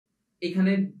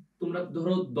এখানে তোমরা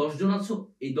ধরো 10 জন আছো,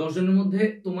 এই 10 জনের মধ্যে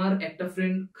তোমার একটা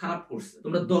ফ্রেন্ড খারাপ করছে,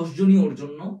 তোমরা 10 জনই ওর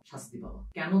জন্য শাস্তি পাবা।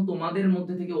 কেন তোমাদের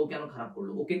মধ্যে থেকে ও কেন খারাপ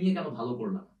করলো, ওকে নিয়ে কেন ভালো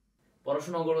করলো না?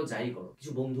 পড়াশোনা করো, যাই করো,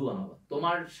 কিছু বন্ধু বানাবা,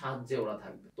 তোমার সাহায্যে ওরা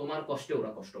থাকবে, তোমার কষ্টে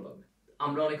ওরা কষ্ট পাবে।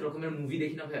 আমরা অনেক রকমের মুভি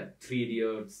দেখি না ভাই, 3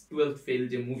 ইডিয়টস, 12th ফেল,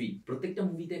 যে মুভি, প্রত্যেকটা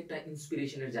মুভিতে একটা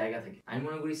ইন্সপিরেশনের জায়গা থাকে। আমি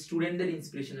মনে করি স্টুডেন্টদের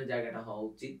ইন্সপিরেশনের জায়গাটা হওয়া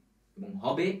উচিত এবং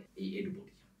হবে এই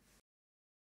এডুপোডিয়াম।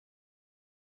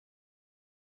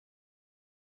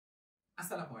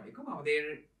 আসসালামু আলাইকুম। আমাদের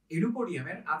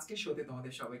এডুপোডিয়ামের আজকের শোতে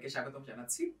তোমাদের সবাইকে স্বাগতম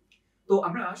জানাচ্ছি। তো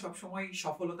আমরা সবসময়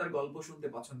সফলতার গল্প শুনতে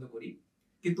পছন্দ করি,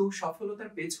 কিন্তু সফলতার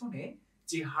পেছনে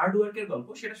যে হার্ডওয়ার্কের গল্প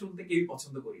সেটা শুনতে কেউই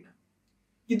পছন্দ করি না।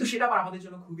 কিন্তু সেটা আবার আমাদের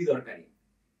জন্য খুবই দরকারি,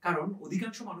 কারণ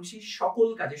অধিকাংশ মানুষই সকল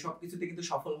কাজে সবকিছুতে কিন্তু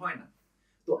সফল হয় না।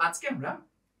 তো আজকে আমরা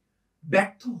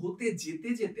ব্যর্থ হতে যেতে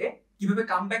যেতে কিভাবে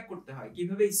কামব্যাক করতে হয়,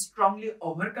 কিভাবে স্ট্রংলি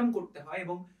ওভারকাম করতে হয়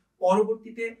এবং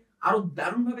পরবর্তীতে আরো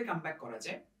দারুণভাবে কামব্যাক করা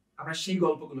যায়, আমরা সেই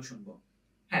গল্পগুলো শুনবো।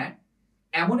 হ্যাঁ,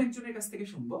 এমন একজনের কাছ থেকে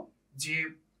শুনবো যে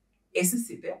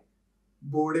এসএসসিতে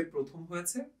বোর্ডে প্রথম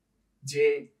হয়েছে, যে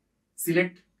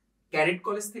সিলেট ক্যাডেট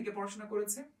কলেজ থেকে পড়াশোনা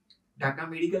করেছে, ঢাকা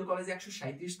মেডিকেল কলেজে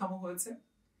 137তম হয়েছে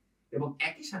এবং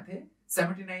একই সাথে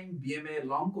 79 বিএমএ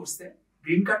লং কোর্সে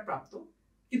গ্রিন কার্ড প্রাপ্ত।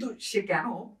 কিন্তু সে কেন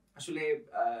আসলে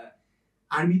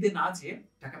আর্মিতে না যেয়ে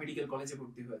ঢাকা মেডিকেল কলেজে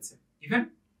ভর্তি হয়েছে? ইভেন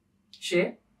সে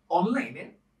অনলাইনে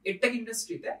এডটেক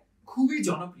ইন্ডাস্ট্রিতে খুবই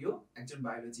জনপ্রিয় একজন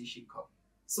বায়োলজি শিক্ষক।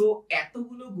 সো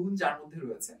এতগুলো গুণ যার মধ্যে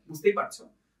রয়েছে, বুঝতেই পারছো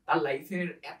তার লাইফের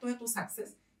এত এত সাকসেস,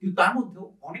 কিন্তু তার মধ্যেও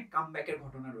অনেক কামব্যাকের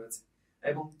ঘটনা রয়েছে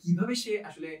এবং কিভাবে সে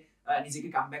আসলে নিজেকে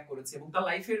কামব্যাক করেছে এবং তার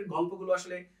লাইফের গল্পগুলো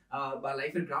আসলে বা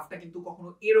লাইফের গ্রাফটা কিন্তু কখনো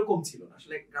এরকম ছিল না,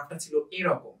 আসলে গ্রাফটা ছিল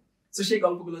এরকম। সো সেই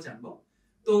গল্পগুলো জানবো।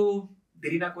 তো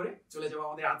দেরি না করে চলে যাবো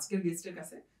আমাদের আজকের গেস্টের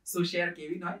কাছে। সো সে আর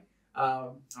কেউই নয়,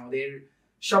 আমাদের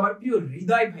সবার প্রিয়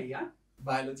হৃদয় ভাইয়া,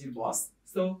 বায়োলজির বস।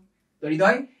 সো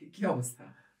হৃদয়, কি অবস্থা?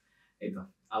 এই তো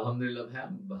আলহামদুলিল্লাহ ভাইয়া,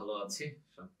 ভালো আছি।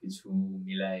 সবকিছু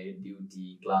মিলায়, ডিউটি,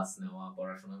 ক্লাস নেওয়া,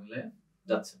 পড়াশোনা মিলায়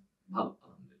যাচ্ছে ভালো,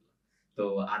 আলহামদুলিল্লাহ। তো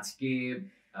আজকে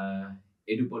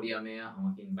এডুপোডিয়ামে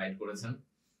আমাকে ইনভাইট করেছেন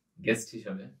গেস্ট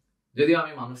হিসেবে। যদিও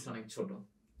আমি মানুষটা অনেক ছোট,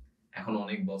 এখন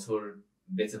অনেক বছর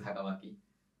বেঁচে থাকা বাকি,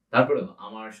 তারপরেও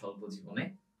আমার স্বল্প জীবনে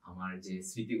আমার যে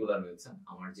স্মৃতিগুলো রয়েছে,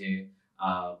 আমার যে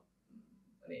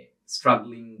মানে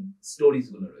স্ট্রাগলিং স্টোরিজ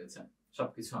গুলো রয়েছে,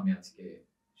 সবকিছু আমি আজকে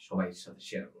সবাই সাথে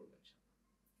শেয়ার করবো।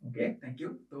 ওকে, থ্যাংক ইউ।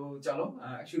 তো চলো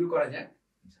শুরু করা যাক।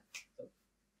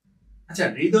 আচ্ছা,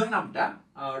 হৃদয় নামটা,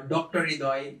 ডক্টর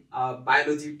হৃদয়,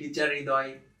 বায়োলজি টিচার হৃদয়,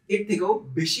 এর থেকেও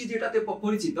বেশি যেটাতে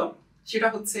পরিচিত সেটা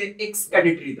হচ্ছে এক্স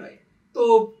ক্যাডেট হৃদয়। তো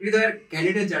হৃদয়ের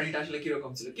ক্যাডেটের জার্নিটা আসলে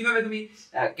কিরকম ছিল? কিভাবে তুমি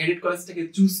ক্যাডেট কলেজটাকে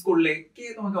চুজ করলে? কে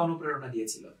তোমাকে অনুপ্রেরণা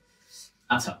দিয়েছিল?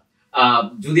 আচ্ছা,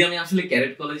 যদি আমি আসলে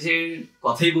ক্যাডেট কলেজের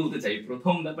কথাই বলতে চাই,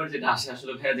 প্রথম ব্যাপার যেটা আসে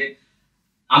আসলে ভাইয়া, যে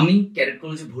আমি ক্যাডেট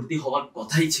কলেজে ভর্তি হওয়ার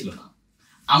কথাই ছিল না।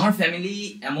 আমার ফ্যামিলি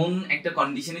এমন একটা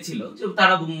কন্ডিশনে ছিল যে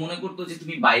তারা মনে করতো যে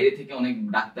তুমি বাইরে থেকে অনেক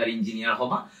ডাক্তার, ইঞ্জিনিয়ার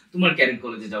হবা, তোমার ক্যাডেট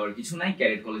কলেজে যাওয়ার কিছু নাই,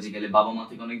 ক্যাডেট কলেজে গেলে বাবা মা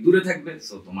থেকে অনেক দূরে থাকবে,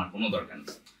 সো তোমার কোনো দরকার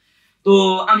নেই। তো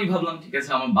আমি ভাবলাম ঠিক আছে,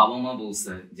 আমার বাবা মা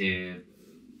বলছে যে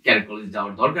ক্যাডেট কলেজে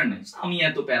যাওয়ার দরকার নেই, আমি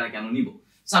এত প্যারা কেন নিব।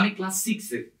 সো আমি ক্লাস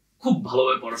 6-এ খুব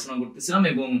ভালোভাবে পড়াশোনা করতেছিলাম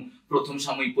এবং প্রথম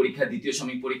সাময়িক পরীক্ষা, দ্বিতীয়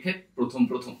সাময়িক পরীক্ষায়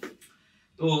প্রথম।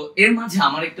 তো এর মাঝে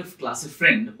আমার একটা ক্লাসের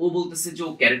ফ্রেন্ড, ও বলতেছে যে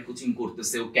ও ক্যাডেট কোচিং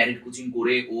করতেছে, ও ক্যাডেট কোচিং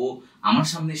করে ও আমার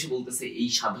সামনে এসে বলতেছে এই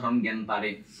সাধারণ জ্ঞান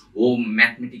পারে, ও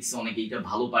ম্যাথমেটিক্সে অনেক এইটা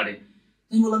ভালো পারে।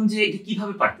 আমি বললাম যে এটা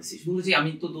কিভাবে পারতেছিস? বললো যে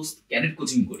আমি তো দোস্ত ক্যাডেট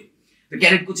কোচিং করি, তো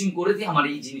ক্যাডেট কোচিং করে দিয়ে আমার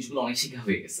এই জিনিসগুলো অনেক শেখা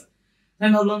হয়ে গেছে।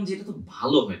 আমি ভাবলাম যে এটা তো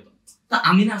ভালো হয়তো। তা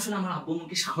আমি না আসলে আমার আব্বু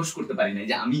আম্মুকে সাহস করতে পারি না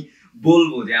যে আমি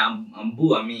বলবো যে আব্বু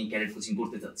আমি ক্যাডেট কোচিং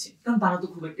করতে চাচ্ছি, কারণ তারা তো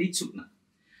খুব একটা ইচ্ছুক না।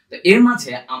 তো এর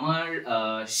মাঝে আমার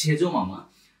সেজো মামা,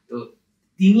 তো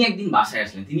তিনি একদিন বাসায়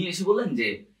আসলেন। তিনি এসে বললেন যে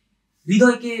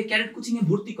হৃদয়কে ক্যাডেট কোচিং এ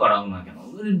ভর্তি করাও না কেন,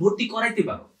 ভর্তি করাইতে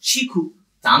পারো, শিখুক,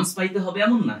 চান্স পাইতে হবে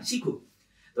এমন না, শিখুক।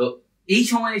 তো এই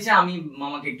সময় এসে আমি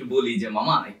মামাকে একটু বলি যে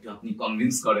মামা একটু আপনি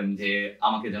কনভিন্স করেন যে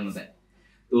আমাকে যেন দেয়।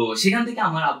 তো সেখান থেকে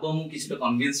আমার আব্বু আম্মু কিছুটা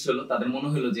কনভিন্সড হলো, তাদের মনে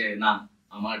হলো যে না,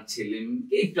 আমার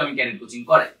ছেলেকে একটু আমি ক্যাডেট কোচিং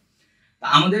করাই।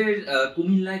 আমাদের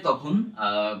কুমিল্লায় তখন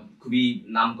খুবই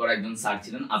নাম করা একজন স্যার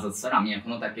ছিলেন, আজাদ স্যার। আমি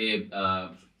এখনো তাকে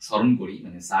স্মরণ করি,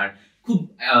 মানে স্যার খুব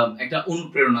একটা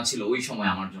অনুপ্রেরণা ছিল ওই সময়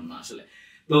আমার জন্য আসলে।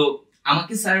 তো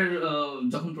আমাকে স্যার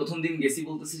যখন প্রথম দিন গেছি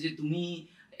বলতেছে যে তুমি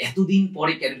এতদিন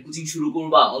পরে ক্যাডেট কোচিং শুরু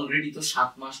করবা, অলরেডি তো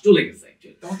 7 মাস চলে গেছে।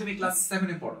 তখন তুমি ক্লাস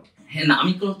 7-এ পড়ো? হ্যাঁ, না,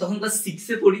 আমি তখন ক্লাস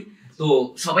 6-এ পড়ি। তো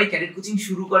সবাই ক্যাডেট কোচিং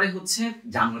শুরু করে হচ্ছে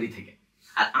জানুয়ারি থেকে,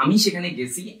 আর আমি সেখানে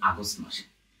গেছি আগস্ট মাসে,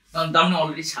 তার মানে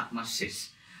অলরেডি 7 মাস শেষ।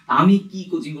 আমি কি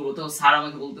কোচিং করবো? তো স্যার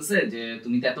আমাকে বলতেছে যে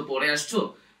তুমি তো এত পরে আসছো,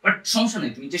 বাট সমস্যা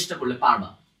নেই, তুমি চেষ্টা করলে পারবা,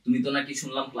 তুমি তো নাকি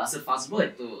শুনলাম ক্লাসের ফার্স্ট বয়,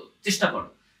 তো চেষ্টা করো।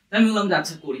 আমি বললাম যে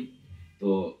আচ্ছা করি। তো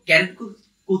ক্যারেট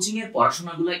কোচিং এর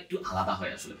পড়াশোনাগুলো একটু আলাদা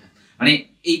হয় আসলে, মানে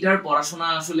এইটার পড়াশোনা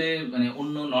আসলে মানে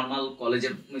অন্য নর্মাল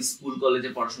কলেজের স্কুল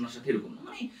কলেজের পড়াশোনার সাথে এরকম না,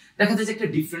 মানে দেখা যায় যে একটা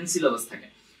ডিফারেন্ট সিলেবাস থাকে।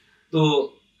 তো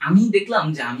আমি দেখলাম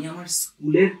যে আমি আমার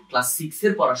স্কুলের ক্লাস 6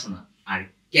 এর পড়াশোনা আর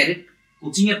ক্যারেট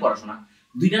কোচিং এর পড়াশোনা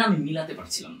দুইটা আমি মিলাতে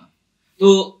পারছিলাম না। তো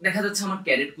দেখা যাচ্ছে আমার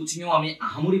ক্যারেট কোচিং এও আমি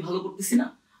আহামরি ভালো করতেছি না,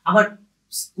 আবার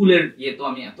স্কুলের ইয়ে তো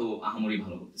আমি এত আহামরি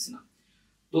ভালো করতেছি না।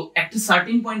 তো একটা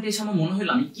সার্টেন পয়েন্টে এসে আমার মনে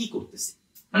হলো আমি কি করতেছি,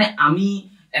 মানে আমি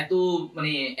এত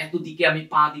মানে এত দিকে আমি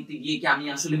পা দিতে গিয়ে কি আমি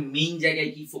আসলে মেইন জায়গায়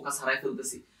কি ফোকাস হারাই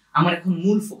ফেলতেছি, আমার এখন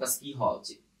মূল ফোকাস কি হওয়া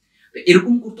উচিত। তো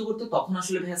এরকম করতে করতে তখন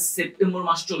আসলে ভাইয়া সেপ্টেম্বর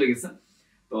মাস চলে গেছে।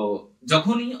 তো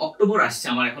যখনই অক্টোবর আসছে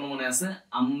আমার এখনো মনে আছে,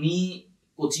 আমি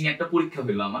কোচিং একটা পরীক্ষা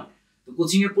হইলো আমার। তো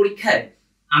কোচিং এর পরীক্ষায়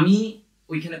আমি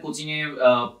ওইখানে কোচিং এ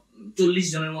 40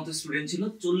 জনের মতো স্টুডেন্ট ছিল,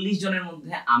 40 জনের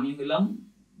মধ্যে আমি হইলাম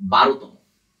 12তম।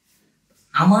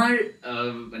 আমার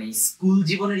মানে স্কুল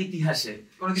জীবনের ইতিহাসে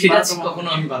সেটা কখনো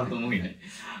আমি 12তম হই নাই।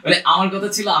 মানে আমার কথা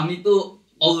ছিল আমি তো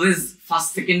অলওয়েজ ফার্স্ট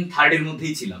সেকেন্ড থার্ড এর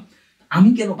মধ্যেই ছিলাম, আমি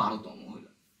কেন 12তম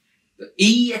হইলাম। তো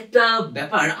এই একটা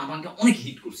ব্যাপার আমাকে অনেক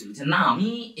হিট করছিল যে না আমি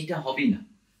এটা হবেই না,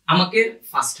 আমাকে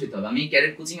ফার্স্ট হইতে হবে, আমি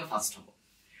ক্যারেট কোচিং এ ফার্স্ট হব।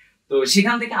 তো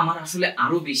সেখান থেকে আমার আসলে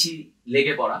আরো বেশি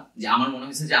লেগে পড়া যে আমার মনে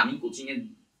হয়েছে যে আমি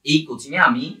এই কোচিং এ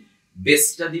আমি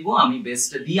বেস্টটা দিব, আমি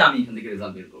বেস্টটা দিয়ে আমি এখান থেকে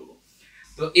রেজাল্ট বের করবো।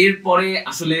 তো এরপরে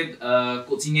আসলে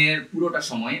কোচিং এর পুরোটা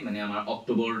সময় মানে আমার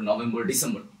অক্টোবর নভেম্বর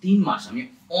ডিসেম্বর 3 মাস আমি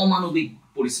অমানবিক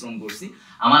পরিশ্রম করছি।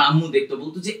 আমার আম্মু দেখতে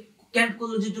বলতো যে ক্যারেট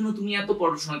কলেজের জন্য তুমি এত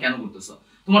পড়াশোনা কেন করতেছো,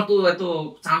 তোমার তো এত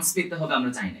চান্স পেতে হবে,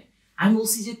 আমরা চাই নাই। আমি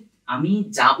বলছি যে আমি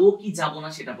যাব কি যাব না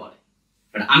সেটা পরে,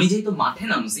 বাট আমি যেহেতু মাঠে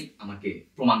নামছি আমাকে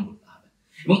প্রমাণ করতে হবে।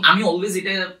 এবং আমি অলওয়েজ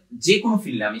এটা যে কোনো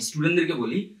ফিল্ডে আমি স্টুডেন্টদেরকে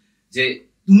বলি যে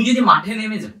তুমি যদি মাঠে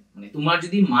নেমে যাও, মানে তোমার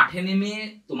যদি মাঠে নেমে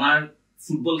তোমার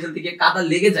ফুটবল খেলতে গিয়ে কাদা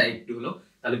লেগে যায় একটু হলো,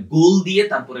 তাহলে গোল দিয়ে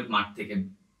তারপরে মাঠ থেকে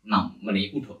নাম মানে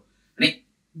উঠো। মানে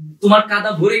তোমার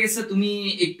কাদা ভরে গেছে, তুমি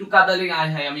একটু কাদা লেগে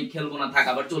আয় হায় আমি খেলবো না থাক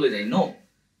আবার চলে যাই, no,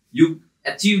 you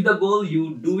achieve the goal, you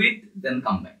do it then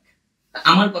come back.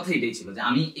 আমার কথা এটাই ছিল যে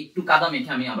আমি একটু কাদা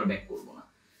মেখে আমি আবার ব্যাক করবো না।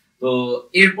 তো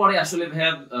এরপরে আসলে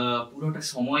ভাইয়া পুরোটা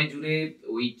সময় জুড়ে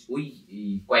ওই ওই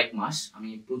কয়েক মাস আমি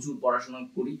প্রচুর পড়াশোনা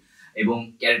করি এবং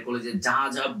ক্যারেট কলেজে যা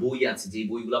যা বই আছে, যে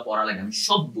বইগুলো পড়া লাগে আমি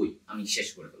সব বই আমি শেষ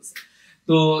করে ফেলছি।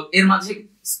 তো এর মাঝে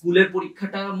স্কুলের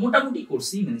পরীক্ষাটা মোটামুটি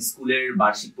করছি, মানে স্কুলের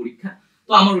বার্ষিক পরীক্ষা,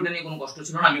 তো আমার ওটা নিয়ে কোনো কষ্ট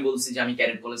ছিল না। আমি বলছি যে আমি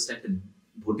ক্যারেট কলেজটা একটা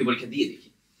ভর্তি পরীক্ষা দিয়ে দেখি।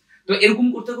 তো এরকম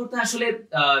করতে করতে আসলে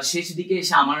শেষ দিকে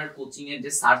এসে আমার কোচিং এর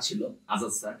যে স্যার ছিল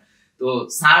আজাদ স্যার, তো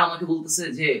স্যার আমাকে বলতেছে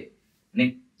যে মানে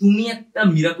তুমি একটা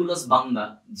মিরাকুলাস বান্দা,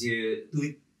 যে তুমি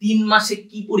 3 মাসে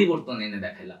কি পরিবর্তন এনে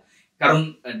দেখাইলা। কারণ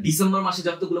ডিসেম্বর মাসে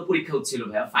যতগুলো পরীক্ষা হচ্ছিল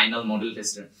ভাইয়া ফাইনাল মডেল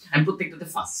টেস্টের, আমি প্রত্যেকটাতে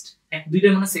ফার্স্ট, 1-2টা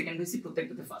মানে সেকেন্ড হয়েছি,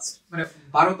 প্রত্যেকটাতে ফার্স্ট, মানে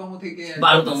 12তম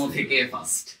থেকে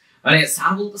ফার্স্ট। মানে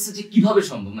স্যার বলতেছে যে কিভাবে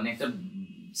সম্ভব, মানে একটা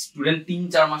স্টুডেন্ট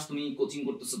 3-4 মাস তুমি কোচিং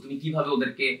করতেছো, তুমি কিভাবে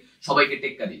ওদেরকে সবাইকে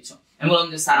টেক্কা দিচ্ছ। আমি বললাম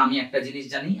যে স্যার আমি একটা জিনিস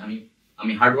জানি,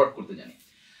 আমি হার্ড ওয়ার্ক করতে জানি।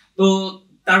 তো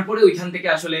তারপরে ওইখান থেকে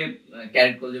আসলে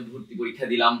ক্যারেট কলেজে ভর্তি পরীক্ষা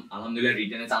দিলাম, আলহামদুলিল্লাহ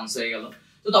রিটেনে চান্স হয়ে গেল।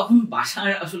 তো তখন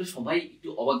বাসায় আসলে সবাই একটু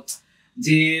অবাক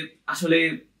যে আসলে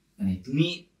মানে তুমি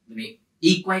মানে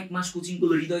এই কয়েক মাস কোচিং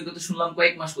করলো, হৃদয় কথা শুনলাম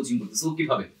কয়েক মাস কোচিং করতেছো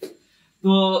কিভাবে।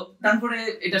 তো তারপরে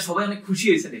এটা সবাই অনেক খুশি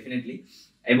হয়েছে ডেফিনেটলি।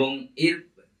 এবং এর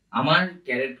আমার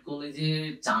ক্যারেট কলেজে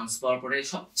চান্স পাওয়ার পরে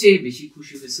সবচেয়ে বেশি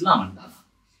খুশি হয়েছিল আমার দাদা।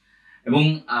 এবং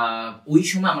ওই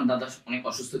সময় আমার দাদা অনেক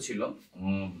অসুস্থ ছিল,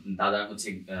 দাদা হচ্ছে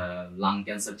লাং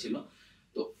ক্যান্সার ছিল।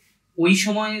 তো ওই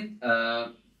সময়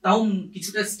তাও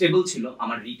কিছুটা স্টেবল ছিল।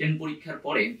 আমার রিটেন পরীক্ষার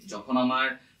পরে যখন আমার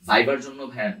ভাইবার জন্য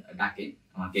ডাকে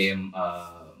আমাকে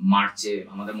মার্চে,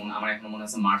 আমার এখনো মনে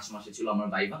আছে মার্চ মাসে ছিল আমার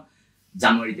ভাইভা,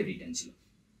 জানুয়ারিতে রিটেন ছিল।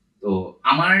 তো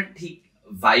আমার ঠিক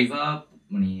ভাইভা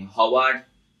মানে হওয়ার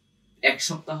 1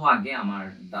 সপ্তাহ আগে আমার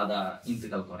দাদা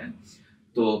ইন্তেকাল করেন।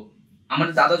 তো আমার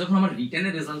দাদা যখন আমার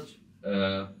রিটেনের রেজাল্ট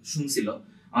শুনছিল,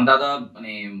 আমার দাদা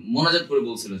মানে মোনাজাত করে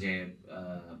বলছিল যে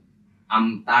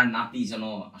তার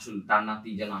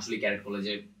নাতি যেন আসলে ক্যারেট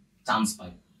কলেজে চান্স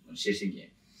পায় শেষে গিয়ে।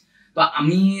 তো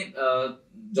আমি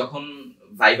যখন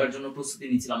ভাইবার জন্য প্রস্তুতি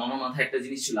নিচ্ছিলাম, আমার মাথায় একটা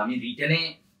জিনিস ছিল, আমি রিটেনে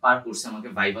পার করছি, আমাকে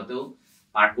ভাইভাতেও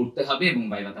পার করতে হবে এবং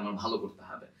ভাইভাতে আমার ভালো করতে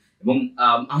হবে। এবং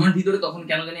আমার ভিতরে তখন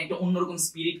কেন জানি একটা অন্যরকম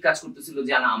স্পিরিট কাজ করতেছিল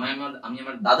যে না আমি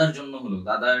আমার দাদার জন্য হলো,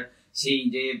 দাদার সেই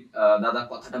যে দাদা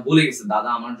কথাটা বলে গেছে, দাদা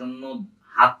আমার জন্য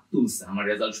হাত তুলছে আমার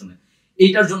রেজাল্ট শুনে,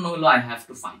 এইটার জন্য হলো আই হ্যাভ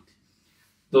টু ফাইট।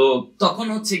 তো তখন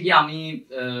হচ্ছে গিয়ে আমি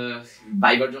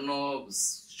ভাইবার জন্য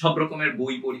সব রকমের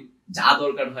বই পড়ি, যা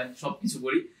দরকার হয় সবকিছু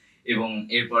পড়ি এবং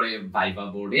এরপরে ভাইবা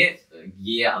বোর্ডে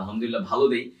গিয়ে আলহামদুলিল্লাহ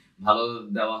ভালো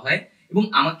দেওয়া হয়। এবং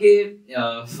আমাকে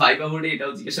ভাইবা বোর্ডে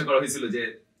এটাও জিজ্ঞাসা করা হয়েছিল যে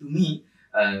তুমি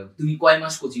তুমি কয়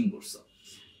মাস কোচিং করছো?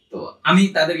 তো আমি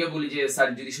তাদেরকে বলি যে স্যার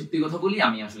যদি সত্যি কথা বলি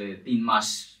আমি আসলে 3 মাস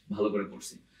ভালো করে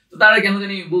পড়ছি। তো তারা কেন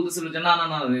জানি বলতেছিল যে না না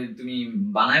না তুমি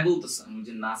বানায় বলতেছো। আমি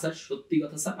বলছি না স্যার সত্যি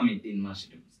কথা স্যার আমি 3 মাস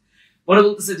এটা। পরে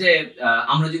বলতেছে যে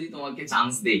আমরা যদি তোমাকে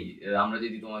চান্স দেই, আমরা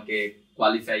যদি তোমাকে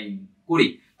কোয়ালিফাই করি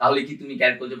তাহলে কি তুমি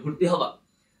ক্যারেট কলেজে ভর্তি হবা?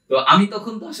 তো আমি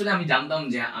তখন তো আসলে আমি জানতাম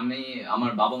যে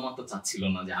আমার বাবা মা তো চাচ্ছিল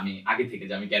না যে আমি আগে থেকে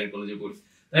যে আমি ক্যারেট কলেজে পড়ি।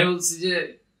 আমি বলছি যে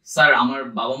স্যার আমার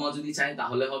বাবা মা যদি চায়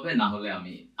তাহলে হবে, না হলে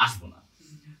আমি আসবো না।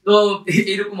 তো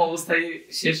এইরকম অবস্থায়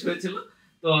শেষ হয়েছিল।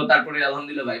 তো তারপরে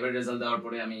আলহামদুলিল্লাহ ভাইবার রেজাল্ট দেওয়ার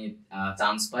পরে আমি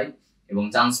চান্স পাই, এবং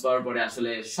চান্স পাওয়ার পরে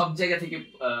আসলে সব জায়গা থেকে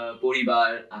পরিবার,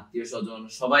 আত্মীয় স্বজন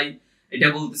সবাই এটা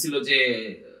বলতেছিল যে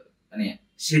মানে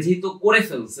সে যেহেতু করে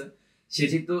ফেলছে, সে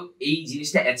যেহেতু এই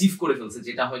জিনিসটা অ্যাচিভ করে ফেলছে,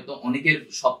 যেটা হয়তো অনেকের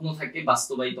স্বপ্ন থাকে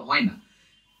বাস্তবায়িত হয় না,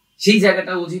 সেই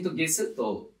জায়গাটা ও যেহেতু গেছে তো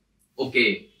ওকে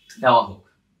দেওয়া হোক।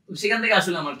 তো সেখান থেকে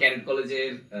আসলে আমার ক্যারেট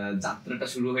কলেজের যাত্রাটা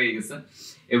শুরু হয়ে গেছে।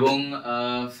 এবং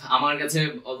আমার কাছে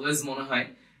অলওয়েজ মনে হয়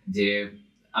যে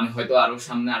আমি হয়তো আরো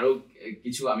সামনে আরো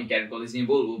কিছু আমি ক্যারেট কলেজ নিয়ে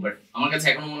বলবো, বাট আমার কাছে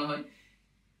এখনো মনে হয়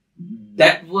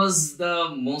that was the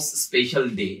most special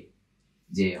day.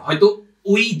 যে হয়তো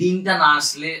ওই দিনটা না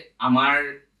আসলে আমার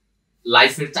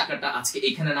লাইফের চাকাটা আজকে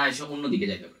এখানে না এসে অন্যদিকে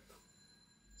যাইতে পারতো।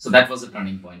 So that was a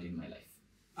turning point in my life.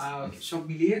 সব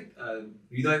মিলিয়ে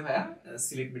হৃদয় ভাইয়া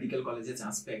সিলেট মেডিকেল কলেজে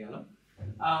চান্স পেয়ে গেল।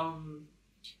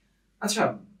 আচ্ছা,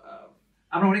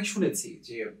 আমরা অনেক শুনেছি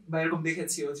যে বা এরকম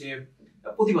দেখেছিও যে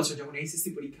প্রতি বছর যখন এইচএসসি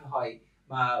পরীক্ষা হয়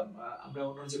বা আমরা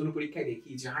অন্য যেগুলো পরীক্ষায়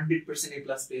দেখি যে 100% A+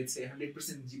 পেয়েছে,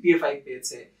 100% GPA 5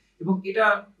 পেয়েছে, এবং এটা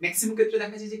ম্যাক্সিমাম ক্ষেত্রে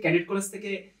দেখা যায় যে ক্যাডেট কলেজ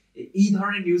থেকে এই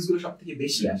ধরনের নিউজগুলো সব থেকে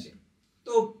বেশি আসে।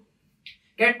 তো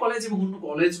ক্যাডেট কলেজ এবং অন্য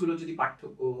কলেজগুলো যদি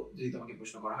পার্থক্য যদি তোমাকে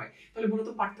প্রশ্ন করা হয় তাহলে মূলত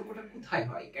পার্থক্যটা কোথায়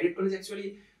হয়? ক্যাডেট কলেজ অ্যাকচুয়ালি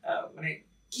মানে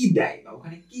কি দেয় বা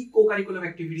ওখানে কি কো-কারিকুলাম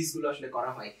অ্যাক্টিভিটিস গুলো আসলে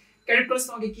করা হয়? ক্যাডেট কলেজ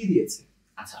তোমাকে কি দিয়েছে?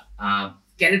 আচ্ছা,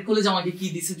 ক্যাডেট কলেজ আমাকে কি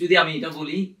দিয়েছে যদি আমি এটা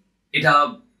বলি, এটা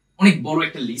অনেক বড়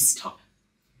একটা লিস্ট হবে।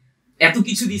 এত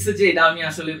কিছু দিয়েছে যে এটা আমি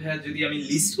আসলে যদি আমি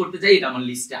লিস্ট করতে যাই এটা আমার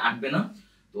লিস্টে আটবে না।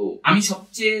 তো আমি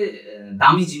সবচেয়ে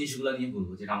দামি জিনিসগুলো নিয়ে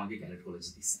বলবো যেটা আমাকে ক্যাডেট কলেজ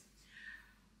দিয়েছে।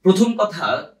 প্রথম কথা,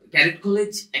 ক্যাডেট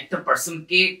কলেজ একটা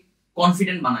পার্সনকে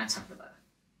কনফিডেন্ট বানায় ছাড়তে পারে।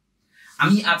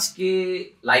 আমি আজকে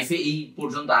লাইফে এই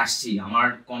পর্যন্ত আসছি, আমার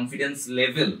কনফিডেন্স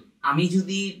লেভেল, আমি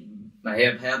যদি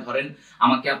ভাইয়া ধরেন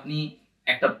আমাকে আপনি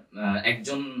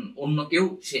একজন অন্য কেউ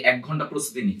সে 1 ঘন্টা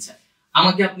প্রস্তুতি নিচ্ছে,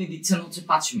 আমাকে আপনি দিচ্ছেন হচ্ছে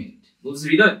 5 মিনিট, বলছি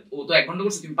হৃদয় ও তো 1 ঘন্টা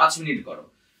করছে তুমি 5 মিনিট করো,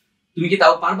 তুমি কি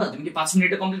তাও পারবা? তুমি কি 5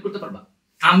 মিনিটে কমপ্লিট করতে পারবা?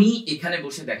 আমি এখানে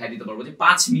বসে দেখাই দিতে পারবো যে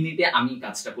 5 মিনিটে আমি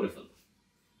কাজটা করে ফেলবো।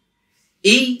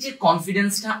 এই যে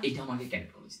কনফিডেন্সটা, এটা আমাকে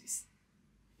ক্যাডেট কলেজ দিচ্ছে।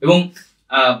 এবং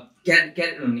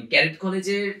ক্যাডেট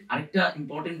কলেজের আরেকটা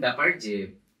ইম্পর্টেন্ট ব্যাপার যে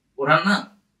ওরা না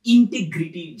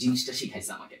ইন্টিগ্রিটি জিনিসটা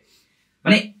শিখাইছে আমাকে।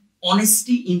 মানে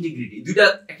অনেস্টি, ইন্টিগ্রিটি দুইটা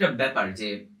একটা ব্যাপার। যে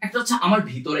একটা হচ্ছে আমার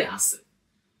ভিতরে আছে,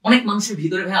 অনেক মানুষের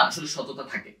ভিতরে ভাই আসলে সততা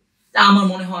থাকে, আমার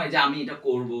মনে হয় যে আমি এটা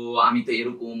করব, আমি তো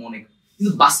এরকম অনেক,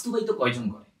 কিন্তু বাস্তবায়িত কয়জন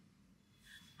করে?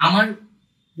 আমার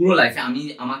পুরো লাইফে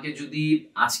আমাকে যদি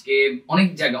আজকে অনেক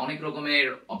জায়গায় অনেক রকমের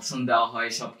অপশন দেওয়া হয়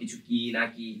সবকিছু কি না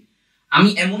কি, আমি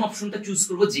এমন অপশনটা চুজ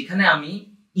করব যেখানে আমি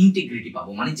ইন্টিগ্রিটি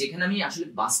পাবো, মানে যেখানে আমি আসলে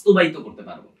বাস্তবায়িত করতে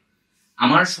পারবো,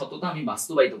 আমার সততা আমি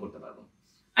বাস্তবায়িত করতে পারবো।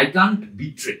 আই কান্ট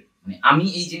বিট্রে, মানে আমি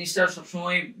এই জিনিসটা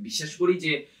সবসময় বিশ্বাস করি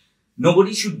যে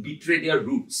nobody should betray there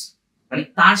roots, মানে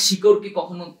তার শিকড়কে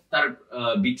কখনো তার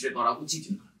বিট্রে করা উচিত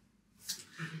না।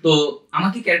 তো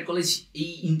আমাকে ক্যাডেট কলেজ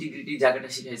এই ইন্টিগ্রিটি জায়গাটা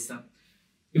শিখাইছে।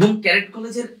 এবং ক্যাডেট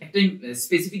কলেজের একটা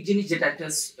স্পেসিফিক জিনিস যেটা একটা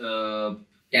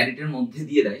ক্যাডেটের মধ্যে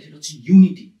দিয়ে দেয় সেটা হচ্ছে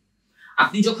ইউনিটি।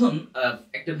 আপনি যখন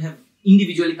একটা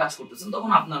ইন্ডিভিজুয়ালি কাজ করতেছেন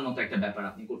তখন আপনার মতো একটা ব্যাপার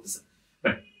আপনি করতেছেন,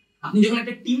 বাট আপনি যখন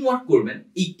একটা টিম ওয়ার্ক করবেন,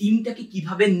 এই টিমটাকে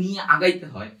কিভাবে নিয়ে আগাইতে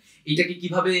হয়, এটাকে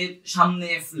কিভাবে সামনে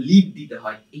লিড দিতে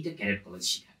হয়, এটা ক্যাডেট কলেজ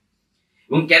শেখায়।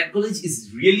 এবং cadet college is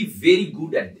really very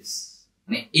good at this,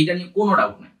 মানে এটা নিয়ে কোনো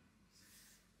ডাউট নাই।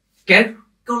 ক্যাডেট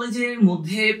কলেজের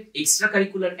মধ্যে এক্সট্রা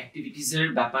কারিকুলার অ্যাক্টিভিটিস এর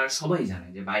ব্যাপার সবাই জানে,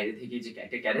 যে বাইরে থেকে যে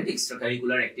একটা ক্যাডেট এক্সট্রা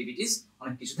কারিকুলার অ্যাক্টিভিটিস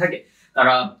অনেক কিছু থাকে,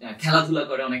 তারা খেলাধুলা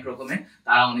করে অনেক রকমের,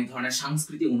 তারা অনেক ধরনের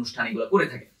সাংস্কৃতিক অনুষ্ঠান এগুলো করে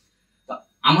থাকে। তো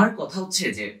আমার কথা হচ্ছে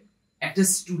যে একটা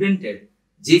স্টুডেন্টের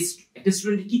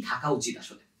কি থাকা উচিত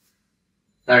আসলে,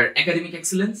 তার একাডেমিক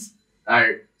এক্সেলেন্স, তার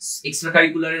এক্সট্রা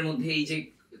কারিকুলারের মধ্যে এই যে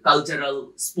কালচারাল,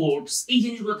 স্পোর্টস, এই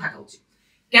জিনিসগুলো থাকা উচিত।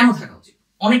 কেন থাকা উচিত?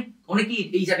 অনেকেই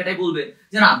এই জায়গাটায় বলবে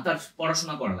যে না তার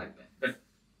পড়াশোনা করা লাগবে,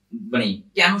 মানে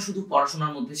কেন শুধু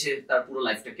পড়াশোনার মধ্যে সে তার পুরো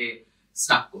লাইফটাকে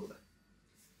স্টাক করবে?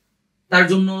 তার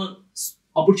জন্য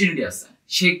অপরচুনিটি আছে,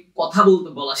 সে কথা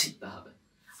বলা শিখতে হবে।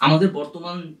 আমাদের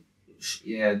বর্তমান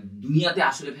দুনিয়াতে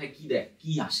আসলে ভাই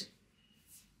কি আসে,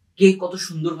 কে কত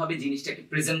সুন্দরভাবে জিনিসটাকে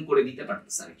প্রেজেন্ট করে দিতে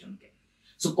পারতেছে আরেকজনকে।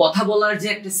 সো কথা বলার যে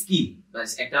একটা স্কিল,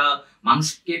 একটা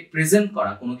মানুষকে প্রেজেন্ট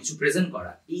করা, কোনো কিছু প্রেজেন্ট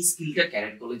করা, এই স্কিলটা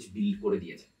ক্যারেট কলেজ বিল্ড করে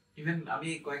দিয়েছে। ইভেন আমি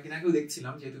কয়েকদিন আগেও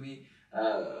দেখছিলাম যে তুমি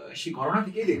সেই করোনা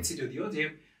থেকেই দেখছি যদিও যে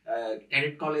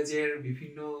ক্যাডেট কলেজের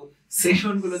বিভিন্ন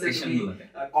সেশন গুলোতে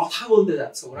কথা বলতে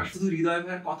যাচ্ছ, ওরা শুধু হৃদয়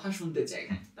ভাইয়ের কথা শুনতে চায়।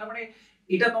 তার মানে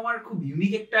এটা তোমার খুব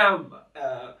ইউনিক একটা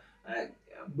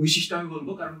বৈশিষ্ট্য আমি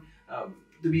বলবো, কারণ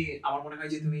তুমি, আমার মনে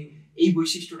হয় যে তুমি এই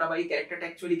বৈশিষ্ট্যটা বা এই ক্যারেক্টারটা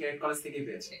অ্যাকচুয়ালি ক্যাডেট কলেজ থেকেই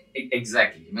পেয়েছো।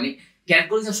 এক্স্যাক্টলি, মানে ক্যাডেট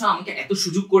কলেজ আসলে আমাকে এত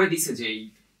সুযোগ করে দিছে যে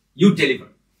ইউ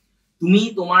ডেলিভার, তুমি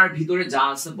তোমার ভিতরে যা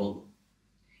আছে বলো,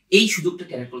 এই সুযোগটা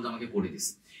ক্যাডেট কলেজ আমাকে করে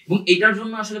দিছে। এবং এটার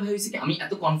জন্য আসলে ভাবছি কি আমি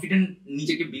এত কনফিডেন্ট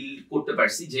নিজেকে বিল্ড করতে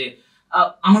পারছি যে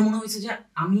আমার মনে হয়েছে যে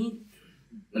আমি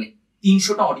মানে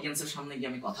 300টা অডিয়েন্সের সামনে গিয়ে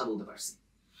আমি কথা বলতে পারছি।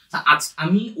 আজ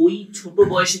আমি ওই ছোট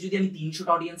বয়সে যদি আমি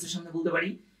 300টা অডিয়েন্সের সামনে বলতে পারি,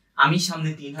 আমি সামনে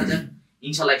 3000,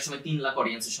 ইনশাল্লাহ একসময় 3 লাখ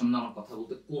অডিয়েন্সের সামনে আমার কথা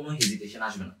বলতে কোনো হেজিটেশন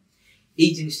আসবে না। এই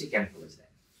জিনিসটা ক্যাডেট কলেজ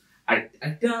দেয়। আর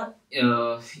একটা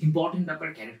ইম্পর্টেন্ট ব্যাপার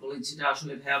ক্যাডেট কলেজ যেটা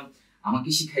আসলে ভাইয়া আমাকে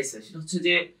শিখাইছে সেটা হচ্ছে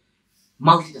যে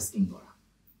মাল্টিটাস্কিং করা।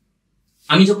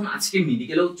 আমি যখন আজকে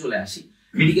মেডিকেলেও চলে আসি,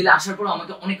 মেডিকেলে আসার পর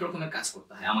আমাকে অনেক রকমের কাজ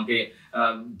করতে হয়, আমাকে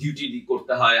ডিউটি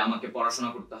করতে হয়, আমাকে পড়াশোনা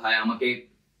করতে হয়, আমাকে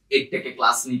একটাকে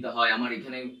ক্লাস নিতে হয়, আমার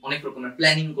এখানে অনেক রকমের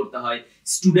প্ল্যানিং করতে হয়,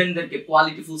 স্টুডেন্টদেরকে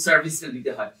কোয়ালিটিফুল সার্ভিসটা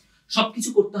দিতে হয়, সবকিছু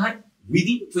করতে হয়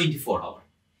উইদিন 24 আওয়ার।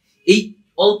 এই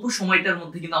অল্প সময়টার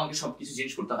মধ্যে কিন্তু আমাকে সবকিছু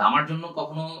জিনিস করতে হবে। আমার জন্য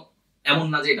কখনো এমন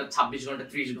না যে এটা 26 ঘন্টা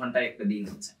 30 ঘন্টায় একটা দিন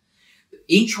হচ্ছে।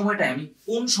 এই সময়টায় আমি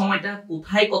কোন সময়টা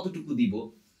কোথায় কতটুকু দিব,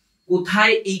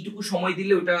 কোথায় এইটুকু সময়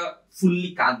দিলে ওটা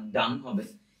ফুললি কাজ ডান হবে,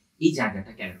 এই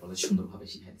জায়গাটা ক্যাডেট কলেজ সুন্দরভাবে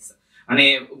শিখাই দিচ্ছে। মানে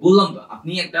বললাম তো,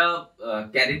 আপনি একটা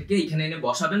ক্যাডেটকে এখানে এনে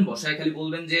বসাবেন, বসায় খালি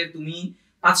বলবেন যে তুমি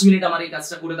 5 মিনিট আমার এই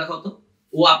কাজটা করে দেখাও, তো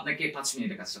ও আপনাকে 5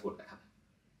 মিনিটে কাজটা করে দেখাবে।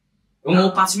 এবং ও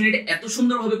 5 মিনিটে এত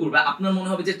সুন্দরভাবে করবে, আপনার মনে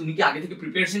হবে যে তুমি কি আগে থেকে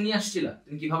প্রিপারেশন নিয়ে আসছিলা,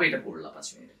 তুমি কিভাবে এটা করলা 5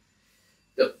 মিনিটে।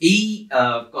 তো এই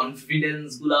কনফিডেন্স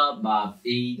গুলা বা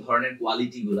এই ধরনের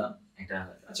কোয়ালিটি গুলা একটা।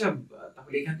 আচ্ছা,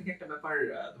 তাহলে এখান থেকে একটা ব্যাপার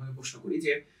তোমাকে প্রশ্ন করি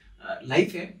যে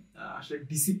লাইফে আসলে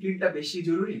ডিসিপ্লিনটা বেশি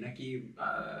জরুরি নাকি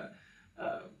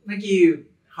নাকি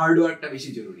হার্ড ওয়ার্কটা বেশি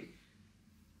জরুরি?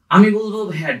 আমি বলবো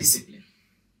হ্যাঁ, ডিসিপ্লিন।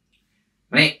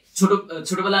 মানে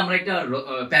ছোটবেলায় আমরা একটা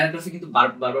প্যারাগ্রাফে কিন্তু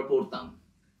বারবার পড়তাম,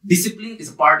 discipline is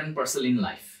a part and parcel in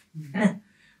life. হ্যাঁ,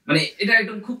 মানে এটা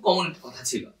একদম খুব কমন কথা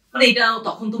ছিল। মানে এটা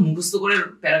তখন তো মুখস্থ করে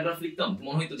প্যারাগ্রাফ লিখতাম,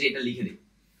 মনে হইতো যে এটা লিখে দিই।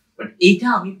 বাট এইটা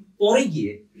আমি পরে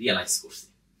গিয়ে রিয়েলাইজ করছি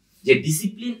যে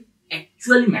ডিসিপ্লিন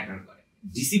অ্যাকচুয়ালি ম্যাটার করে।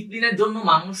 ডিসিপ্লিনের জন্য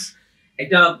মানুষ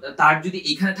একটা, তার যদি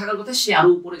এখানে থাকার কথা, সে আরো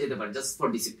উপরে যেতে পারে just for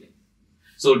discipline.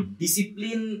 So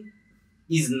discipline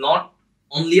is not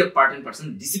only a part and person,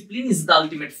 discipline is the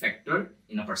ultimate factor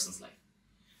in a person's life.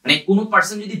 মানে কোনো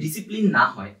পার্সন যদি ডিসিপ্লিন না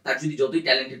হয়, তার যদি যতই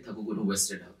ট্যালেন্টেড থাকুক, ওটা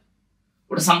ওয়েস্টেড হবে,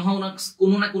 ওটা সামহাউ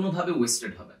না কোনো ভাবে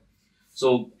ওয়েস্টেড হবে। সো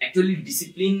অ্যাকচুয়ালি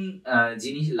ডিসিপ্লিন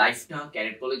জিনিস লাইফটা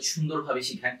ক্যাডেট কলেজ সুন্দরভাবে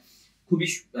শেখায়, খুবই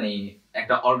মানে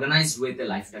একটা অর্গানাইজড ওয়েতে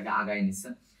লাইফটাকে আগায় নিচ্ছে।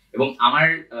 এবং আমার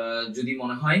যদি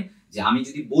মনে হয় যে আমি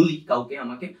যদি বলি কাউকে,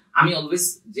 আমি অলওয়েজ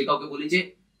যে কাউকে বলি যে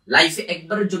লাইফে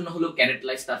একবারের জন্য হলেও ক্যাডেট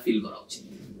লাইফ তার ফিল করা উচিত।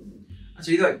 আচ্ছা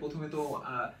হৃদয়, প্রথমে তো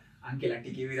আঙ্কেল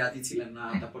আন্টি কেউই রাজি ছিলেন না,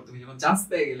 তারপর তুমি যখন চান্স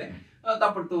পেয়ে গেলে,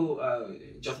 তারপর তো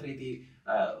যথারীতি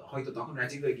হয়তো তখন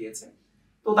রাজি হয়ে গিয়েছে,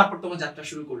 তো তারপর তোমার যাত্রা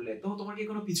শুরু করলে। তো তোমার কি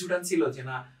কোনো পিছুটান ছিল যে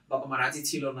না বাবা মা রাজি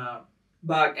ছিল না,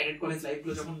 বা ক্যাডেট কলেজ লাইফ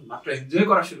গুলো যখন মাত্র এনজয়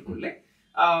করা শুরু করলে,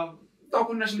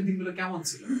 তখন আসলে দিনগুলো কেমন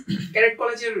ছিল? ক্যাডেট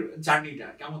কলেজের জার্নিটা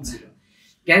কেমন ছিল?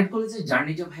 ক্যাডেট কলেজের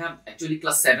জার্নিটা ভাইয়া অ্যাকচুয়ালি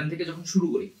ক্লাস 7 থেকে যখন শুরু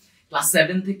করি, ক্লাস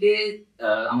 7 থেকে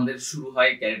আমাদের শুরু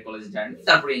হয় ক্যাডেট কলেজের জার্নি,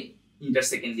 তারপরে ইন্টার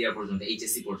সেকেন্ড ইয়ার পর্যন্ত,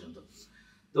 এইচএসসি পর্যন্ত।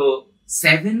 তো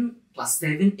ক্লাস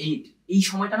 7, 8 এই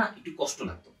সময়টা না একটু কষ্ট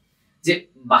লাগতো, যে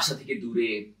বাসা থেকে দূরে,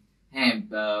 হ্যাঁ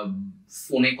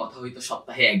ফোনে কথা হইতো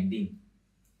সপ্তাহে একদিন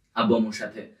আব্বু আম্মুর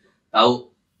সাথে, তাও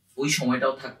ওই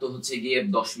সময়টাও থাকতো হচ্ছে গিয়ে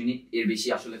 10 মিনিট, এর বেশি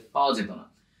আসলে পাওয়া যেত না।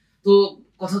 তো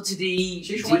কথা হচ্ছে যে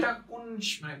সেই সময়টা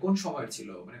কোন সময় ছিল,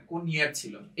 মানে কোন ইয়ার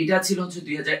ছিল? এটা ছিল হচ্ছে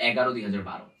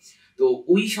 2011-2012। তো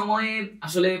ওই সময়ে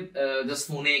আসলে জাস্ট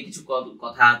ফোনে কিছু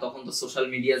কথা, তখন তো সোশ্যাল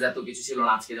মিডিয়া এত কিছু ছিল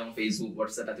না, আজকে যেমন ফেসবুক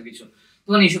হোয়াটসঅ্যাপ এত কিছু,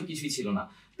 তখন এইসব কিছুই ছিল না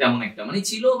তেমন একটা, মানে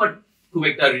ছিল বাট খুব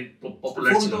একটা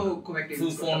পপুলার ছিল না,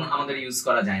 ফুল ফোন আমাদের ইউজ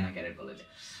করা যায় না ক্যাডেট কলেজে।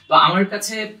 তো আমার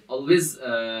কাছে অলওয়েজ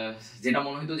যেটা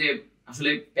মনে হতো যে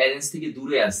আসলে প্যারেন্টস থেকে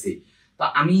দূরে আসছি, তো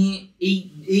আমি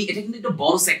এটা কিন্তু একটা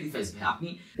বড় স্যাক্রিফাইস ভাই। আপনি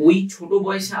ওই ছোট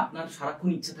বয়সে আপনার সারাক্ষণ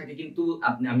ইচ্ছা থাকে কিন্তু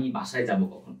আমি বাসায় যাব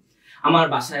কখন, আমার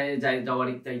বাসায় যাওয়ার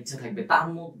একটা ইচ্ছা থাকবে, তার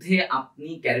মধ্যে আপনি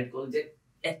ক্যাডেট কলেজে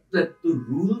এত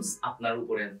রুলস আপনার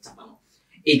উপরে চাপানো,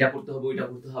 এইটা করতে হবে ওইটা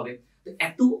করতে হবে। তো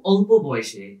এত অল্প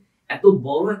বয়সে এত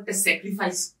বড় একটা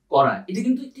স্যাক্রিফাইস করা, এটা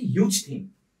কিন্তু একটা হিউজ থিং।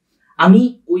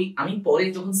 আমি পরে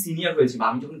যখন সিনিয়র হয়েছি বা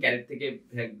আমি যখন ক্যাডেট থেকে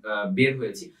বের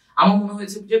হয়েছি, আমার মনে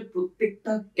হয়েছে যে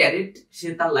প্রত্যেকটা ক্যাডেট সে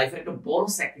তার লাইফের একটা বড়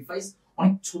স্যাক্রিফাইস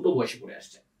অনেক ছোট বয়সে করে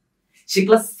আসছে। সে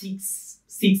ক্লাস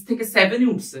 6 থেকে 7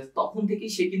 উঠছে, তখন থেকে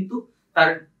সে কিন্তু তার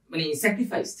মানে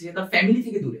স্যাক্রিফাইস, সে তার ফ্যামিলি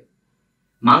থেকে দূরে।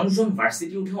 মানুষজন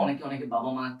ভার্সিটি উঠে অনেকে বাবা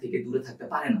মা থেকে দূরে থাকতে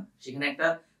পারে না, সেখানে একটা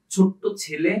ছোট্ট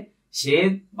ছেলে সে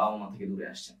বাবা মা থেকে দূরে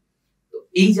আসছে। তো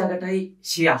এই জায়গাটাই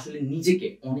সে আসলে নিজেকে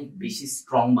অনেক বেশি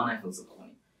স্ট্রং বানায় ফেলছে। তখন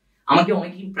আমাকে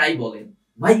অনেকেই প্রায় বলে,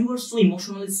 ভাই you R so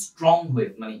emotionally strong হয়ে,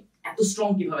 মানে এত স্ট্রং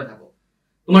কিভাবে থাকো,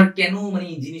 তোমার কেন মানে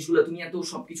জিনিসগুলো তুমি এত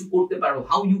সবকিছু করতে পারো,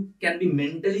 how you can be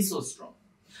mentally so strong.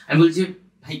 আমি বলছি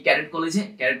ভাই ক্যাডেট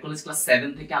কলেজ ক্লাস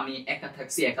 7 থেকে আমি একা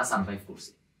থাকছি, একা সার্ভাইভ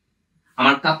করছি।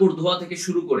 আমার কাপড় ধোয়া থেকে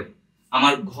শুরু করে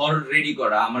আমার ঘর রেডি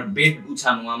করা, আমার বেড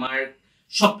গুছানো, আমার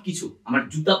সবকিছু, আমার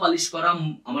জুতা পালিশ করা,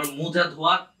 আমার মোজা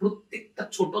ধোয়া, প্রত্যেকটা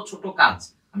ছোট ছোট কাজ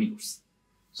আমি করছি।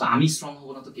 তো আমি স্ট্রং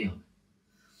হবো না তো কে হবে?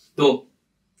 তো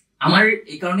আমার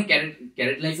এই কারণে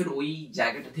ক্যাডেট লাইফের ওই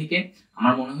জায়গাটা থেকে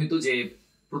আমার মনে হইতো যে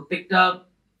প্রত্যেকটা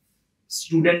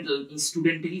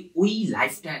স্টুডেন্টেরই ওই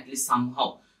লাইফটা অ্যাটলিস্ট সামহাও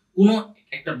কোনো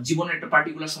একটা জীবনের একটা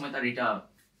পার্টিকুলার সময় তার এটা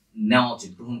নেওয়া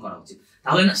উচিত, গ্রহণ করা উচিত।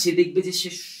 তাহলে না সে দেখবে যে সে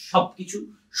সবকিছু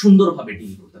সুন্দরভাবে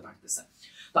ডিল করতে পারতেছে।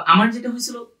 তো আমার যেটা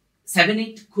হয়েছিল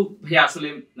 7-8 খুব ভাইয়া আসলে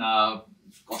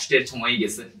কষ্টের সময়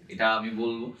গেছে, এটা আমি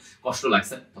বলবো। কষ্ট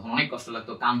লাগছে, তখন অনেক কষ্ট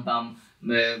লাগতো, কাঁদতাম,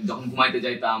 যখন ঘুমাইতে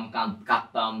যাইতাম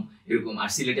কাঁদতাম এরকম। আর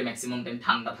সিলেটে ম্যাক্সিমাম টাইম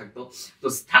ঠান্ডা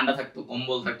থাকতো,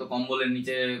 কম্বল থাকতো, কম্বলের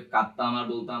নিচে কাঁদতাম আর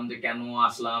বলতাম যে কেন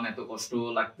আসলাম, এত কষ্ট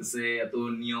লাগতেছে, এত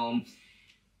নিয়ম।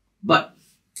 বাট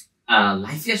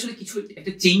লাইফে আসলে কিছু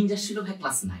একটা চেঞ্জ আসছিল ভাই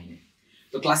ক্লাস 9-এ।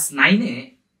 তো ক্লাস 9-এ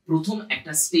প্রথম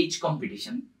একটা স্টেজ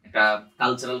কম্পিটিশন, একটা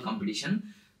কালচারাল কম্পিটিশন।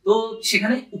 তো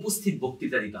সেখানে উপস্থিত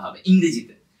বক্তৃতা দিতে হবে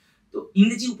ইংরেজিতে। তো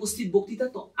ইংরেজি উপস্থিত বক্তৃতা,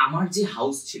 তো আমার যে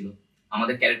হাউস ছিল,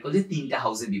 আমাদের ক্যাডেট কলেজে 3টা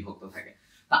হাউসে বিভক্ত থাকে,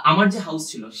 তা আমার যে হাউস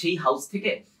ছিল সেই হাউস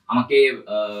থেকে আমাকে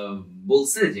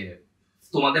বলছে যে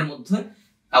তোমাদের মধ্যে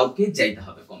কাউকে যাইতে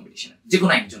হবে কম্পিটিশনে, যে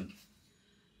কোনো একজনকে।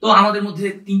 তো আমাদের মধ্যে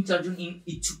 3-4 জন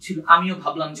ইচ্ছুক ছিল, আমিও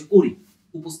ভাবলাম যে করি,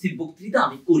 উপস্থিত বক্তৃতা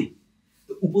আমি করি।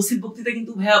 তো উপস্থিত বক্তৃতা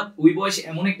কিন্তু ভাইয়া ওই বয়সে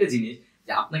এমন একটা জিনিস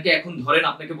যে আপনাকে এখন ধরেন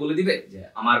আপনাকে বলে দিবে যে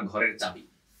আমার ঘরের চাবি,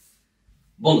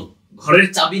 বলো ঘরের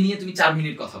চাবি নিয়ে তুমি 4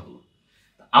 মিনিট কথা বলো।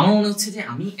 আমার মনে হচ্ছে যে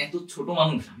আমি এত ছোট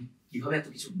মানুষ, আমি কিভাবে এত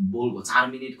কিছু বলবো, 4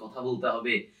 মিনিট কথা বলতে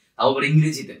হবে, তাও আবার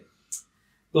ইংরেজিতে।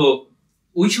 তো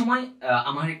ওই সময়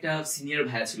আমার একটা সিনিয়র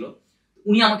ভাইয়া ছিল,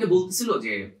 উনি আমাকে বলতেছিল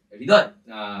যে হৃদয়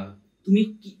তুমি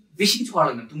বেশি কিছু করা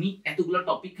লাগবে না, তুমি এতগুলো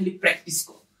টপিক খালি প্র্যাকটিস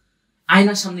করো,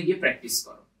 আয়নার সামনে গিয়ে প্র্যাকটিস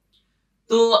করো।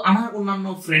 তো আমার অন্যান্য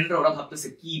ফ্রেন্ডরা ওরা ভাবতেছে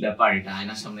কি ব্যাপার এটা,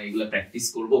 আয়নার সামনে এগুলো প্র্যাকটিস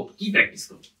করবো, কি প্র্যাকটিস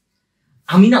করবো।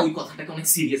 আমি না ওই কথাটাকে অনেক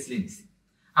সিরিয়াসলি নিছি।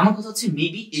 আমার কথা হচ্ছে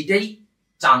মেবি এটাই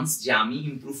চান্স যে আমি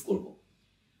ইমপ্রুভ করব।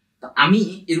 তো আমি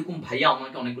এরকম ভাইয়া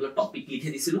আমাকে অনেকগুলো টপিক লিখে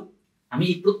দিছিল, আমি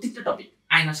এই প্রত্যেকটা টপিক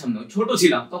আয়নার সামনে, ছোট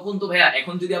ছিলাম তখন তো ভাইয়া,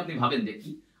 এখন যদি আপনি ভাবেন যে কি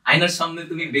আয়নার সামনে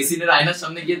তুমি বেসিনের আয়নার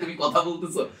সামনে গিয়ে তুমি কথা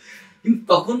বলতেছো, কিন্তু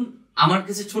তখন আমার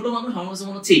কাছে ছোট মানুষ, আমার কাছে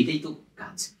মনে হচ্ছে এটাই তো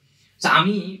কাজ।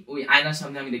 আমি ওই আয়নার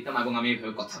সামনে আমি দেখতাম এবং আমি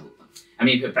এইভাবে কথা বলতাম, আমি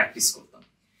এইভাবে প্র্যাকটিস করতাম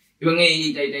এবং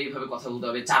এইভাবে কথা বলতে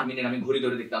হবে। 4 মিনিট আমি ঘড়ি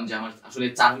ধরে দেখতাম যে আমার আসলে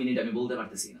 4 মিনিট আমি বলতে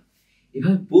পারতেছি না।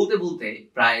 এভাবে বলতে বলতে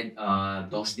প্রায়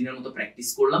 10 দিনের মতো প্র্যাকটিস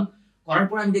করলাম। করার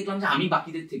পর আমি দেখলাম যে আমি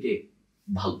বাকিদের থেকে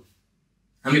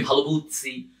আমি ভালো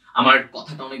বলছি, আমার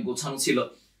কথাটা অনেক গোছানো ছিল।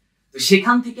 তো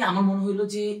সেখান থেকে আমার মনে হইলো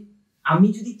যে আমি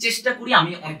যদি চেষ্টা করি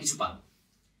আমি অনেক কিছু পারবো।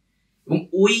 এবং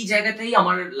ওই জায়গাটাই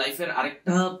আমার লাইফের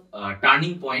আরেকটা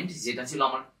টার্নিং পয়েন্ট, যেটা ছিল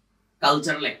আমার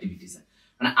কালচারাল অ্যাক্টিভিটিস।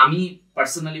 মানে আমি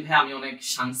পার্সোনালি ভাই আমি অনেক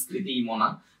সাংস্কৃতিক মনা,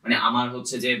 মানে আমার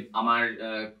হচ্ছে যে আমার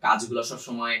কাজগুলো সব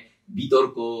সময়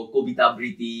বিতর্ক, কবিতা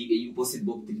আবৃত্তি, এই উপস্থিত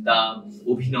বক্তৃতা,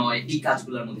 অভিনয়, এই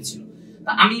কাজগুলোর মধ্যে ছিল।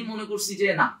 তা আমি মনে করছি যে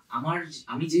না,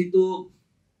 আমি যেহেতু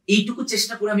এইটুকু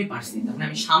চেষ্টা করে আমি পারছি, তার মানে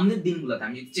আমি সামনের দিনগুলোতে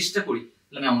আমি যদি চেষ্টা করি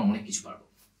তাহলে আমি আমার অনেক কিছু পারবো।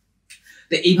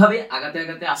 তো এইভাবে আগাতে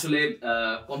আগাতে আসলে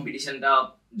কম্পিটিশনটা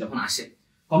যখন আসে,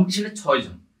 কম্পিটিশনে 6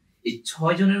 জন, এই 6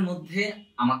 জনের মধ্যে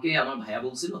আমাকে আমার ভাইয়া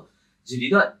বলছিল যে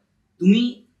হৃদয়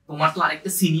তোমার তো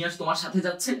আরেকটা সিনিয়র তোমার সাথে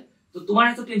যাচ্ছে, তো তোমার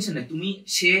এত টেনশন নেই, তুমি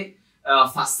সে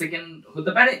ফার্স্ট সেকেন্ড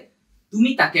হতে পারে, তুমি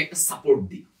তাকে একটা সাপোর্ট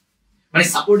দিও। মানে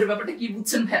সাপোর্টের ব্যাপারটা কি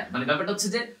বুঝছেন ভাইয়া, মানে ব্যাপারটা হচ্ছে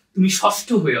যে তুমি ষষ্ঠ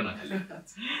হইও না খালি,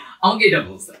 আমাকে এটা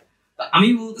বলছে। আমি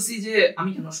বলতেছি যে আমি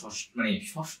কেন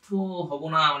ষষ্ঠ হব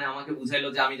না, মানে আমাকে বুঝাইলো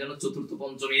যে আমি যেন চতুর্থ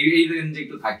পঞ্চম এই রেঞ্জে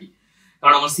একটু থাকি,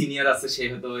 কারণ আমার সিনিয়র আছে, সে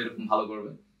হয়তো এরকম ভালো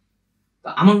করবে। তো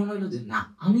আমার মনে হলো যে না,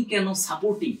 আমি কেন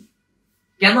সাপোর্টিং,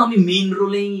 কেন আমি মেইন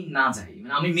রোলেই না যাই,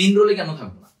 মানে আমি মেইন রোলে কেন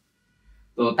থাকবো না।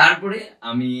 তো তারপরে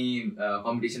আমি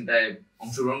কম্পিটিশনটায়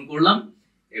অংশগ্রহণ করলাম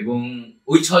এবং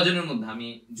ওই 6 জনের মধ্যে আমি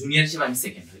জুনিয়র হিসেবে আমি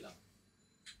সেকেন্ড হইলাম।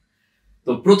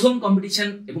 তো প্রথম কম্পিটিশন,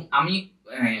 এবং আমি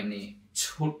মানে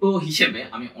ছোট হিসেবে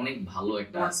আমি অনেক ভালো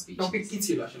একটা স্পিচ। টপিক কি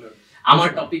ছিল আসলে?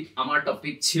 আমার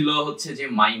টপিক ছিল হচ্ছে যে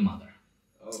মাই মাদার।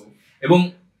 এবং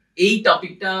এই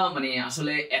টপিকটা মানে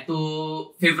আসলে এত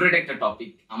ফেভারিট একটা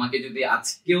টপিক, আমাকে যদি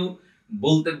আজকেও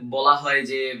বলা হয়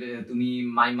যে তুমি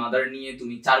মাই মাদার নিয়ে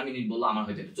তুমি 4 মিনিট বলো, আমার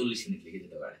হয়তো 40 মিনিট লেগে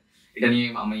যেতে পারে। এটা নিয়ে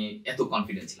আমি এত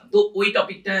কনফিডেন্ট ছিলাম। তো ওই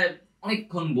টপিকটা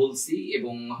অনেকক্ষণ বলছি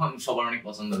এবং সবার অনেক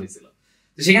পছন্দ হয়েছিল।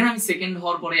 তো সেখানে আমি সেকেন্ড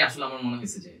হওয়ার পরে আসলে আমার মনে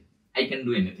হয়েছে যে I can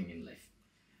do anything in life.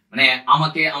 মানে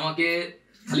আমাকে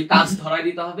খালি কাজ ধরায়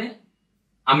দিতে হবে,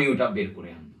 আমি ওটা বের করে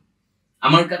আনবো।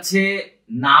 আমার কাছে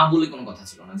না বলে কোনো কথা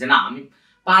ছিল না, যে না আমি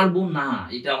পারবো না,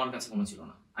 এটা আমার কাছে কোনো ছিল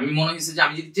না। আমি মনে হয়েছে যে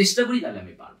আমি যদি চেষ্টা করি তাহলে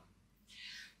আমি পারবো।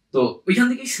 তো ওইখান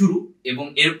থেকে শুরু, এবং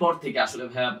এরপর থেকে আসলে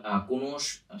ভাইয়া কোনো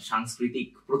সাংস্কৃতিক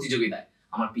প্রতিযোগিতায়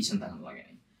আমার পিছন তাকানো লাগে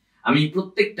নাই। আমি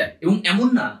প্রত্যেকটায়, এবং এমন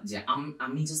না যে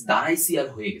আমি জাস্ট দাঁড়াইছি আর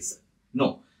হয়ে গেছে, নো,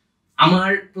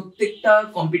 আমার প্রত্যেকটা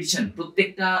কম্পিটিশন,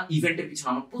 প্রত্যেকটা ইভেন্টের পিছনে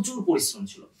আমার প্রচুর পরিশ্রম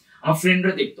ছিল। আমার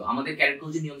ফ্রেন্ডরা দেখতো, আমাদের ক্যারেট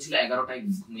কলেজের নিয়ম ছিল 11টায়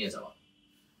ঘুমিয়ে যাওয়া।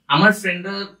 আমার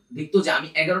ফ্রেন্ডরা দেখতো যে আমি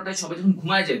 11টায় সবাই যখন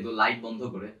ঘুমায় যেত লাইট বন্ধ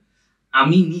করে,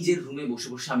 আমি নিজের রুমে বসে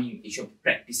বসে আমি এইসব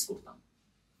প্র্যাকটিস করতাম।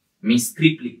 আমি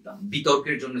স্ক্রিপ্ট লিখতাম,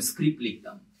 বিতর্কের জন্য স্ক্রিপ্ট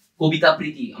লিখতাম, কবিতা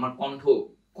আবৃত্তি, আমার কণ্ঠ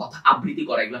কথা আবৃত্তি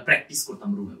করা, এগুলো প্র্যাকটিস করতাম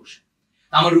রুমে বসে।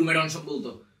 আমার রুমমেট অনেক সব বলতো,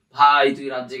 ভাই তুই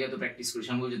রাত জেগে তো প্র্যাকটিস করিস।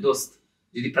 আমি বলছি, দোস্ত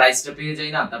যদি প্রাইজটা পেয়ে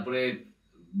যাই না, তারপরে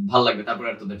ভালো লাগবে, তারপরে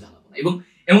আর তোদের জ্বালাবো না। এবং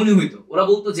এমনই হইতো, ওরা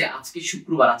বলতো যে আজকে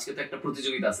শুক্রবার, আজকে তো একটা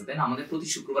প্রতিযোগিতা আছে, তাই না? আমাদের প্রতি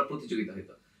শুক্রবার প্রতিযোগিতা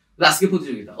হইতো। আজকে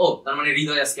প্রতিযোগিতা, ও তার মানে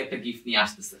হৃদয় আজকে একটা গিফট নিয়ে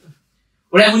আসতেছে।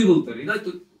 ওরা এমনই বলতো, হৃদয়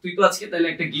তুই তো আজকে তাহলে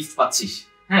একটা গিফট পাচ্ছিস,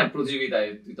 হ্যাঁ প্রতিযোগিতায়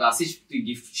তুই তো আসিস, তুই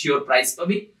গিফট শিওর প্রাইজ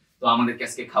পাবি, তো আমাদেরকে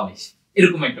আজকে খাওয়াইস।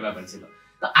 এরকম একটা ব্যাপার ছিল।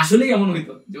 তো আসলেই এমন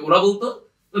হইতো যে ওরা বলতো,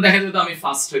 তো দেখা যেত আমি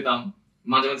ফার্স্ট হইতাম,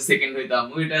 মাঝে মাঝে সেকেন্ড হইতাম,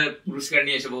 ওইটা পুরস্কার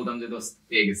নিয়ে এসে বলতাম যে দোস্ত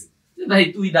পেয়ে গেছি, যে ভাই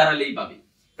তুই দাঁড়ালেই পাবি।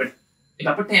 বাট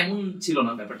ব্যাপারটা এমন ছিল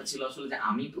না, ব্যাপারটা ছিল আসলে যে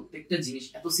আমি প্রত্যেকটা জিনিস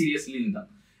এত সিরিয়াসলি নিতাম,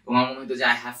 এবং আমার মনে হইতো যে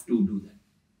I have to do that.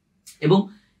 এবং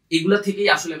এগুলা থেকেই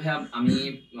আসলে ভাই আমি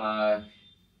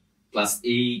ক্লাস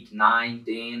 8, 9,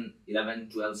 10, 11,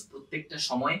 12 প্রত্যেকটা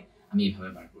সময় আমি এইভাবে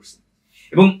বার করছি।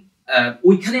 এবং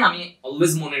ওইখানে আমি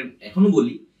অলওয়েজ এখনো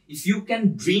বলি, if you can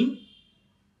dream,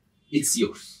 it's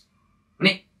yours.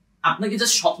 মানে আপনাকে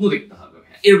জাস্ট স্বপ্ন দেখতে হবে,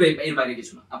 এর বাইরে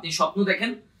কিছু না। আপনি স্বপ্ন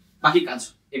দেখেন, বাকি কাজ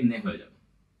এমনি হয়ে যাবে।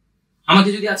 আমাকে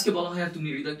যদি আজকে বলা হয় তুমি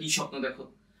হৃদয় কি স্বপ্ন দেখো,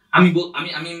 আমি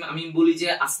বলি যে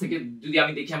আজ থেকে যদি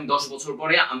আমি দেখি, আমি 10 বছর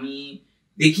পরে আমি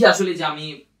দেখি আসলে যে আমি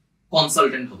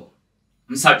কনসালটেন্ট হব,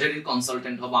 আমি সার্জারির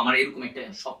কনসালটেন্ট হব, আমার এরকম একটা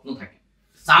স্বপ্ন থাকে।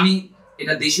 আমি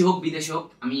এটা দেশে হোক বিদেশে হোক,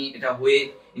 আমি এটা হয়ে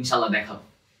ইনশাল্লাহ দেখাবো।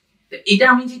 এটা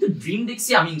আমি যেহেতু ড্রিম দেখছি,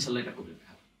 আমি ইনশাল্লাহ এটা করে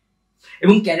দেখাবো।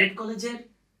 এবং ক্যাডেট কলেজের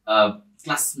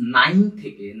ক্লাস 9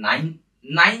 থেকে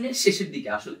 9 শেষের দিকে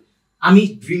আসলে আমি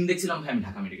ড্রিম দেখছিলাম ভাই আমি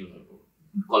ঢাকা মেডিকেল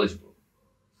কলেজ পড়বো।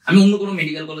 আমি অন্য কোনো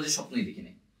মেডিকেল কলেজের স্বপ্নই দেখি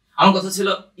নাই। আমার কথা ছিল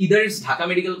either it's Dhaka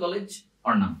medical college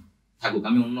or না থাকুক,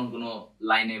 আমি অন্য কোনো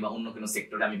লাইনে বা অন্য কোনো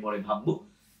সেক্টরে আমি পরে ভাববো,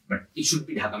 but it should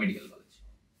be Dhaka medical college.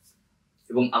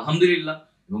 এবং আলহামদুলিল্লাহ,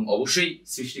 এবং অবশ্যই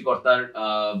সৃষ্টিকর্তার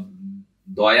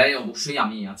দয়ায় অবশ্যই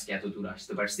আমি আজকে এত দূর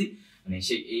আসতে পারছি। মানে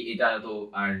এটা তো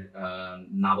আর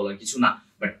না বলার কিছু না,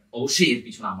 বাট অবশ্যই এর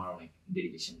পিছনে আমার অনেক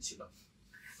ডেডিকেশন ছিল।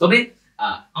 তবে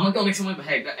আমাকে অনেক সময়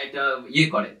ভাই একটা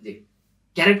করে যে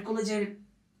ক্যাডেট কলেজের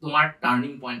তোমার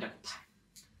টার্নিং পয়েন্টটা কোথায়।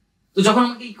 তো যখন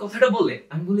আমাকে এই কথাটা বলে,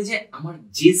 আমি বলি যে আমার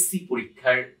জেএসসি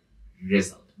পরীক্ষার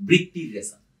রেজাল্ট, বৃত্তির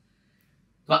রেজাল্ট।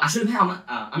 তো আসলে ভাই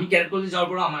আমি ক্যাডেট কলেজে যাওয়ার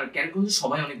পর আমার ক্যাডেট কলেজে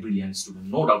সবাই অনেক ব্রিলিয়ান্ট স্টুডেন্ট,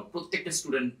 নো ডাউট, প্রত্যেকটা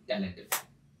স্টুডেন্ট ট্যালেন্টেড।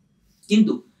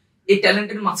 কিন্তু এই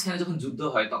ট্যালেন্টের মাঝখানে যখন যুদ্ধ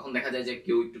হয়, তখন দেখা যায় যে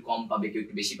কেউ একটু কম পাবে, কেউ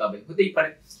একটু বেশি পাবে, হতেই পারে।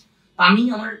 আমি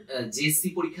আমার জেএসসি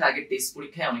পরীক্ষার আগে টেস্ট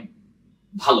পরীক্ষায় অনেক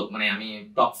ভালো, মানে আমি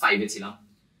টপ 5-এ ছিলাম।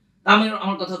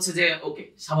 আমার কথা হচ্ছে যে ওকে,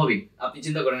 স্বাভাবিক, আপনি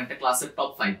চিন্তা করেন একটা ক্লাসের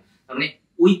টপ 5, তার মানে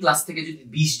ওই ক্লাস থেকে যদি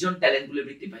 20 জন ট্যালেন্ট পুলে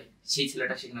বৃত্তি পায়, সেই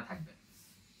ছেলেটা সেখানে থাকবে।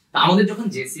 তা আমাদের যখন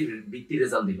জেএসসি বৃত্তির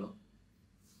রেজাল্ট দিল,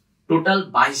 টোটাল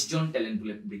 22 জন ট্যালেন্ট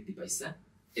পুলে বৃত্তি পাইছে,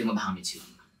 এর মধ্যে আমি ছিলাম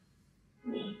না।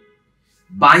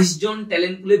 22 জন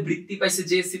ট্যালেন্ট পুলে বৃত্তি পাইছে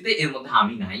জেএসসি তে, এর মধ্যে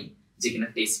আমি নাই, যে কিনা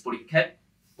টেস্ট পরীক্ষায়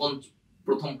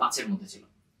প্রথম 5-এর মধ্যে ছিল।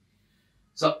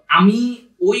 সো আমি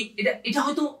এটা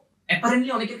হয়তো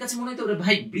অ্যাপারেন্টলি অনেকের কাছে মনে হতো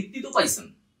ভাই বৃত্তি তো পাইছেন,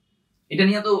 এটা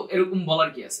নিয়ে তো এরকম বলার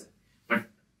কি আছে। বাট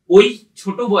ওই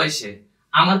ছোট বয়সে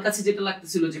আমার কাছে যেটা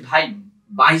লাগতেছিল যে ভাই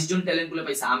 22 জন ট্যালেন্ট গুলো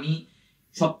পাইছে,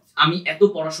 আমি এত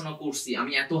পড়াশোনা করছি,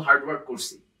 আমি এত হার্ড ওয়ার্ক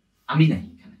করছি, আমি নাই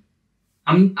এখানে,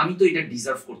 আমি তো এটা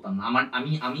ডিজার্ভ করতাম না।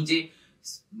 আমি যে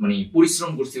মানে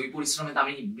পরিশ্রম করছি, ওই পরিশ্রমে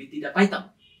আমি বৃত্তিটা পাইতাম,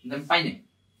 কিন্তু আমি পাই নাই।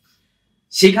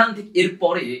 সেখান থেকে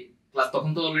এরপরে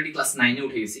তখন তো অলরেডি ক্লাস 9-এ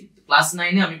উঠে গেছি। ক্লাস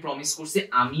 9-এ আমি প্রমিস করছি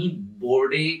আমি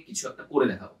বোর্ডে কিছু একটা করে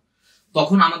দেখাবো।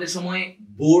 তখন আমাদের সময়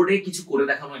বোর্ডে কিছু করে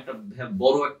দেখানো একটা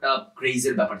বড় একটা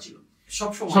ক্রেজের ব্যাপার ছিল,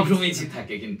 সবসময়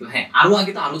থাকে। কিন্তু হ্যাঁ, আরো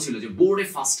আগে তো আরো ছিল যে বোর্ডে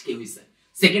ফার্স্ট কে হয়েছে,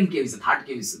 সেকেন্ড কে হয়েছে, থার্ড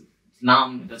কে হয়েছে, নাম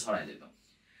এটা ছড়ায় যেত।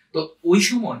 তো ওই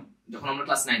সময় যখন আমরা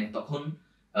ক্লাস 9-এ, তখন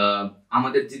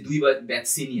আমাদের যে 2 ব্যাচ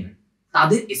সিনিয়র,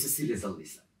 তাদের এসএসসি রেজাল্ট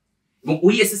দিছে, এবং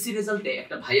ওই এসএসসি রেজাল্টে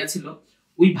একটা ভাইয়া ছিল,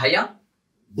 ওই ভাইয়া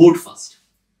বোর্ড ফার্স্ট।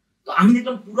 তো আমি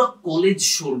দেখলাম পুরো কলেজ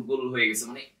শোরগোল হয়ে গেছে,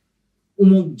 মানে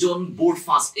অমুকজন বোর্ড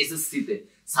ফার্স্ট এসএসসি তে,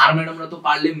 স্যার ম্যাডামরা তো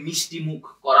পারলে মিষ্টি মুখ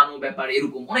করানো ব্যাপার,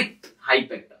 এরকম অনেক হাইপ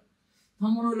একটা।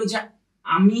 আমার মনে হলো যে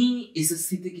আমি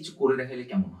এসএসসি তে কিছু করে দেখাইলে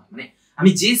কেমন হয়, মানে আমি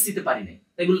জেএসসি তে পারি নাই,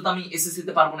 তাই বলে তো আমি এসএসসি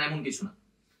তে পারবো না এমন কিছু না।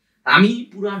 আমি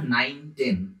পুরা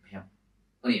 9-10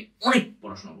 মানে অনেক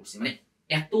পড়াশোনা করছি, মানে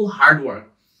এত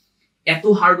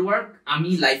হার্ড ওয়ার্ক আমি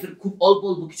লাইফের খুব অল্প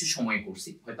কিছু সময় করছি।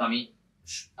 হয়তো আমি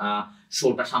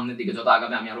শোটা সামনের দিকে যত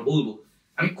আগাবে আমি আরো বলবো,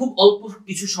 আমি খুব অল্প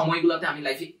কিছু সময়গুলোতে আমি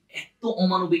লাইফে এত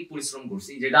অমানবিক পরিশ্রম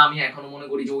করছি, যেটা আমি এখনো মনে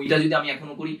করি যে ওইটা যদি আমি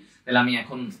এখনো করি তাহলে আমি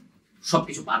এখন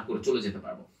সবকিছু পার করে চলে যেতে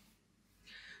পারবো।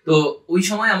 তো ওই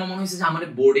সময় আমার মনে হয়েছে যে আমার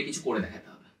বোর্ডে কিছু করে দেখাতে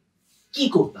হবে। কি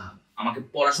করতে হবে? আমাকে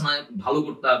পড়াশোনায় ভালো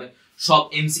করতে হবে, সব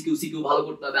এমসিকিউ সিকিউ ভালো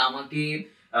করতে হবে, আমাকে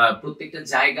প্রত্যেকটা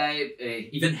জায়গায়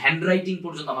ইভেন হ্যান্ড রাইটিং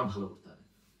পর্যন্ত আমার ভালো করতে হবে।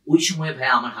 ওই সময় ভাই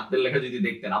আমার হাতের লেখা যদি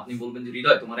দেখতেন, আপনি বলবেন যে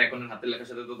হৃদয়, তোমার এখনের হাতের লেখার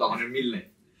সাথে তো তখনের মিল নেই,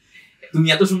 তুমি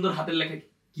এত সুন্দর হাতের লেখা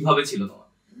কিভাবে ছিল তোমার?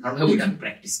 কারণ ভাই ওইটা আমি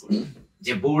প্র্যাকটিস করি,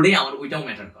 যে বোর্ডে আমার ওইটাও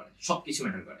ম্যাটার করে, সবকিছু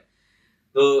ম্যাটার করে।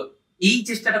 তো এই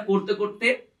চেষ্টাটা করতে করতে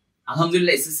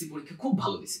আলহামদুলিল্লাহ এসএসসি পরীক্ষা খুব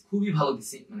ভালো দিছি, খুবই ভালো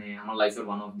দিছি, মানে আমার লাইফের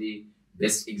one of the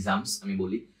best exams আমি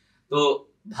বলি। তো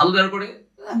ভালো দেওয়ার পরে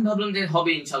আমি ভাবলাম যে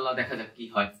হবে ইনশাল্লাহ, দেখা যাক কি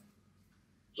হয়।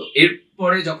 তো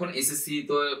এরপরে যখন এসএসসি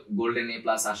তো গোল্ডেন এ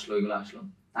প্লাস আসলো, এগুলো আসলো,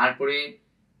 তারপরে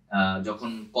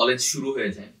যখন কলেজ শুরু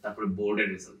হয়ে যায়, তারপরে বোর্ডের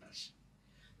রেজাল্ট আসে।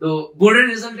 তো বোর্ডের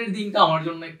রেজাল্টের দিনটা আমার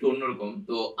জন্য একটু অন্যরকম।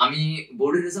 তো আমি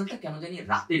বোর্ডের রেজাল্টটা কেন জানি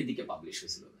রাতের দিকে পাবলিশ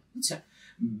হয়েছিল, বুঝছেন,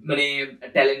 মানে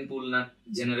ট্যালেন্ট পুল না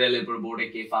জেনারেল, এরপর বোর্ডে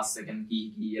কে ফার্স্ট সেকেন্ড কি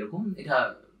কি এরকম, এটা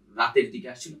রাতের দিকে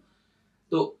আসছিল।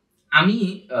 তো আমি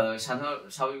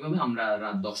স্বাভাবিকভাবে আমরা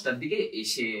রাত 10টার দিকে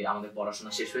এসে আমাদের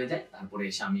পড়াশোনা শেষ হয়ে যায়, তারপরে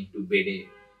এসে আমি একটু বেডে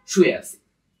শুয়ে আছি।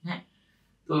 হ্যাঁ,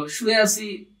 তো শুয়ে আছি,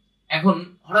 এখন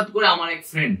হঠাৎ করে আমার এক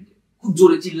ফ্রেন্ড খুব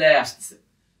জোরে চিল্লায় আসতেছে,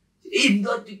 এই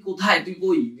তুই কোথায়, তুই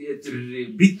কই,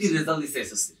 বৃত্তির রেজাল্ট দিচ্ছে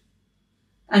এসএসসি।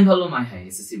 আমি ভাবলাম হ্যাঁ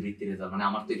এসএসসি বৃত্তির রেজাল্ট, মানে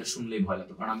আমার তো এটা শুনলেই ভয়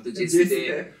লাগতো, কারণ আমি তো জেএসসিতে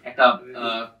একটা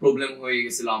প্রবলেম হয়ে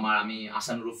গেছিল আমার, আমি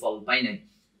আশানুরূপ ফল পাই নাই।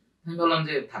 আমি ভাবলাম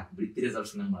যে থাক, বৃত্তির রেজাল্ট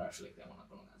শুনে আমার আসলে তেমন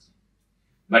কোনো কাজ নেই।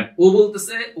 বাট ও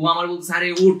আমার বলতেছে আরে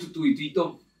ওঠ, তুই তো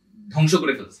ধ্বংস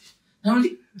করে ফেলছিস। আমি বলছি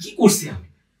কি করছি আমি?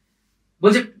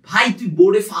 বলছে ভাই তুই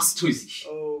বোর্ডে ফার্স্ট হয়েছিস।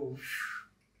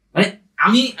 মানে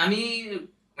আমি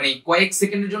মানে কয়েক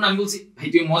সেকেন্ডের জন্য আমি বলছি ভাই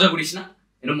তুই মজা করিস না,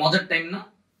 এটা মজার টাইম না,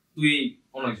 তুই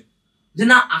অন্য যে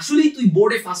না আসলেই তুই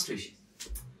বোর্ডে ফার্স্ট হয়েছিস।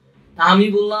 তা আমি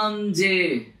বললাম যে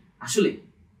আসলে,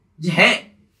 যে হ্যাঁ।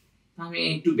 আমি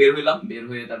একটু বের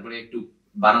হয়ে তারপরে একটু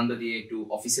বারান্দা দিয়ে একটু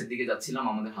অফিসের দিকে যাচ্ছিলাম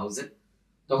আমাদের হাউসে।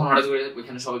 তখন হঠাৎ করে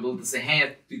ওইখানে সবাই বলতেছে হ্যাঁ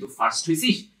তুই তো ফার্স্ট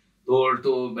হয়েছিস, তোর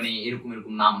তো মানে এরকম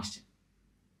নাম আসছে।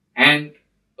 এন্ড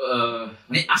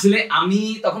মানে আসলে আমি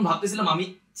তখন ভাবতেছিলাম, আমি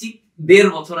ঠিক 1.5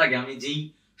 বছর আগে আমি যেই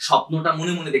স্বপ্নটা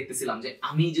মনে মনে দেখতেছিলাম যে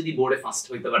আমি যদি বোর্ডে ফার্স্ট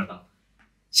হইতে পারতাম,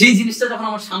 সেই জিনিসটা যখন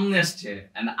আমার সামনে আসছে,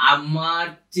 আমার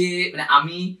যে মানে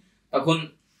আমি তখন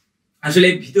আসলে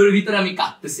ভিতরে আমি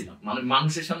কাঁদতেছিলাম। মানে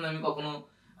মানুষের সামনে আমি কখনো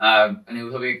মানে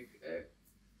ওইভাবে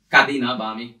কাঁদি না বা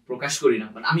আমি প্রকাশ করি না,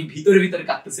 বাট আমি ভিতরে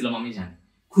কাঁদতেছিলাম, আমি জানি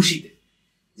খুশিতে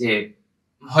যে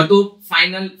হয়তো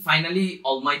finally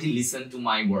Almighty listen to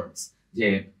my ওয়ার্ডস, যে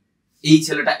এই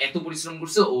ছেলেটা এত পরিশ্রম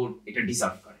করছে, ও এটা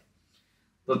ডিজার্ভ করে।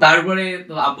 তো তারপরে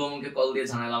তো আব্বু আমাকে কল দিয়ে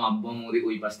জানালাম, আব্বু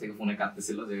ওই পাশ থেকে ফোনে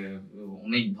কাঁদতেছিল যে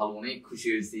অনেক ভালো, অনেক খুশি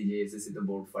হয়েছি যে এসএসসি তে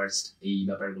বোর্ড ফার্স্ট, এই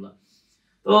ব্যাপারগুলো।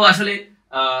 তো আসলে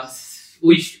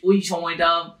ওই সময়টা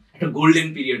একটা গোল্ডেন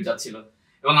পিরিয়ড যাচ্ছিল,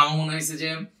 এবং আমার মনে হয়েছে যে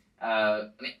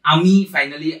মানে আমি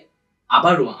ফাইনালি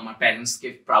আবারও আমার প্যারেন্টস কে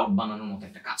প্রাউড বানানোর মতো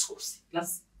একটা কাজ করছি। প্লাস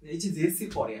এই যে জেএসসি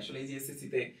পরে আসলে এই যে এসএসসি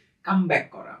তে কামব্যাক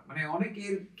করা, মানে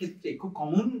অনেকের ক্ষেত্রে খুব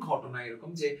কমন ঘটনা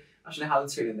এরকম যে আসলে হাল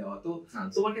ছেড়ে দেওয়া। তো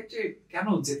তোমার ক্ষেত্রে কেন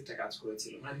জেদটা কাজ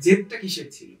করেছিল, মানে জেদটা কিসের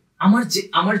ছিল?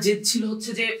 আমার জেদ ছিল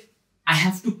হচ্ছে যে I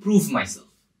have to prove myself.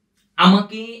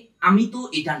 আমি তো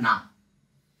এটা না,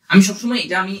 আমি সবসময়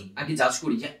এটা আমি আগে জাজ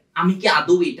করি যে আমি কি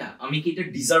আদৌ আমি কি এটা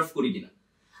ডিজার্ভ করি কিনা।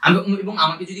 এবং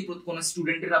আমাকে যদি কোনো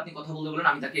স্টুডেন্টের আপনি কথা বলতে বলেন,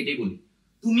 আমি তাকে এটাই বলি,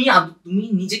 তুমি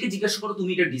নিজেকে জিজ্ঞাসা করো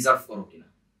তুমি এটা ডিজার্ভ করো কিনা।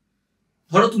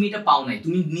 ধরো তুমি এটা পাও নাই,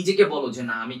 তুমি নিজেকে বলো যে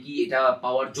না আমি কি এটা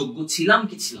পাওয়ার যোগ্য ছিলাম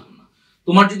কি ছিলাম না।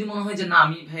 তোমার যদি মনে হয় যে না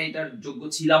আমি ভাই এটার যোগ্য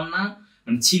ছিলাম না,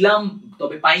 মানে ছিলাম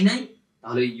তবে পাই নাই,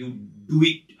 তাহলে ইউ ডু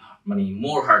ইট মানে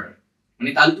মোর হার্ডার, মানে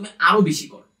তাহলে তুমি আরো বেশি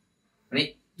করো, মানে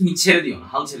তুমি ছেড়ে দিও না,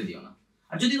 হাল ছেড়ে দিও না।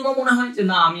 আর যদি তোমার মনে হয় যে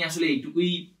না আমি আসলে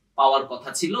এইটুকুই পাওয়ার কথা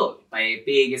ছিল,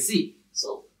 পেয়ে গেছি, সো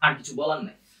আর কিছু বলার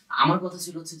নাই। আমার কথা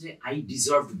ছিল হচ্ছে যে আই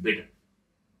ডিজার্ভ বেটার,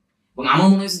 এবং আমার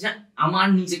মনে হয়েছে যে আমার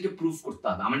নিজেকে প্রুভ করতে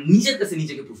হবে, আমার নিজের কাছে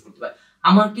নিজেকে প্রুভ করতে হবে।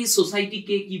 আমাকে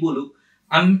সোসাইটিকে কি বলুক,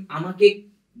 আমাকে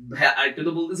একটা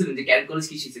তো বলতেছিলেন যে ক্যারেট কলেজ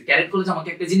কি শিখছে, ক্যারেট কলেজ আমাকে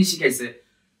একটা জিনিস শিখাইছে,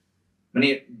 মানে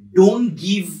don't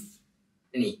give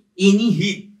any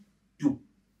hit two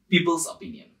people's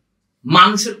opinion.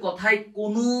 মানুষের কথায়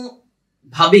কোনো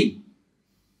ভাবেই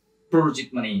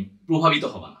প্রভাবিত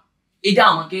হবা না। এটা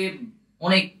আমাকে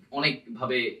অনেক অনেক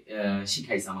ভাবে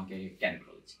শিখাইছে আমাকে ক্যারেট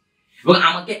কলেজ। এবং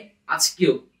আমাকে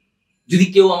আজকেও যদি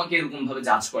কেউ আমাকে এরকম ভাবে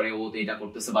জাজ করে, ও তো এটা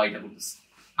করতেছে বা এটা করতেছে,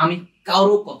 আমি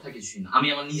কারো কথা কিছুই না, আমি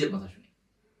আমার নিজের কথা শুনি।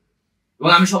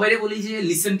 এবং আমি সবাইকে বলি যে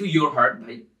লিসেন টু ইউর হার্ট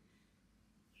ভাই।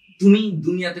 তুমি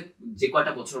দুনিয়াতে যে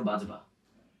কয়টা বছর বাঁচবা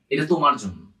এটা তোমার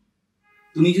জন্য।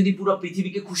 তুমি যদি পুরো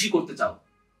পৃথিবীকে খুশি করতে চাও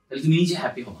তাহলে তুমি নিজে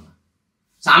হ্যাপি হবে না।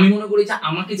 আমি মনে করি যে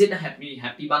আমাকে যেটা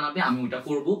হ্যাপি বানাবে আমি ওইটা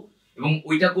করব, এবং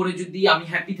ওইটা করে যদি আমি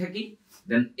হ্যাপি থাকি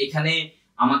দেন এখানে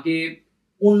আমাকে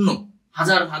অন্য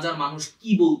হাজার হাজার মানুষ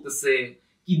কি বলতেছে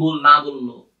কি না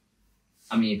বললো,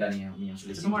 আমি এটা নিয়ে আমি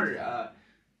আসলে তোমার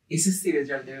এসএসসি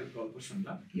রেজাল্টের গল্প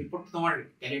শুনলাম, এরপর তোমার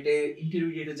ক্যাডেটে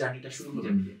ইন্টারমিডিয়েটের জার্নিটা শুরু হলো।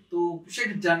 তো সেই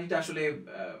জার্নিটা আসলে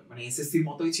মানে এসএসসির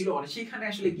মতোই ছিল, মানে সেখানে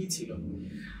আসলে কি ছিল?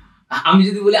 আমি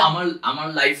যদি বলি আমার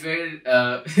লাইফের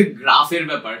গ্রাফের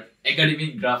ব্যাপার,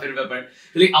 একাডেমিক গ্রাফের ব্যাপার,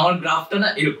 তাহলে আমার গ্রাফটা না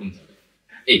এরকম যাবে।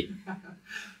 এই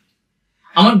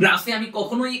আমার গ্রাফে আমি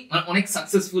কখনোই অনেক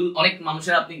সাকসেসফুল অনেক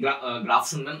মানুষের আপনি গ্রাফ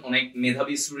শুনবেন, অনেক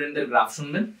মেধাবী স্টুডেন্টদের গ্রাফ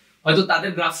শুনবেন, হয়তো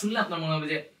তাদের গ্রাফ শুনলে আপনার মনে হবে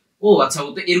যে ও আচ্ছা ও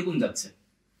তো এরকম যাচ্ছে,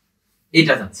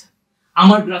 এটা যাচ্ছে।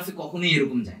 আমার গ্রাফে কখনোই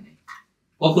এরকম যায় না,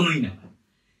 কখনোই না।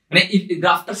 মানে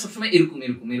গ্রাফটা সবসময় এরকম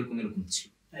এরকম এরকম এরকম ছিল।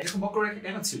 এরকম বক্ররেখা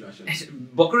কেন ছিল আসলে?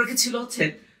 বক্ররেখা ছিল হচ্ছে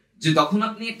যে যখন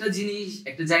আপনি একটা জিনিস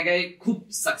একটা জায়গায় খুব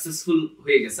সাকসেসফুল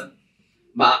হয়ে গেছেন,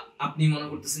 বা আপনি মনে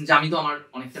করতেছেন যে আমি তো আমার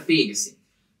অনেকটা পেয়ে গেছি,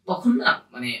 তখন না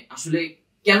মানে আসলে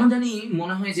কেন জানি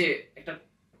মনে হয় যে একটা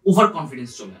ওভার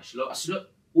কনফিডেন্স চলে আসলে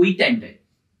ওই টাইমটায়।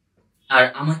 আর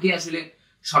আমাকে আসলে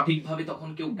সঠিকভাবে তখন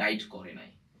কেউ গাইড করে নাই,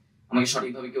 আমাকে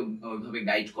সঠিকভাবে কেউ ওইভাবে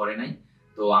গাইড করে নাই।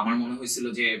 তো আমার মনে হয়েছিল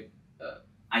যে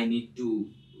I need to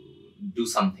do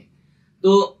something.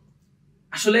 তো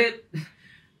আসলে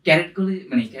ক্যারেট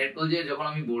কলেজে যখন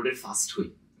আমি বোর্ডে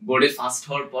ফার্স্ট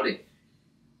হওয়ার পরে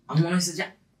আমার মনে হয়েছে যে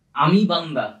আমি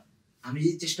বান্দা, আমি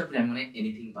যে চেষ্টা করি আমি মনে হয়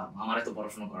এনিথিং পারবো, আমার এত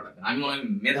পড়াশোনা করা লাগবে, আমি মনে হয়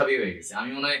মেধাবী হয়ে গেছে, আমি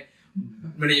মনে হয়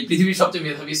মানে পৃথিবীর সবচেয়ে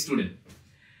মেধাবী স্টুডেন্ট।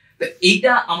 তো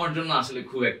এইটা আমার জন্য আসলে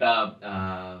খুব একটা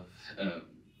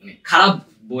মানে খারাপ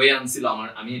বয়ে আনছিল আমার।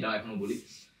 আমি এটা এখনো বলি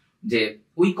যে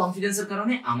ওই কনফিডেন্সের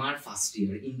কারণে আমার ফার্স্ট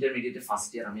ইয়ার ইন্টারমিডিয়েটের ফার্স্ট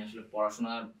ইয়ার আমি আসলে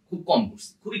পড়াশোনা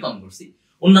খুবই কম করছি।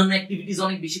 অন্যান্য অ্যাক্টিভিটিস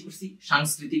অনেক বেশি করছি,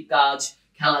 সাংস্কৃতিক কাজ,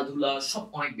 খেলাধুলা সব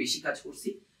অনেক বেশি কাজ করছি,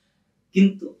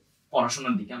 কিন্তু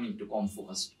পড়াশোনার দিকে আমি একটু কম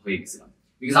ফোকাস হয়ে গেছিলাম।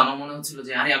 বিকজ আমার মনে হচ্ছিল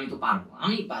যে আরে আমি পারবো,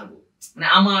 মানে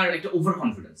আমার একটা ওভার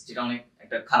কনফিডেন্স, যেটা অনেক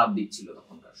একটা খারাপ দিক ছিল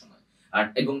তখনকার সময়। আর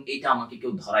এবং এটা আমাকে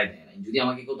কেউ ধরায় দেয় নাই। যদি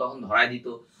আমাকে কেউ তখন ধরায় দিত,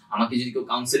 আমাকে যদি কেউ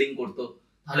কাউন্সেলিং করতো,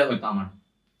 তাহলে হয়তো আমার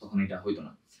তখন এটা হইতো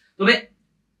না। তবে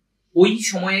ওই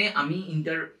সময়ে আমি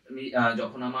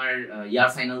যখন আমার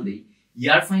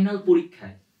ইয়ার ফাইনাল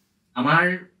পরীক্ষায় আমার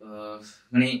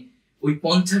মানে ওই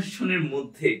 50 জনের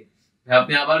মধ্যে,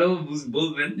 আপনি আবারও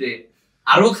বলবেন যে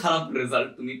আরো খারাপ রেজাল্ট,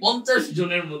 তুমি 50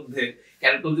 জনের মধ্যে,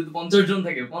 ক্যারেট কলেজে তো 50 জন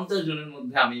থাকে, 50 জনের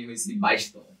মধ্যে আমি হয়েছি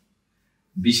 22তম,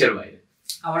 20-এর বাইরে।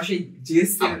 আবার সেই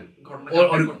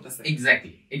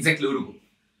এক্স্যাক্টলি ওরকম।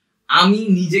 আমি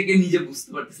নিজেকে নিজে বুঝতে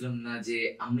পারতেছিলাম না যে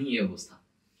আমি এই অবস্থা।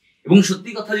 এবং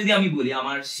সত্যি কথা যদি আমি বলি,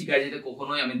 আমার শিকার যেতে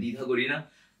কখনোই আমি দ্বিধা করি না।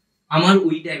 আমার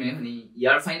ওই টাইমে মানে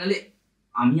ইয়ার ফাইনালে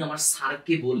আমি আমার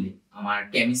স্যারকে বলে, আমার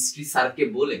কেমিস্ট্রি স্যারকে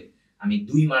বলে আমি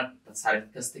 2 মার্ক স্যারের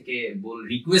কাছ থেকে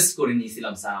রিকোয়েস্ট করে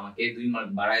নিয়েছিলাম, স্যার আমাকে 2 মার্ক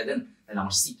বাড়ায় দেন, তাহলে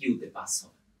আমার সিকিউতে পাস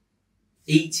হবে।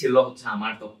 এই ছিল হচ্ছে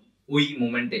আমার তো ওই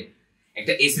মোমেন্টে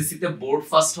একটা এসএসসি তে বোর্ড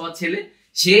ফার্স্ট হওয়া ছেলে,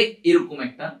 সে এরকম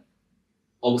একটা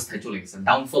অবস্থায় চলে গেছে,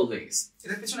 ডাউনফল হয়ে গেছে।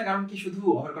 এর পেছনে কারণ কি শুধু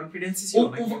ওভার কনফিডেন্স ছিল?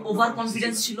 ওভার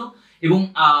কনফিডেন্স ছিল, এবং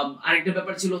আরেকটা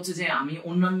ব্যাপার ছিল হচ্ছে যে আমি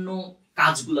অন্যান্য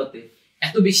কাজগুলোতে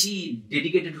এত বেশি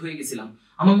ডেডিকেটেড হয়ে গেছিলাম,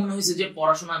 আমার মনে হয়েছে যে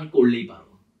পড়াশোনা আমি করলেই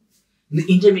পারবো। কিন্তু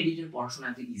ইন্টারমিডিয়েটের পড়াশোনা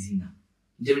এত ইজি না,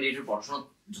 ইন্টারমিডিয়েটের পড়াশোনা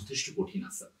যথেষ্ট কঠিন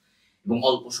আছে এবং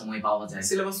অল্প সময় পাওয়া যায়,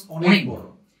 সিলেবাস অনেক বড়।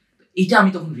 এটা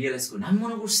আমি তখন রিয়েলাইজ করি। আমি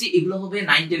মনে করছি এগুলো হবে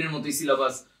 9-10 এর মতোই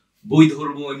সিলেবাস, বই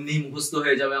ধরবো এমনি মুখস্থ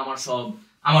হয়ে যাবে আমার সব,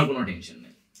 আমার কোনো টেনশন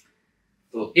নেই।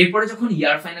 তো এরপরে যখন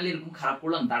ইয়ার ফাইনালে এরকম খারাপ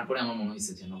করলাম, তারপরে আমার মনে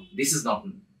হয়েছে যে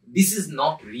this is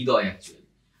not Hridoy actually,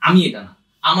 আমি এটা না,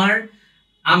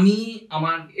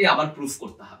 আমাকে আবার প্রুফ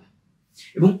করতে হবে।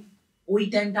 এবং ওই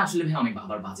টাইমটা আসলে ভাই অনেক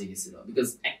আবার বাজে গেছিল, বিকজ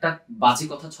একটা বাজে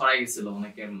কথা ছড়াই গেছিল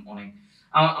অনেক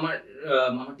আমার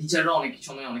আমার টিচাররা অনেক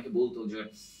সময় অনেকে বলতো যে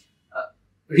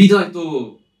হৃদয় তো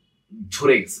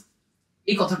ঝরে গেছে।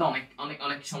 এই কথাটা অনেক অনেক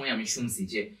অনেক সময় আমি শুনছি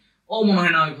যে ও মনে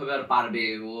হয় না ওইভাবে আর পারবে,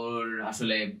 ওর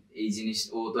আসলে এই জিনিস,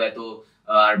 ও তো এত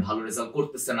আর ভালো রেজাল্ট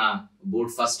করতেছে না, বোর্ড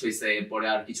ফার্স্ট হয়েছে, এরপরে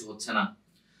আর কিছু হচ্ছে না।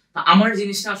 তা আমার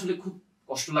জিনিসটা আসলে খুব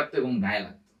কষ্ট লাগতো এবং গায়ে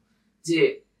লাগতো যে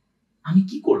আমি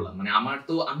কি করলাম, মানে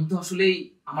আমি তো আসলে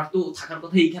আমার তো থাকার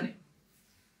কথা এইখানে।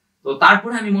 তো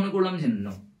তারপরে আমি মনে করলাম যে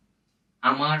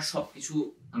আমার সবকিছু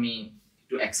আমি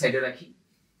একটু এক সাইডে রাখি,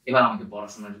 এবার আমাকে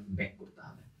পড়াশোনার ব্যাক করতে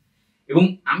হবে। এবং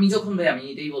আমি যখন আমি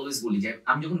এটাই অলওয়েজ বলি যে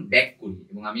আমি যখন ব্যাক করি,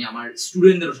 এবং আমি আমার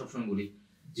স্টুডেন্টদেরও সবসময় বলি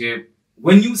যে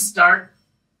when you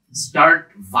start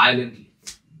violently,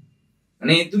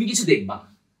 মানে তুমি কিছু দেখবা না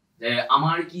যে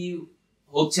আমার কি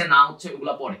হচ্ছে না হচ্ছে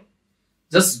ওগুলা পরে,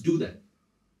 জাস্ট ডু দ্যাট,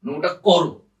 মানে ওটা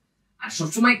করো। আর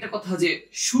সবসময় একটা কথা যে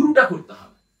শুরুটা করতে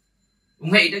হবে। এবং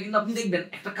ভাই এটা কিন্তু আপনি দেখবেন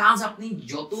একটা কাজ আপনি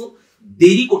যত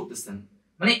দেরি করতেছেন,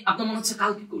 মানে আপনার মনে হচ্ছে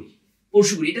কালকে করি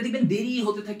পরশু করি, এটা দেখবেন দেরি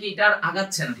হতে থাকে, এটা আর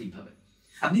আগাচ্ছে না ঠিকভাবে।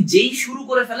 আপনি যেই শুরু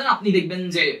করে ফেলেন আপনি দেখবেন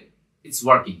যে it's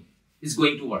working, it's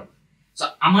going to work. So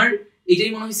আমার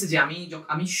এটাই মনে হয়েছে যে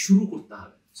আমি শুরু করতে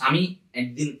হবে। আমি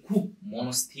একদিন খুব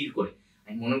মনস্থির করে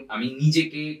আমি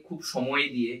নিজেকে খুব সময়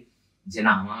দিয়ে যে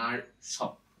না, আমার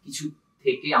সবকিছু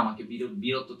থেকে আমাকে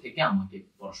বিরত থেকে আমাকে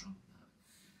পড়াশোনা করতে হবে।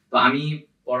 তো আমি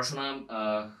পড়াশোনা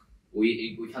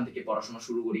ওইখান থেকে পড়াশোনা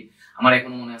শুরু করি। আমার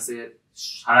এখনো মনে আছে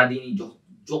সারাদিনই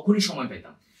যখনই সময়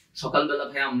পেতাম, সকালবেলা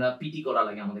ভাই আমরা পিটি করা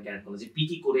লাগে আমাদের ক্যারেট কলেজে,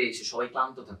 পিটি করে এসে সবাই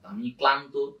ক্লান্ত থাকতাম, আমি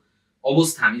ক্লান্ত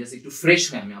অবস্থা আমি জাস্ট একটু ফ্রেশ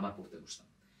হয়ে আমি আবার পড়তে বসতাম।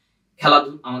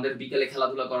 আমাদের বিকেলে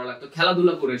খেলাধুলা করা লাগতো,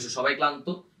 খেলাধুলা করে এসে সবাই ক্লান্ত,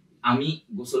 আমি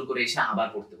গোসল করে এসে আবার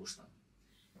পড়তে বসতাম।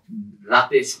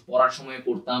 রাতে পড়ার সময়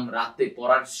পড়তাম, রাতে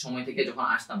পড়ার সময় থেকে যখন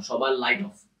আসতাম সবার লাইট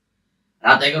অফ,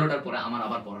 রাত 11টার পরে আমার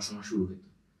আবার পড়াশোনা শুরু হতো।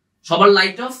 সবার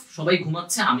লাইট অফ, সবাই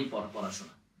ঘুমাচ্ছে, আমি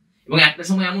পড়াশোনা। এবং একটা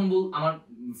সময় এমন আমার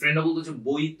ফ্রেন্ডরা বলতো যে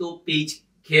বই তো পেজ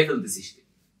খেয়ে ফেলতেছিস,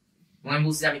 এবং আমি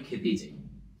বলছি আমি খেতেই চাই,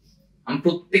 আমি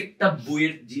প্রত্যেকটা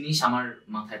বইয়ের জিনিস আমার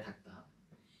মাথায় থাকতে হবে।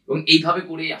 এবং এইভাবে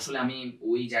করে আসলে আমি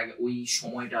ওই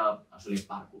সময়টা আসলে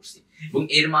পার করছি। এবং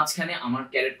এর মাঝখানে আমার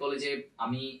ক্যারেট কলেজে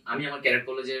আমি আমার ক্যারেট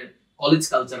কলেজের কলেজ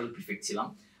কালচারাল প্রিফেক্ট ছিলাম।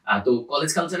 তো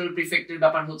কলেজ কালচারাল প্রিফেক্টের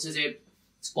ব্যাপার হচ্ছে যে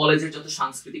কলেজের যত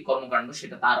সাংস্কৃতিক কর্মকাণ্ড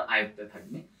সেটা তার আয়ত্তে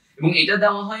থাকবে, এবং এটা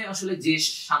দেওয়া হয় আসলে যে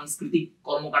সাংস্কৃতিক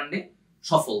কর্মকাণ্ডে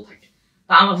সফল থাকে।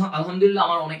 তা আলহামদুলিল্লাহ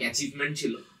আমার অনেক অ্যাচিভমেন্ট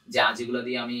ছিল, যেগুলো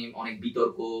দিয়ে আমি অনেক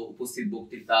বিতর্ক, উপস্থিত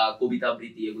বক্তৃতা, কবিতা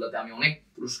আবৃত্তি, এগুলোতে আমি অনেক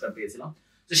পুরস্কার পেয়েছিলাম।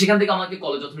 তো সেখান থেকে আমাকে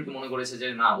কলেজ অথরিটি মনে করেছে যে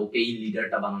না, ওকে এই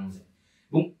লিডারটা বানানো যায়।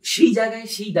 এবং সেই জায়গায়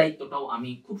সেই দায়িত্বটাও আমি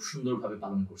খুব সুন্দরভাবে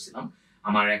পালন করছিলাম।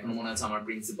 আমার এখনো মনে আছে আমার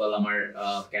প্রিন্সিপাল, আমার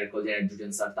ক্যারেট কলেজের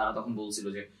অ্যাডজুটেন্ট স্যার, তারা তখন বলছিল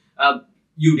যে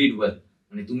ইউ ডিড ওয়েল,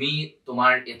 মানে তুমি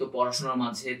তোমার এত পড়াশোনার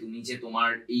মাঝে তুমি যে তোমার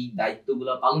এই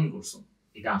দায়িত্বগুলো পালন করছো,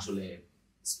 এটা আসলে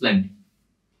স্প্লেন্ডিড।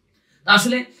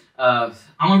 আসলে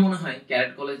আমার মনে হয়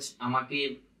ক্যারেট কলেজ আমাকে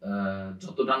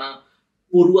যতটা না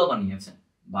পড়ুয়া বানিয়েছে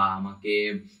বা আমাকে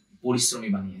পরিশ্রমী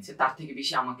বানিয়েছে, তার থেকে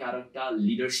বেশি আমাকে আরো একটা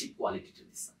লিডারশিপ কোয়ালিটি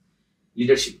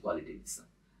দিচ্ছে।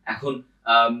 এখন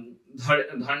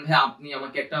ধরেন ভাই, আপনি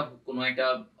আমাকে কোনো একটা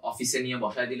অফিসে নিয়ে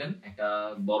বসায় দিলেন, একটা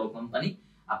বড় কোম্পানি,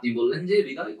 আপনি বললেন যে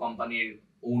হৃদয়, কোম্পানির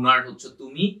ওনার হচ্ছে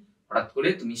তুমি, হঠাৎ করে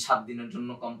তুমি 7 দিনের জন্য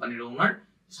কোম্পানির ওনার,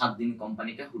 7 দিন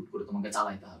কোম্পানিকে হুট করে তোমাকে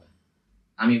চালাইতে হবে।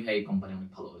 আমি ভাই এই কোম্পানি অনেক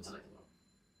ভালোভাবে চালাইতে পারবো।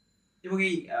 এবং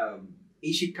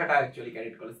এই শিক্ষাটা অ্যাকচুয়ালি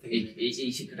ক্যারেট কলেজ থেকে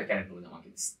এই শিক্ষাটা ক্যারেট কলেজ আমাকে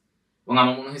দিচ্ছে। এবং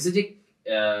আমার মনে হয়েছে যে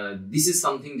দিস ইজ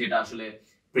সামথিং যেটা আসলে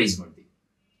প্রেজওয়ার্দি,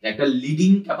 একটা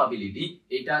লিডিং ক্যাপাবিলিটি,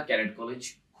 এটা ক্যারেট কলেজ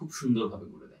খুব সুন্দরভাবে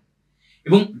করে দেয়।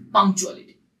 এবং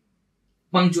পাংচুয়ালিটি,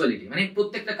 মানে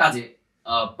প্রত্যেকটা কাজে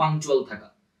পাংচুয়াল থাকা,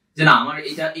 যে না আমার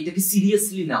এটাকে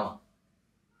সিরিয়াসলি নেওয়া।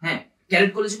 হ্যাঁ,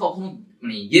 ক্যারেট কলেজে কখনো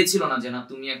মানে ছিল না যে না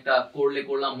তুমি একটা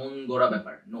করলাম মন গড়া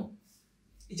ব্যাপার, নো।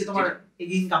 এই যে তোমার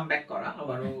এগেইন কামব্যাক করা,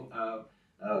 আবারও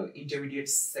ইন্টারমিডিয়েট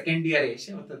সেকেন্ড ইয়ারে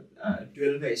এসে অর্থাৎ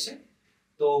 12 এ এসে,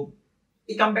 তো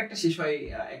এই কামব্যাকটা শেষ হয়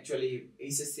অ্যাকচুয়ালি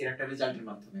এইচএসসি এর একটা রেজাল্টের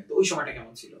মাধ্যমে। তো ওই সময়টা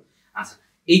কেমন ছিল? আচ্ছা,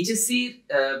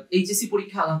 এইচএসসি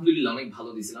পরীক্ষা আলহামদুলিল্লাহ অনেক ভালো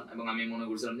দিয়েছিলাম, এবং আমি মনে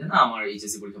করছিলাম যে না আমার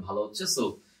এইচএসসি পরীক্ষা ভালো হচ্ছে, সো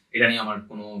এটা নিয়ে আমার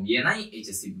কোনো নাই,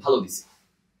 এইচএসসি ভালো দিছে।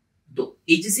 তো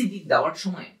এইচএসসি দেওয়ার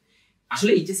সময়,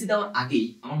 আসলে এইচএসসি দেওয়ার আগেই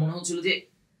আমার মনে হচ্ছিল যে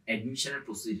অ্যাডমিশনের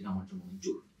প্রস্তুতিটা আমার জন্য অনেক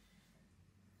জরুরি।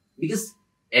 বিকজ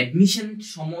অ্যাডমিশন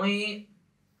সময়ে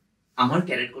আমার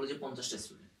ক্যারেট কলেজে 50টা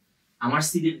স্টুডেন্ট, আমার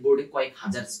সিলেট বোর্ডে কয়েক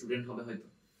হাজার স্টুডেন্ট হবে হয়তো,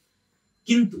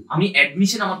 কিন্তু আমি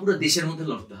অ্যাডমিশন আমার পুরো দেশের মধ্যে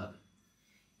লড়তে হবে।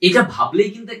 এটা ভাবলেই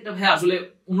কিন্তু একটা ভাই আসলে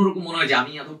অন্যরকম মনে হয় যে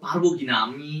আমি এত পারবো কিনা,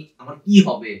 আমার কি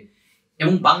হবে।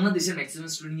 এবং বাংলাদেশের ম্যাক্সিমাম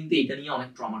স্টুডেন্ট কিন্তু এটা নিয়ে অনেক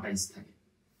ট্রমাটাইজ থাকে,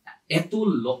 এত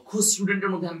লক্ষ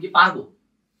স্টুডেন্টের মধ্যে আমি কি পারবো।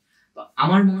 তো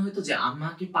আমার মনে হতো যে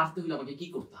আমাকে পারতে হলে আমাকে কি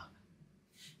করতে হবে।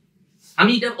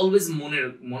 আমি এটা অলওয়েজ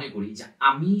মনে করি যে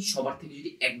আমি সবার থেকে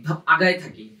যদি এক ধাপ আগায়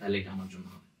থাকি তাহলে এটা আমার জন্য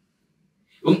হবে।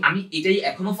 এবং আমি এটাই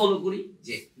এখনো ফলো করি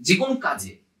যে কোনো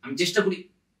কাজে আমি চেষ্টা করি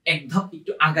এক ধাপ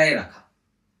একটু আগায় রাখা,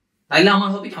 তাইলে আমার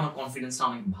হবে কি আমার কনফিডেন্সটা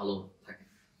অনেক ভালো থাকে।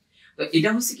 তো এটা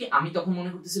হচ্ছে কি আমি তখন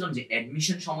মনে করতেছিলাম যে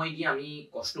অ্যাডমিশন সময় গিয়ে আমি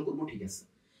কষ্ট করবো, ঠিক আছে,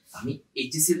 আমি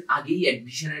এইচএসসির আগেই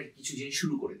অ্যাডমিশনের কিছু জিনিস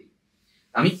শুরু করে দিই।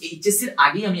 আমি এইচএসসির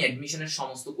আগেই আমি অ্যাডমিশনের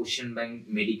সমস্ত কোশ্চেন ব্যাংক,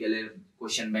 মেডিকেলের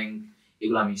কোশ্চেন ব্যাংক,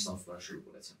 এগুলো আমি সলভ করা শুরু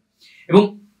করেছি। এবং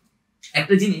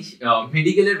একটা জিনিস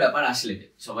মেডিকেলের ব্যাপার আসলে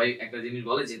সবাই একটা জিনিস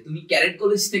বলে যে তুমি ক্যারেট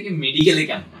কলেজ থেকে মেডিকেলে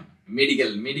কেন,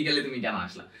 মেডিকেলে তুমি কেন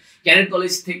আসলা? ক্যারেট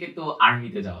কলেজ থেকে তো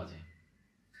আর্মিতে যাওয়া যায়।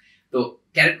 তো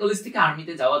ক্যারেট কলেজ থেকে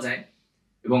আর্মিতে যাওয়া যায়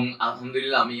এবং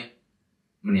আলহামদুলিল্লাহ আমি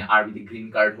মানে আর্মিতে গ্রিন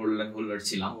কার্ড হোল্ডার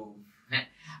ছিলাম। হ্যাঁ,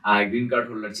 গ্রিন কার্ড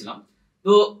হোল্ডার ছিলাম।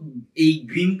 তো এই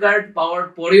গ্রিন কার্ড পাওয়ার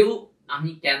পরেও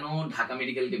আমি কেন ঢাকা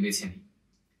মেডিকেলকে বেছে নিই,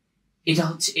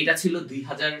 এটা ছিল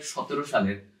 2017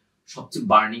 সালের সবচেয়ে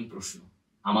বার্নিং প্রশ্ন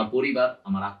আমার পরিবার,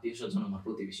 আমার আত্মীয় স্বজন, আমার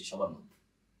প্রতিবেশী সবার মধ্যে,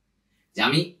 যে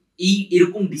আমি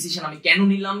এরকম ডিসিশন আমি কেন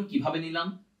নিলাম, কিভাবে নিলাম।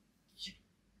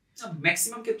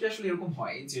 ম্যাক্সিমাম ক্ষেত্রে আসলে এরকম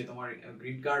হয় যে তোমার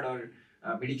গ্রিন কার্ড আর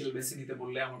মেডিকেল বেছে নিতে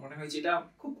বললে আমার মনে হয় যে এটা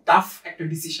খুব টাফ একটা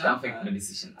ডিসিশন।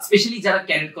 স্পেশালি যারা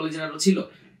ক্যাডেট কলেজের আরো ছিল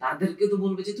তাদেরকে তো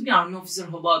বলবে যে তুমি আর্মি অফিসার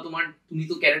হবা, তুমি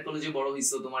তো ক্যাডেট কলেজে বড়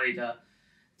হইছো, তোমার এটা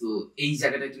তো এই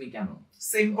জায়গাটায় তুমি কেন।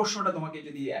 সেম প্রশ্নটা তোমাকে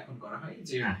যদি এখন করা হয়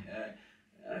যে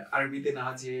আর্মিতে না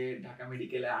যে ঢাকা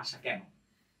মেডিকেলে আসা কেন?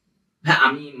 হ্যাঁ,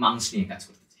 আমি মানুষ নিয়ে কাজ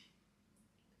করতে চাই,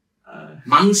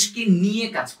 মানুষকে নিয়ে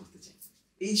কাজ করতে চাই।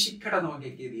 এই শিক্ষাটা তোমাকে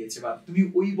কে দিয়েছে, বা তুমি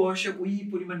ওই বয়সে ওই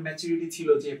পরিমাণ ম্যাচুরিটি ছিল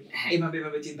যে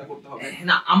এভাবে চিন্তা করতে হবে?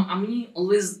 না, আমি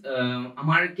অলওয়েজ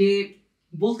আমারকে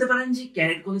বলতে পারেন যে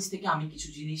ক্যাডেট কলেজ থেকে আমি কিছু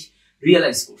জিনিস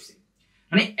রিয়েলাইজ করছি।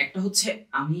 মানে একটা হচ্ছে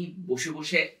আমি বসে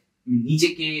বসে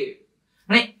নিজেকে,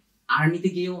 মানে আর্মিতে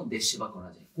গিয়েও দেশ সেবা করা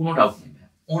যায়, কোনো ডাউট নেই ভাই,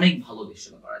 অনেক ভালো দেশ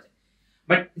সেবা করা যায়।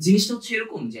 বাট জিনিসটা হচ্ছে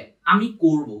এরকম যে আমি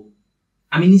করব,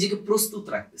 আমি নিজেকে প্রস্তুত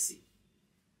রাখতেছি।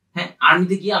 হ্যাঁ,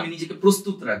 আর্মিতে গিয়ে আমি নিজেকে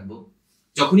প্রস্তুত রাখবো,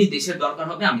 যখনই দেশের দরকার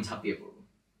হবে আমি ঝাঁপিয়ে পড়ব।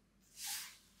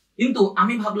 কিন্তু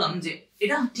আমি ভাবলাম যে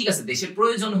এটা ঠিক আছে, দেশের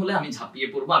প্রয়োজন হলে আমি ঝাঁপিয়ে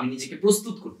পড়বো, আমি নিজেকে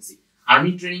প্রস্তুত করতেছি।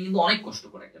 আর্মি ট্রেনিং কিন্তু অনেক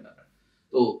কষ্টকর একটা ব্যাপার।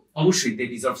 তো অবশ্যই দে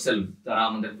ডিজার্ভ সেলফ, তারা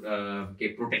আমাদের কে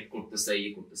প্রোটেক্ট করতেছে,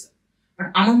 করতেছে। বাট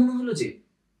আমার মনে হলো যে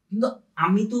কিন্তু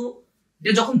আমি তো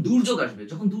যখন দুর্যোগ আসবে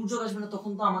না,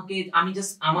 তখন তো আমি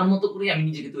জাস্ট আমার মতো করে আমি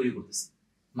নিজেকে তৈরি করতেছি,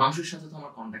 মানুষের সাথে তো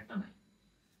আমার কন্ট্যাক্টটা নাই।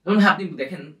 যেমন আপনি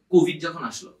দেখেন কোভিড যখন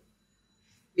আসলো,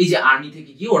 এই যে আর্মি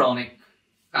থেকে গিয়ে ওরা অনেক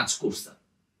কাজ করছে,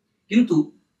 কিন্তু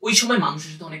ওই সময়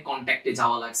মানুষের সাথে অনেক কন্ট্যাক্টে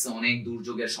যাওয়া লাগছে, অনেক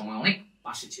দুর্যোগের সময় অনেক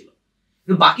পাশে ছিল,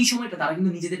 কিন্তু বাকি সময়টা তারা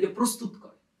কিন্তু নিজেদেরকে প্রস্তুত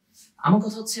করে। আমার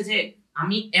কথা হচ্ছে যে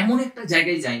আমি এমন একটা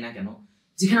জায়গায় যাই না কেন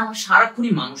যেখানে আমার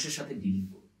সারাক্ষণই মানুষের সাথে ডিলিং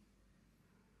করব।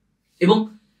 এবং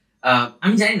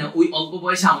আমি জানি না ওই অল্প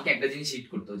বয়সে আমাকে একটা জিনিস হিট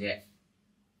করতো যে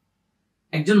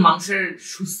একজন মানুষের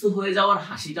সুস্থ হয়ে যাওয়ার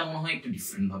হাসিটা মনে হয় একটু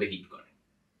ডিফারেন্ট ভাবে হিট করে,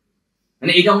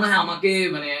 মানে এটা মনে হয় আমাকে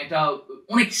মানে একটা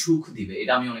অনেক সুখ দিবে,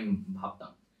 এটা আমি অনেক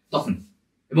ভাবতাম তখন।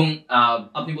 এবং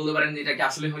আপনি বলতে পারেন যে এটা কি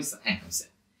আসলে হয়েছে? হ্যাঁ, হয়েছে।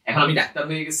 এখন আমি ডাক্তার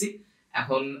হয়ে গেছি,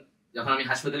 এখন যখন আমি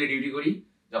হাসপাতালে ডিউটি করি,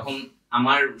 যখন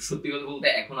আমার সত্যি কথা বলতে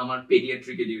এখন আমার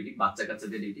পেডিয়াট্রিকে ডিউটি, বাচ্চা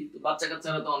কাচ্চাদের ডিউটি। তো বাচ্চা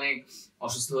কাচ্চারা তো অনেক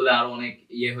অসুস্থ হলে আরো অনেক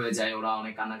হয়ে যায়, ওরা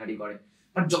অনেক কান্নাকাটি করে।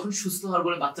 বাট যখন সুস্থ হওয়ার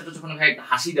পরে বাচ্চাটা যখন একটা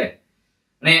হাসি দেয়,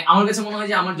 মানে আমার কাছে মনে হয়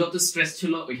যে আমার যত স্ট্রেস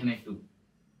ছিল ওইখানে একটু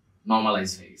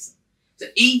নর্মালাইজ হয়ে গেছে।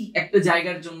 এই একটা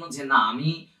জায়গার জন্য যে না, আমি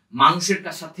মানুষের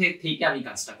সাথে থেকে আমি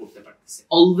কাজটা করতে পারতেছি,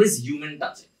 অলওয়েজ হিউম্যান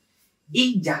টাচে, এই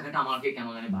জায়গাটা আমাকে কেন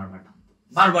জানি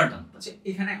বারবার টানতো।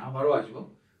 এখানে আবারও আসবো,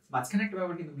 মাঝখানে একটা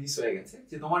ব্যাপার কিন্তু মিস হয়ে গেছে,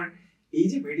 যে তোমার এই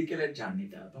যে মেডিকেলের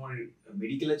জার্নিটা, তোমার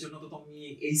মেডিকেলের জন্য তো তুমি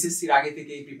এইচএসসির আগে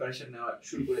থেকে প্রিপারেশন নেওয়া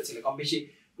শুরু করেছিলে কম বেশি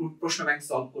প্রশ্ন ব্যাংক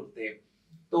সলভ করতে।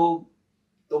 তো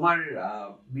তোমার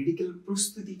মেডিকেল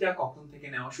প্রস্তুতিটা কখন থেকে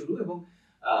নেওয়া শুরু, এবং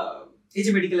এই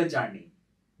যে মেডিকেলের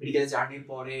জার্নির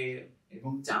পরে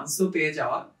এবং চান্সও পেয়ে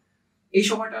যাওয়া, এই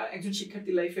সময়টা একজন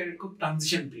শিক্ষার্থী লাইফের খুব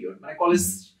ট্রানজিশন পিরিয়ড। মানে কলেজ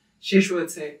শেষ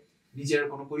হয়েছে, নিজের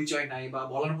কোনো পরিচয় নাই বা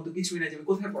বলার মতো কিছুই নাই যে আমি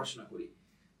কোথায় পড়াশোনা করি।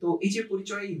 তো এই যে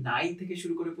পরিচয় নাই থেকে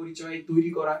শুরু করে পরিচয়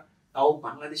তৈরি করা, তাও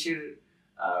বাংলাদেশের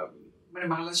মানে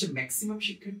বাংলাদেশের ম্যাক্সিমাম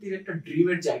শিক্ষার্থীর একটা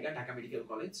ড্রিমের জায়গা ঢাকা মেডিকেল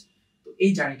কলেজ। তো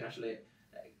এই জার্নিটা আসলে,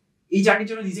 এই জার্নির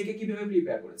জন্য নিজেকে কিভাবে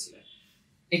প্রিপেয়ার করেছিলেন?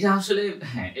 এটা আসলে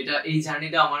হ্যাঁ, এই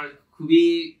জার্নিটা আমার খুবই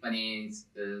মানে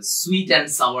সুইট অ্যান্ড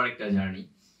সাওয়ার একটা জার্নি,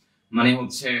 মানে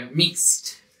হচ্ছে মিক্সড।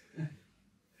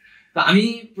 তো আমি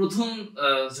প্রথম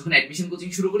যখন অ্যাডমিশন কোচিং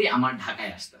শুরু করি, আমার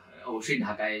ঢাকায় আসতে হয়। অবশ্যই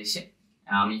ঢাকায় এসে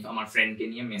আমি আমার ফ্রেন্ডকে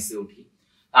নিয়ে মেসে উঠি।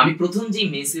 আমি প্রথম যে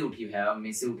মেসে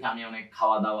উঠে আমি অনেক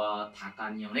খাওয়া দাওয়া থাকা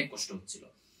নিয়ে অনেক কষ্ট হচ্ছিল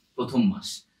প্রথম মাস।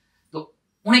 তো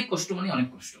অনেক কষ্ট, মানে অনেক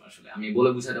কষ্ট আসলে আমি বলে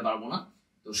বুঝাতে পারবো না।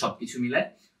 তো সবকিছু মিলে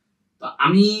তো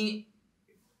আমি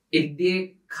এদিক দিয়ে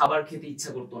খাবার খেতে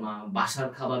ইচ্ছা করতো না, বাসার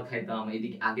খাবার খাইতাম,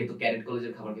 এদিকে আগে তো ক্যারেট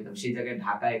কলেজের খাবার খেতাম, সেই জায়গায়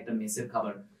ঢাকায় একটা মেসের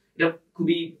খাবার, এটা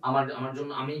খুবই আমার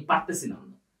জন্য আমি পারতেছিলাম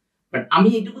না। বাট আমি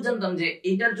এটুকু জানতাম যে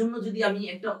এটার জন্য যদি আমি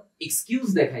একটা এক্সকিউজ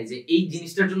দেখাই যে এই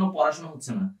জিনিসটার জন্য পড়াশোনা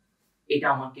হচ্ছে না, এটা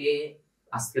আমাকে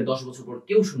আজকে 10 বছর পর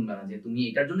কেউ শুনবে না যে তুমি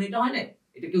এটার জন্য এটা হয় না,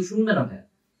 এটা কেউ শুনবে না ভাইয়া,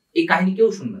 এই কাহিনী কেউ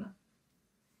শুনবে না।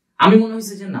 আমি মনে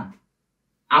হয়েছে যে না,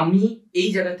 আমি এই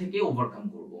জায়গা থেকে ওভারকাম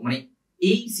করব, মানে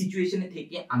এই সিচুয়েশনে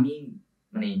থেকে আমি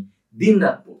মানে দিন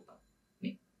রাত পড়তাম,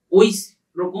 ওই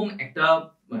রকম একটা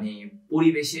মানে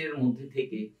পরিবেশের মধ্যে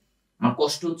থেকে আমার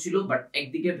কষ্ট হচ্ছিল। বাট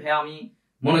একদিকে ভাইয়া আমি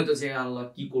মনে হতো যে আল্লাহ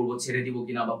কি করব, ছেড়ে দিব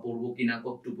কিনা বা পড়বো কিনা,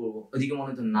 কতটু পড়বো, ওইদিকে মনে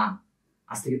হতো না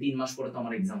আজ থেকে 3 মাস পরে তো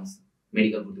আমার এক্সাম আছে,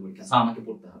 মেডিকেল ভর্তি পরীক্ষা, আমাকে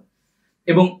পড়তে হবে।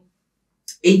 এবং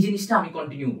এই জিনিসটা আমি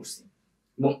কন্টিনিউ করছি।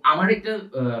 এবং আমার একটা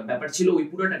ব্যাপার ছিল ওই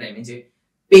পুরোটা টাইমে যে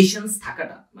পেশেন্স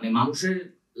থাকাটা, মানে মানুষের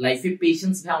লাইফে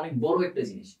পেশেন্স ভাই অনেক বড় একটা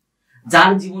জিনিস।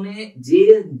 যার জীবনে যে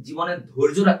জীবনে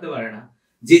ধৈর্য রাখতে পারে না,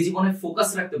 যে জীবনে ফোকাস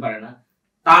রাখতে পারে না,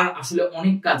 তার আসলে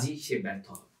অনেক কাজই সে ব্যর্থ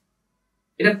হবে,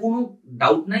 এটা কোনো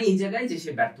ডাউট নাই এই জায়গায় যে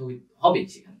সে ব্যর্থ হবে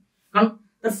সেখানে, কারণ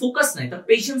তার ফোকাস নাই, তার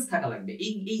পেশেন্স থাকা লাগবে।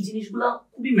 এই জিনিসগুলো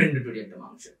খুবই ম্যান্ডেটরি একটা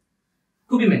মানুষের,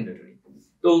 খুবই ম্যান্ডেটরি।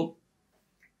 তো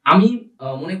আমি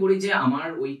মনে করি যে আমার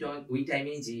ওই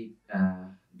টাইমে যে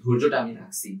ধৈর্যটা আমি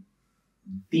রাখছি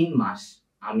 3 মাস,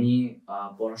 আমি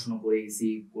পড়াশোনা করে গেছি,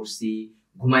 করছি,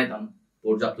 ঘুমাইতাম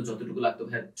পর্যাপ্ত, যতটুকু লাগতো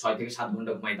 6 থেকে 7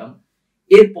 ঘন্টা ঘুমাইতাম।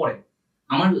 এরপরে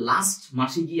আমার লাস্ট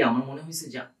মাসে গিয়ে আমার মনে হয়েছে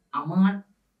যে আমার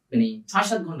মানে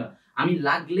 6-7 ঘন্টা, আমি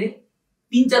লাগলে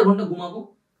 3-4 ঘন্টা ঘুমাবো,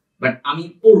 বাট আমি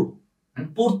পড়বো, আমি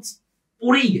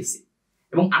পড়েই গেছি।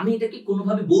 এবং আমি এটাকে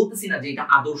কোনোভাবে বলতেছি না যে এটা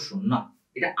আদর্শ, না,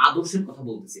 এটা আদর্শের কথা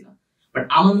বলতেছি না, বাট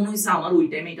আমার মনে হয়েছে আমার ওই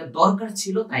টাইমে এটা দরকার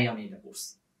ছিল, তাই আমি এটা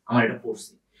করছি, আমার এটা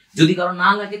পড়ছি। যদি কারো না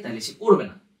লাগে তাহলে সে করবে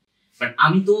না, বাট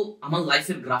আমি তো আমার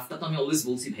লাইফের গ্রাফটা তো আমি অলওয়েজ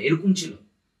বলছি ভাই এরকম ছিল।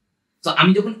 তো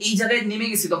আমি যখন এই জায়গায় নেমে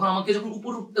গেছি, তখন আমাকে যখন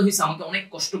উপর উঠতে হয়েছে, আমাকে অনেক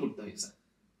কষ্ট করতে হয়েছে।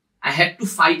 আই হ্যাড টু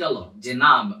ফাইট আ লট, যে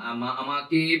না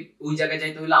আমাকে ওই জায়গায়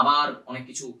যাইতে হলে আবার অনেক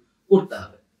কিছু করতে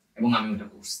হবে, এবং আমি ওটা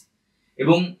করছি।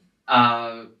 এবং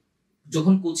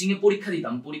যখন কোচিং এ পরীক্ষা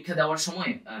দিতাম, পরীক্ষা দেওয়ার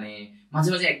সময় মানে মাঝে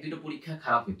মাঝে 1-2টা পরীক্ষা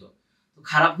খারাপ হইতো। তো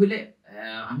খারাপ হইলে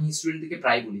আমি স্টুডেন্টদেরকে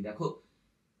প্রায় বলি, দেখো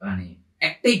মানে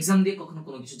একটা এক্সাম দিয়ে কখনো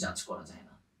কোনো কিছু জাজ করা যায়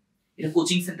না, এটা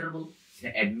কোচিং সেন্টার বলো, এটা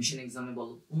অ্যাডমিশন এক্সামে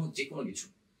বলো, যে কোনো কিছু।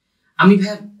 আমি ভাই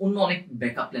অন্য অনেক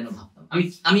ব্যাকআপ প্ল্যানও ভাবতাম,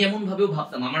 আমি এমন ভাবেও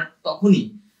ভাবতাম, আমার তখনই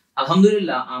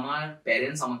আলহামদুলিল্লাহ আমার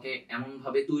প্যারেন্টস আমাকে এমন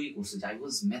ভাবে তৈরি করছে যে আই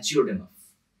ওয়াজ ম্যাচিউরড এনাফ।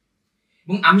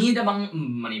 এবং আমি এটা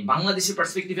মানে বাংলাদেশের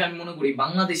পার্সপেক্টিভে আমি মনে করি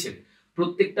বাংলাদেশের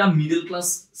প্রত্যেকটা মিডল ক্লাস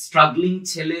স্ট্রাগলিং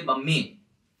ছেলে বা মেয়ে,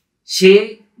 সে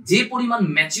যে পরিমাণ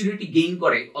ম্যাচুরিটি গেইন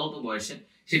করে অল্প বয়সে,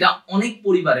 সেটা অনেক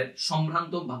পরিবারের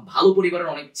সম্ভ্রান্ত বা ভালো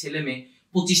পরিবারের অনেক ছেলে মেয়ে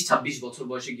 25-26 বছর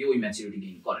বয়সে গিয়ে ওই ম্যাচুরিটি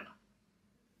গেইন করে না।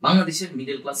 বাংলাদেশের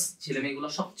মিডল ক্লাস ছেলে মেয়েগুলো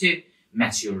সবচেয়ে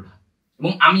ম্যাচিউরড হয়।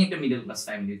 এবং আমি একটা মিডল ক্লাস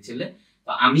ফ্যামিলির ছেলে,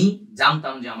 তো আমি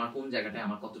জানতাম যে আমার কোন জায়গাটায়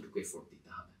আমার কতটুকু এফোর্ট দিতে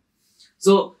হবে।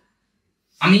 সো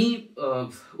আমি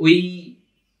ওই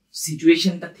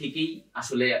সিচুয়েশনটা থেকেই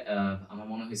আসলে আমার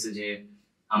মনে হয়েছে যে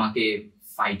আমাকে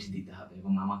ফাইট দিতে হবে,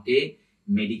 এবং আমাকে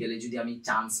মেডিকেলে যদি আমি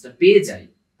চান্সটা পেয়ে যাই,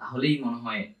 তাহলেই মনে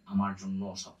হয় আমার জন্য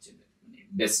সবচেয়ে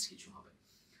বেস্ট কিছু হবে।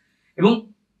 এবং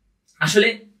আসলে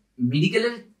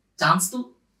মেডিকেলের চান্স তো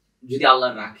যদি আল্লাহ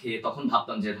রাখে, তখন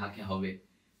ভাবতাম যে রাখে হবে,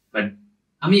 বাট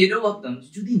আমি এটাও ভাবতাম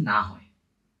যদি না হয়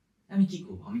আমি কি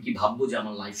করবো, আমি কি ভাববো যে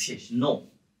আমার লাইফ শেষ? নো,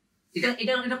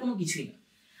 এটা কোনো কিছুই না।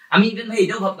 আমি ইভেন ভাই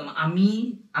এটাও ভাবতাম,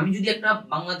 আমি যদি একটা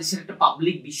বাংলাদেশের একটা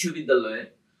পাবলিক বিশ্ববিদ্যালয়ে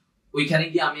ওইখানে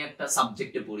গিয়ে আমি একটা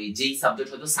সাবজেক্টে পড়ি, যেই সাবজেক্ট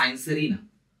হয়তো সায়েন্সেরই না,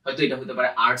 হয়তো এটা হতে পারে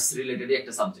আর্টস রিলেটেডই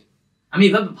একটা সাবজেক্ট, আমি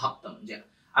এভাবে ভাবতাম যে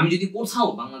আমি যদি কোথাও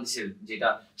বাংলাদেশের যেটা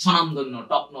স্বনামধন্য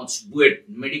top notch BUET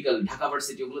medical Dhaka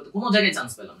varsity, ওগুলোতে কোনো জায়গায়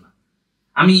চান্স পেলাম না,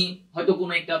 আমি হয়তো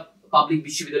কোনো একটা পাবলিক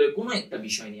বিশ্ববিদ্যালয়ের কোনো একটা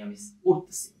বিষয় নিয়ে আমি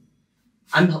পড়তেছি,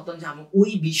 আমি ভাবতাম যে আমি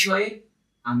ওই বিষয়ে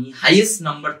আমি হাইয়েস্ট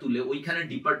নাম্বার তুলে ওইখানে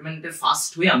ডিপার্টমেন্টের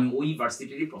ফার্স্ট হয়ে আমি ওই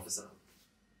ভার্সিটিরই প্রফেসর হব,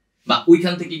 বা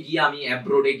ওইখান থেকে গিয়ে আমি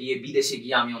অ্যাব্রোডে গিয়ে বিদেশে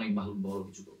গিয়ে আমি অনেক ভালো বড়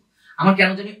কিছু করবো। আমার কেন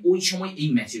জানি ওই সময় এই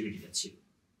ম্যাচুরিটিটা ছিল,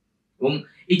 এবং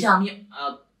এটা আমি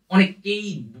অনেকেই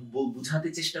বুঝাতে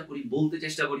চেষ্টা করি, বলতে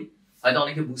চেষ্টা করি, হয়তো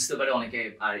অনেকে বুঝতে পারে, অনেকে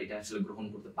আর এটা আসলে গ্রহণ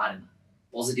করতে পারে না,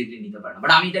 পজিটিভলি নিতে পারে না,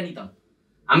 বাট আমি এটা নিতাম।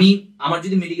 আমার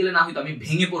যদি মেডিকেলে না হইতো আমি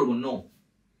ভেঙে পড়বো, নো,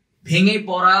 ভেঙে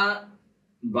পড়া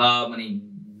বা মানে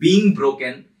being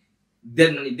broken,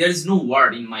 then there is no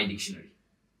word in my dictionary.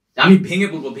 আমি ভেঙে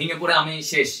পড়বো, ভেঙে পড়ে আমি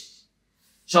শেষ,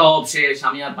 সব শেষ,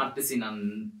 আমি আর পারতেছি না,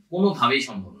 কোনোভাবেই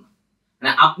সম্ভব না।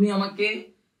 মানে আপনি আমাকে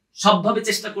সবভাবে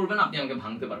চেষ্টা করবেন, আপনি আমাকে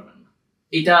ভাঙতে পারবেন না।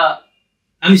 এটা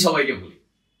আমি সবাইকে বলি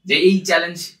যে এই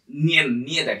চ্যালেঞ্জ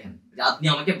নিয়ে দেখেন যে আপনি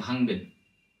আমাকে ভাঙবেন,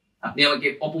 আপনি আমাকে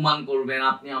অপমান করবেন,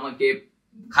 আপনি আমাকে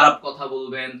খারাপ কথা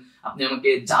বলবেন, আপনি আমাকে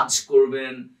জাজ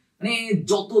করবেন, মানে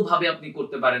যত ভাবে আপনি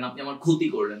করতে পারেন, আপনি আমার ক্ষতি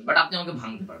করলেন, বাট আপনি আমাকে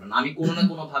ভাঙতে পারবেন না। আমি কোনো না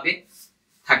কোনো ভাবে,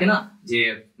 থাকে না যে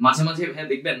মাঝে মাঝে ভাই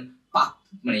দেখবেন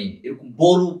মানে এরকম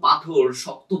বড় পাথর,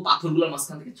 শক্ত পাথরগুলোর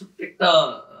মাঝখান থেকে ছোট্ট একটা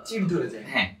চিড় ধরে যায়।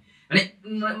 হ্যাঁ, মানে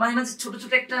মাঝে মাঝে ছোট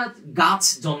ছোট একটা গাছ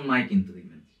জন্মায়, কিন্তু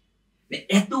দেখবেন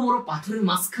এত বড় পাথরের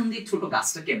মাঝখান দিয়ে ছোট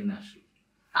গাছটা কেমনে আসলো।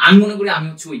 আমি মনে করি আমি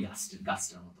হচ্ছে ওই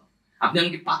গাছটার মতো। আপনি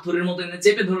আমাকে পাথরের মতো এনে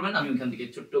চেপে ধরবেন, আমি ওইখান থেকে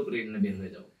ছোট্ট করে এনে বের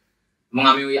হয়ে যাবো, এবং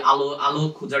আমি ওই আলো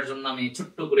খোঁজার জন্য আমি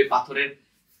ছোট্ট করে পাথরের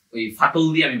ওই ফাটল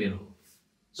দিয়ে আমি বের হবো।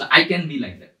 So I can be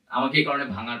like that. আমাকে এই কারণে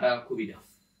ভাঙাটা খুবই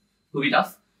টাফ।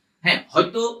 হ্যাঁ,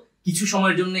 হয়তো কিছু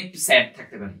সময়ের জন্য একটু স্যাড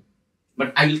থাকতে পারি, but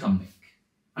I will come back.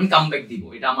 আমি কাম ব্যাক দিব,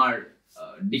 এটা আমার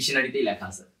ডিকশনারিতেই লেখা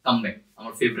আছে। কাম ব্যাক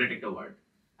আমার ফেভারিট একটা word.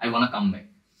 I want come back.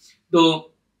 তো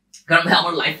কারণ ভাই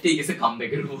আমার লাইফটাই গেছে কাম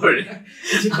ব্যাকের উপরে।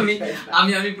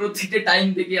 আমি প্রত্যেকটা টাইম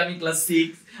থেকে, আমি ক্লাস 6,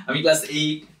 আমি ক্লাস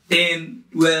 8, 10,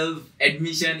 12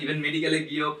 অ্যাডমিশন, ইভেন মেডিকেলে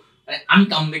গিয়েও আমি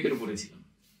কাম ব্যাকের উপরে ছিলাম।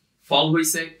 ফল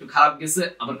হয়েছে, একটু খারাপ গেছে,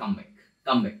 আবার কাম ব্যাক।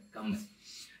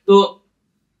 তো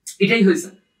এটাই হয়েছে।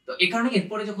 তো এই কারণে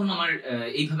এরপরে যখন আমার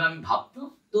এইভাবে আমি ভাবতাম,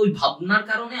 তো ওই ভাবনার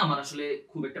কারণে আমার আসলে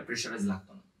খুব একটা প্রেশারাইজ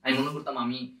লাগতো না। আমি মনে করতাম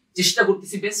আমি চেষ্টা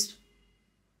করতেছি বেস্ট,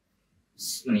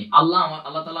 মানে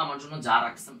আল্লাহ তাআলা আমার জন্য যা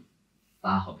রাখছেন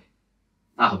তা হবে,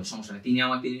 সমস্যা নেই।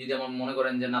 তিনি যদি আমার মনে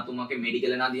করেন যে না, তোমাকে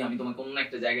মেডিকেলে না দিয়ে আমি তোমাকে অন্য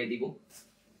একটা জায়গায় দিব,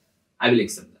 আই উইল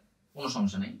অ্যাকসেপ্ট দ্যাট, কোনো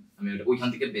সমস্যা নেই, আমি ওইখান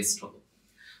থেকে বেস্ট হব।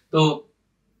 তো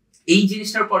এই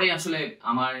জিনিসটার পরে আসলে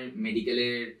আমার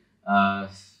মেডিকেলের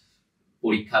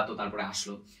পরীক্ষা তো তারপরে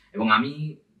আসলো, এবং আমি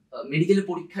মেডিকেলের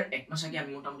পরীক্ষার 1 মাস আগে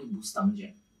আমি মোটামুটি বুঝতাম যে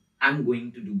I am going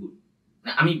to do good,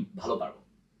 মানে আমি ভালো পারবো।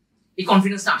 এই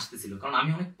কনফিডেন্সটা আসতেছিল, কারণ আমি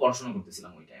অনেক পড়াশোনা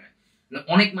করতেছিলাম ওই টাইমে,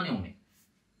 অনেক।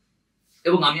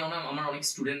 এবং আমি আমার অনেক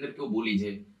স্টুডেন্টদেরকেও বলি যে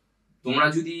তোমরা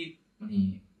যদি মানে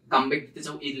কামব্যাক দিতে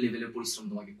চাও, এই লেভেলের পরিশ্রম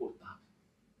তোমাকে করতে হবে।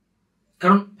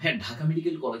 কারণ হ্যাঁ, ঢাকা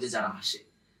মেডিকেল কলেজে যারা আসে,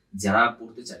 যারা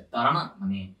পড়তে চায়, তারা না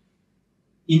মানে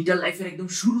ইন্টার লাইফের একদম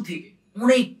শুরু থেকে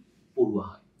অনেক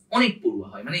পড়ুয়া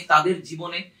হয়, মানে তাদের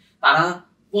জীবনে তারা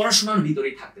পড়াশোনার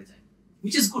ভিতরেই থাকতে চায়,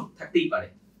 হুইচ ইজ গুড, থাকতেই পারে।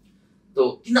 তো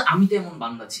কিন্তু আমি তো এমন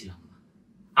বান্দা ছিলাম না।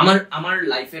 আমার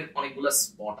লাইফের অনেকগুলো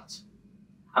স্পট আছে।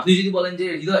 আপনি যদি বলেন যে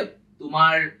হৃদয়,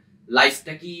 তোমার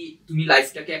লাইফটা কি, তুমি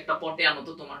লাইফটাকে একটা পটে আনো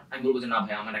তো তোমার, আমি বলবো যে না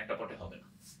ভাই, আমার একটা পটে হবে না।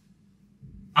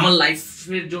 আমার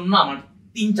লাইফের জন্য আমার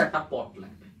 3-4টা পট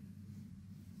লাগবে।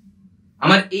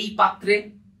 আমার এই পাত্রে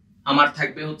আমার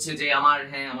থাকবে হচ্ছে যে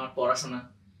আমার পড়াশোনা,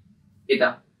 এটা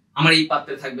আমার এই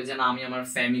পাত্রে থাকবে যে না, আমি আমার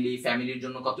ফ্যামিলির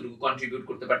জন্য কতটুকু কন্ট্রিবিউট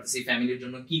করতে পারতেছি, ফ্যামিলির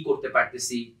জন্য কি করতে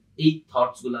পারতেছি, এই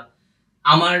থটস গুলা,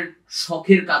 আমার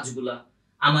শখের কাজগুলা,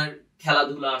 আমার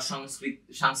খেলাধুলা,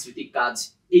 সাংস্কৃতিক কাজ,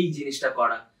 এই জিনিসটা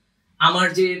করা, আমার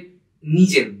যে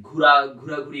নিজের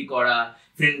ঘোরাঘুরি করা,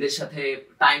 ফ্রেন্ডদের সাথে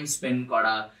টাইম স্পেন্ড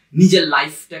করা, নিজের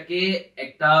লাইফটাকে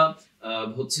একটা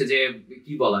হচ্ছে যে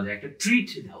কি বলা যায়, একটা ট্রিট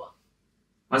দেওয়া।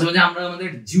 মাঝে মাঝে আমরা আমাদের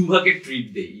জিহ্বাকে ট্রিট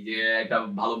দেই, যে একটা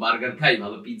ভালো বার্গার খাই,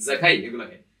 ভালো পিৎজা খাই, এগুলো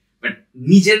খাই, বাট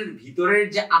নিজের ভিতরের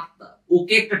যে আত্মা,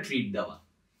 ওকে একটা ট্রিট দেওয়া,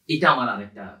 এটা আমার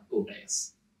আরেকটা কৌটায় আছে।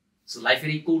 সো লাইফের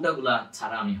এই কৌটাগুলা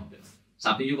ছাড়া আমি হবে না।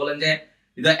 আপনি যদি বলেন যে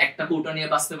হৃদয় একটা কৌটা নিয়ে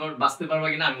বাঁচতে পারবা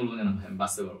কিনা, আমি বলবো যে না ভাই, আমি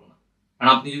বাঁচতে পারবো না।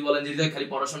 কারণ আপনি যদি বলেন যে হৃদয় খালি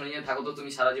পড়াশোনা নিয়ে থাকো তো তুমি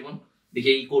সারা জীবন, দেখি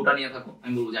এই কৌটা নিয়ে থাকো,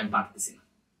 আমি বলবো যে আমি পারতেছি না,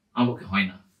 আমার পক্ষে হয়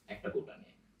না একটা কৌটা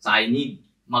নিয়ে। So I need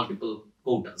multiple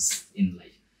কৌটাস in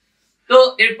life. তো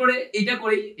এরপরে এটা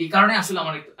করি, এই কারণে আসলে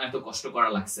আমার এত কষ্ট করা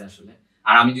লাগছে আসলে।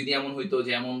 আর আমি যদি এমন হইতো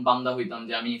যে এমন বান্দা হইতাম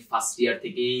যে আমি ফার্স্ট ইয়ার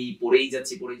থেকেই পড়েই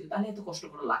যাচ্ছি, তাহলে এত কষ্ট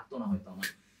করা লাগতো না হয়তো আমার,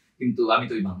 কিন্তু আমি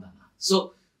তো ওই বান্দা না। সো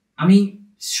আমি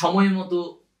সময় মতো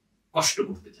কষ্ট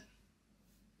করতে চাই,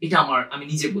 এটা আমি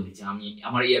নিজে বলি যে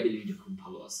আমার এই অ্যাবিলিটি খুব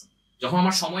ভালো আছে। যখন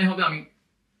আমার সময় হবে,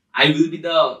 আই উইল বি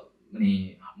দ্য মানে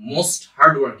most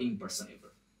hard working person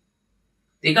ever.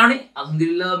 এই কারণে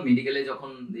আলহামদুলিল্লাহ মেডিকেলে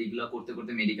যখন এইগুলা করতে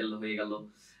করতে মেডিকেল হয়ে গেল,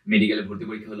 মেডিকেলে ভর্তি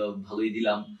পরীক্ষা হলো, ভালোই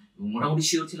দিলাম, মোটামুটি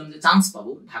শিওর ছিলাম যে চান্স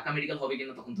পাবো। ঢাকা মেডিকেল হবে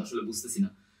কিনা তখন তো আসলে বুঝতেছি না।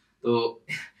 তো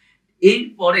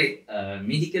এরপরে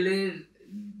মেডিকেলের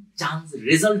চান্স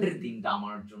রেজাল্টের দিনটা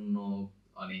আমার জন্য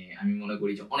মানে আমি মনে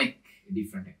করি যে অনেক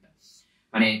ডিফারেন্ট একটা,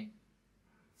 মানে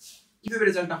কিভাবে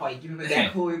রেজাল্টটা হয়, কিভাবে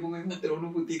দেখো, এবং এই মুহূর্তের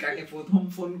অনুভূতি, কাকে প্রথম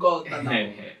ফোন কল।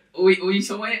 ওই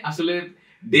সময় আসলে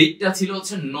ডেটটা ছিল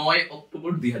হচ্ছে 9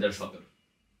 অক্টোবর 2017,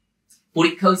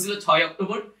 পরীক্ষা হয়েছিল 6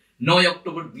 October, 9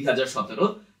 October 2017,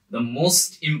 the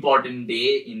most important day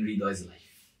in হৃদয়'s life.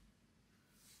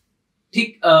 ঠিক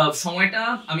সময়টা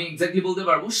আমি এক্স্যাক্টলি বলতে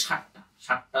পারবো,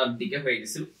 7টার দিকে হয়ে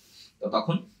গেছিল। তো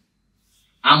তখন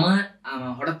আমার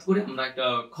হঠাৎ করে আমরা একটা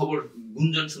খবর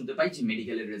গুঞ্জন শুনতে পাই যে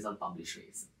মেডিকেলের রেজাল্ট পাবলিশ হয়ে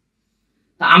গেছে।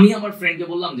 তা আমি আমার ফ্রেন্ডকে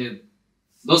বললাম যে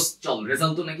দোস্ত চল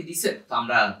রেজাল্ট তো নাকি দিছে, তো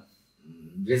আমরা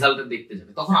রেজাল্টটা দেখতে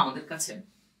যাবে। তখন আমাদের কাছে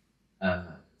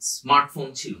স্মার্টফোন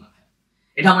ছিল না।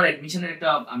 এটা আমার অ্যাডমিশনের একটা,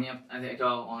 আমি একটা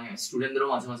অনেক স্টুডেন্টদেরও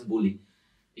মাঝে মাঝে বলি,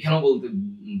 এখানেও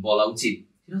বলা উচিত।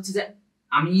 সেটা হচ্ছে যে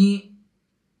আমি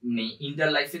ইন্টার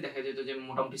লাইফে দেখা যেত যে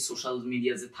মোটামুটি সোশ্যাল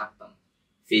মিডিয়াতে থাকতাম,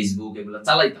 ফেসবুক এগুলো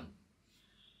চালাইতাম।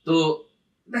 তো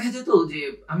দেখা যেত যে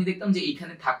আমি দেখতাম যে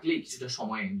এইখানে থাকলে কিছুটা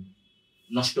সময়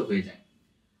নষ্ট হয়ে যায়।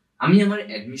 আমি আমার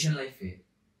অ্যাডমিশন লাইফে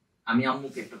আমি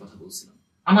আম্মুকে একটা কথা বলছিলাম।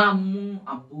 আমার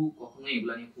আব্বু কখনো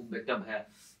এগুলা নিয়ে খুব একটা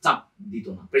চাপ দিত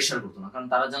না, প্রেশার করতো না, কারণ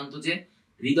তারা জানতো যে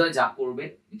হৃদয় যা করবে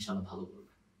ইনশাল্লাহ ভালো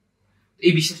করবে।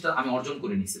 এই বিশ্বাসটা আমি অর্জন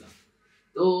করে নিয়েছিলাম।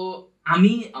 তো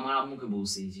আমি আমার আম্মুকে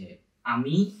বলছি যে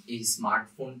আমি এই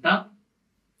স্মার্টফোনটা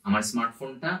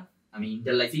আমি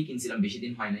ইন্টার লাইফেই কিনছিলাম, বেশি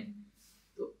দিন হয় নাই,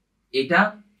 তো এটা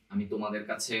আমি তোমাদের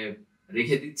কাছে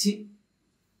রেখে দিচ্ছি,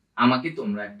 আমাকে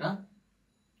তোমরা একটা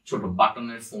ছোট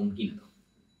বাটনের ফোন কিনে দাও।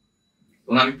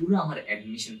 এবং আমি পুরো আমার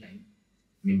অ্যাডমিশন টাইম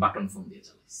আমি বাটন ফোন দিয়ে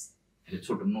চালাইছি।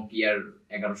 ছোট নোকিয়ার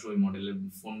 1100 মডেলের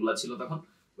ফোনগুলো ছিল তখন,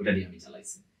 ওটা দিয়ে আমি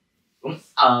চালাইছি। এবং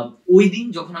ওই দিন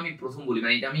যখন আমি প্রথম বলি,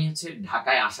 মানে এটা আমি হচ্ছে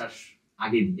ঢাকায় আসার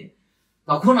আগে দিয়ে,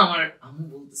 তখন আমার আম্মু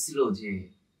বলতেছিল যে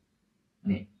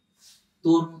মানে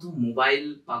তোর মতো মোবাইল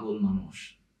পাগল মানুষ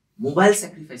মোবাইল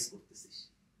স্যাক্রিফাইস করতেছিস,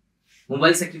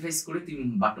 মোবাইল স্যাক্রিফাইস করে তুই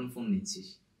বাটন ফোন নিচ্ছিস।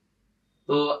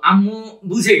 তো আম্মু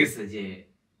বুঝে গেছে যে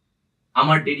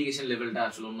আমার ডেডিকেশন লেভেলটা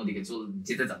আসলে অন্যদিকে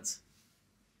যেতে যাচ্ছে,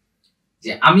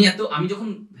 যে আমি যখন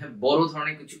বড়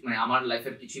ধরনের কিছু, মানে আমার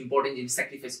লাইফের কিছু ইম্পর্টেন্ট জিনিস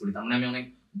স্যাক্রিফাইস করি, তার মানে আমি অনেক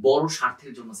বড়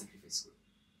স্বার্থের জন্য স্যাক্রিফাইস করি,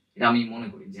 এটা আমি মনে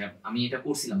করি যে আমি এটা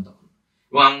করছিলাম তখন।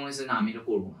 এবং আমার মনে হয়েছে না, আমি এটা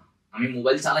করবো না। আমি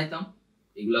মোবাইল চালাইতাম,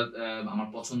 এগুলা আমার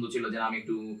পছন্দ ছিল যে আমি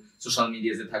একটু সোশ্যাল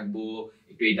মিডিয়াতে থাকবো,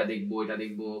 একটু এটা দেখবো এটা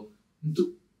দেখবো, কিন্তু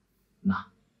না,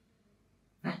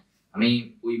 হ্যাঁ আমি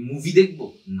ওই মুভি দেখবো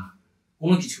না,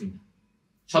 কোনো কিছুই না,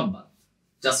 সব বাদ,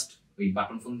 জাস্ট ওই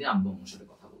বাটন ফোন দিয়ে আব্বু আমার সাথে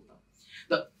কথা বলতাম।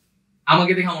 তো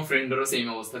আমাকে দেখে আমার ফ্রেন্ডেরও সেম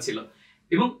অবস্থা ছিল।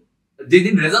 এবং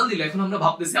যেদিন রেজাল্ট দিল, এখন আমরা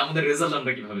ভাবতেছি আমাদের রেজাল্ট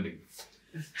আমরা কিভাবে দেখবো।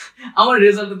 আমার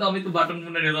রেজাল্টে তো আমি তো বাটন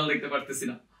ফোনের রেজাল্ট দেখতে পারতেছি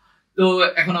না। তো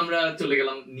এখন আমরা চলে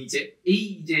গেলাম নিচে, এই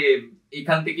যে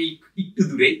এখান থেকে একটু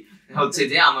দূরেই হচ্ছে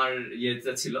যে আমার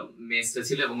ইয়েটা ছিল, মেসটা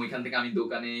ছিল, এবং ওইখান থেকে আমি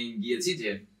দোকানে গিয়েছি যে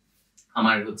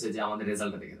আমার হচ্ছে যে আমাদের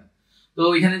রেজাল্টটা দেখে দেন। তো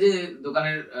ওইখানে যে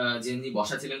দোকানের যিনি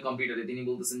বসা ছিলেন কম্পিউটারে, তিনি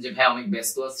বলতেছেন যে ভাই অনেক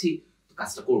ব্যস্ত আছি, তো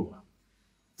কাজটা করবো না।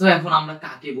 তো এখন আমরা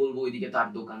কাকে বলবো, ওইদিকে তো আর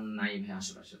দোকান নাই ভাই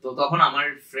আশেপাশে। তো তখন আমার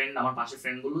পাশের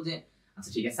ফ্রেন্ড বললো যে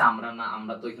আচ্ছা ঠিক আছে,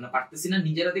 আমরা তো এখানে পারতেছি না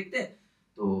নিজেরা দেখতে,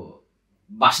 তো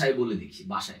বাসায় বলে দেখি।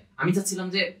 বাসায় আমি চাচ্ছিলাম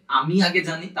যে আমি আগে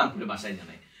জানি তারপরে বাসায়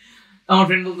জানাই। আমার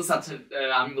ফ্রেন্ড বলতো আচ্ছা,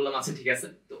 আমি বললাম আচ্ছা ঠিক আছে।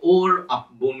 তো ওর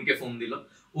বোনকে ফোন দিল,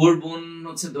 ওর বোন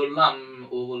হচ্ছে ধরলাম,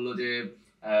 ও বললো যে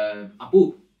আপু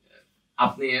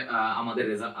আপনি আমাদের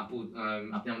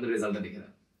রেজাল্টটা দেখে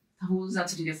দেন। আপু বলছে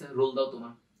আচ্ছা ঠিক আছে, রোল দাও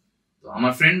তোমার। তো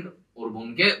আমার ফ্রেন্ড ওর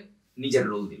বোনকে নিজের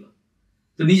রোল দিল।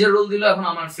 এখন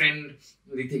আমার ফ্রেন্ড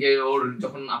দিক থেকে ওর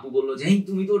যখন আপু বললো যে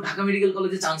তুমি তো ঢাকা মেডিকেল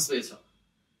কলেজে চান্স পেয়েছো,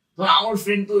 তখন আমার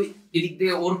ফ্রেন্ড তো এদিক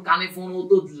থেকে ওর কানে ফোন, ও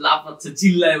তো লাফাচ্ছে,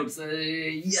 চিল্লায় উঠছে,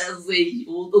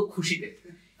 ও তো খুশিতে।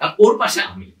 ওর পাশে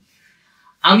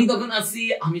আমি তখন আছি,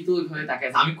 আমি তো ওইভাবে তাকাই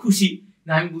আছি, আমি খুশি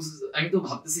না, আমি তো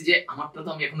ভাবতেছি যে আমারটা তো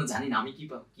আমি এখনো জানি না আমি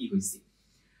কি হয়েছি।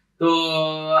 তো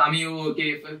আমি ওকে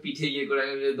পিঠে ইয়ে করে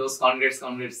দোস্ত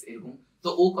কনগ্রেটস এরকম। তো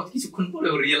ও কিছুক্ষণ পরে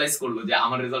ও রিয়েলাইজ করলো যে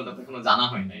আমার রেজাল্টটা তো এখনো জানা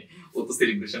হয় নাই, ও তো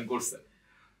সেলিব্রেশন করছে।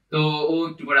 তো ও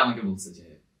একটু পরে আমাকে বলছে যে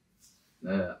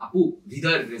আপু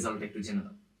হৃদয়ের রেজাল্ট একটু জেনে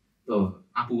দাও। তো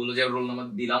আপু বললো যে রোল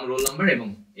নাম্বার, এবং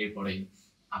এরপরে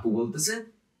আপু বলতেছে,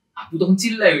 আপু তখন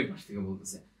চিল্লায় ওই পাশ থেকে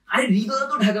বলতেছে আরে হৃদয়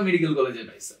তো ঢাকা মেডিকেল কলেজে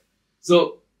পাইছে। তো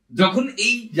যখন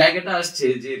এই জায়গাটা আসছে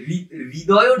যে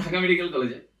হৃদয়ও ঢাকা মেডিকেল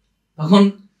কলেজে, তখন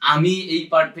আমি এই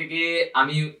পার্ট থেকে,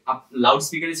 আমি লাউড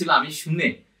স্পিকারে ছিল, আমি শুনে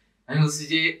আমি বলছি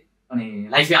যে মানে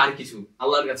লাইফে আর কিছু,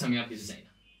 আল্লাহর কাছে আমি আর কিছু চাই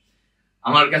না।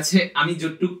 আমার কাছে আমি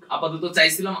যতটুক আপাতত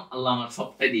চাইছিলাম আল্লাহ আমার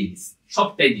সবটাই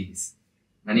দিয়ে দিস,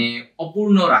 মানে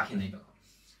অপূর্ণ রাখে নাই তখন।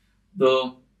 তো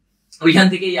ওইখান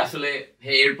থেকেই আসলে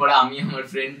এরপরে আমি আমার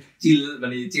ফ্রেন্ড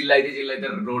চিল্লাইতে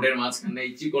রোডের মাঝখানে,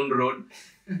 চিকন রোড,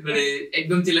 মানে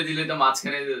একদম চিল্লাইতে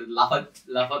মাঝখানে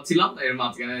লাফাচ্ছিলাম, এর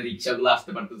মাঝখানে রিক্সা গুলো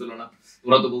আসতে পারতেছিল না।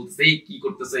 ওরা তো বলতেছে এই কি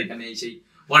করতেছে এখানে, এই সেই।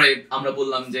 পরে আমরা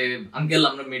বললাম যে আঙ্কেল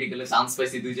আমরা মেডিকেলে চান্স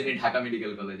পাইছি, দুইজনই ঢাকা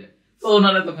মেডিকেল কলেজে। তো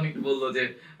ওনারা তখন একটু বললো যে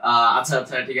আচ্ছা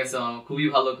ঠিক আছে, খুবই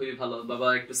ভালো বাবা,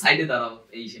 একটু সাইডে দাঁড়াও,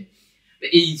 এই সেই।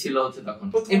 এই ছিল হচ্ছে তখন।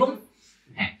 এবং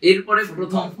হ্যাঁ, এরপরে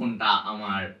প্রথম ফোনটা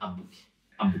আমার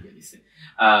আব্বুকে দিছে।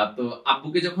 তো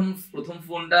আব্বুকে যখন প্রথম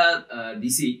ফোনটা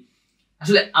দিছি,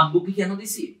 আসলে আব্বুকে কেন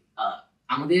দিছি,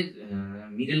 আমাদের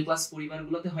মিডল ক্লাস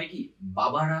পরিবারগুলোতে হয় কি,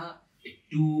 বাবারা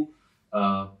একটু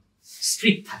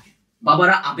স্ট্রিক্ট থাকে,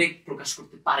 বাবারা আবেগ প্রকাশ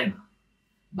করতে পারে না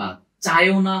বা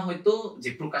চায়ও না হয়তো যে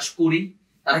প্রকাশ করি,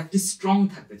 তারা একটু স্ট্রং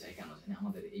থাকতে চায় কেন জানি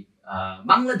আমাদের এই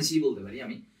বাংলাদেশেই বলতে পারি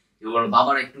আমি,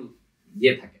 বাবারা একটু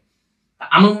ইয়ে থাকে।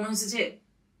 আমার মনে হয়েছে যে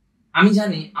আমি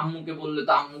জানি আম্মুকে বললে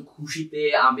তো আম্মু খুশিতে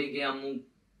আবেগে আম্মু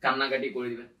কান্নাকাটি করে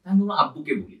দিবে, আমি বলবো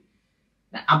আব্বুকে বলি।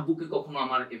 আব্বুকে কখনো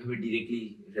আমার এভাবে ডিরেক্টলি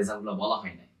রেজাল্টগুলো বলা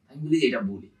হয় না, আমি বলি যে এটা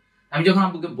বলি। আমি যখন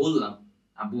আব্বুকে বললাম,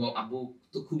 আব্বু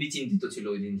তো খুবই চিন্তিত ছিল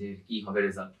ওই দিন যে কি হবে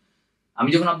রেজাল্ট। আমি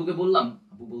যখন আব্বুকে বললাম,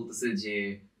 আব্বু বলতেছে যে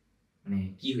মানে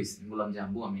কি হয়েছে, বললাম যে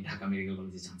আব্বু আমি ঢাকা মেডিকেল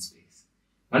কলেজে চান্স পেয়ে গেছি।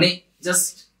 মানে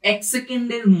জাস্ট 1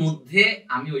 সেকেন্ডের মধ্যে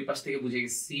আমি ওই পাশ থেকে বুঝে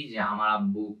গেছি যে আমার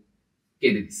আব্বু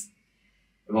কেঁদে দিছে।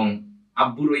 এবং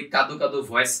আব্বুর ওই কাঁদো কাঁদো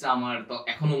ভয়েসটা আমার তো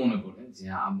এখনো মনে পড়ে, যে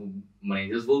আব্বু মানে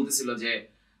জাস্ট বলতেছিল যে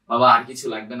বাবা আর কিছু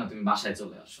লাগবে না, তুমি বাসায়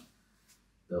চলে আসো।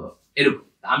 তো এরকম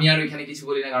আমি আর ওইখানে কিছু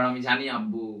বলি না, কারণ আমি জানি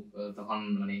আব্বু তখন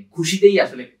মানে খুশিতেই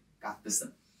আসলে কাঁদতেছে।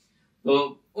 তো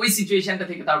ওই সিচুয়েশনটা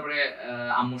থেকে তারপরে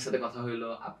আম্মুর সাথে কথা হইলো,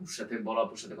 আপুর সাথে বড়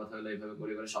আপুর সাথে কথা হইলো, এইভাবে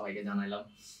করে করে সবাইকে জানাইলাম।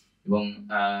 এবং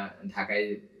ঢাকায়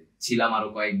ছিলাম আরো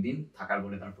কয়েকদিন, থাকার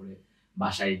পরে তারপরে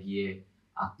বাসায় গিয়ে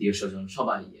আত্মীয় স্বজন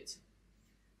সবাই গিয়েছে।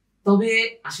 তবে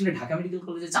আসলে ঢাকা মেডিকেল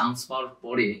কলেজে চান্স পাওয়ার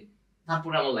পরে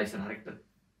তারপরে আমার লাইফের আরেকটা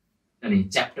মানে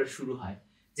চ্যাপ্টার শুরু হয়,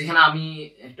 যেখানে আমি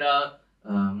একটা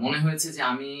মনে হয়েছে যে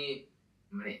আমি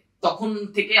মানে তখন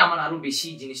থেকে আমার আরো বেশি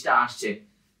জিনিসটা আসছে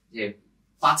যে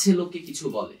পাছে লোকে কিছু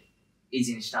বলে, এই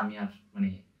জিনিসটা আমি আর মানে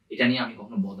এটা নিয়ে আমি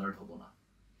কখনো বদার্ড হব না।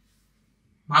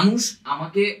 মানুষ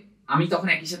আমাকে, আমি তখন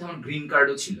একই সাথে আমার গ্রিন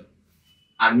কার্ডও ছিল,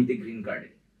 আর্মিতে গ্রিন কার্ডে।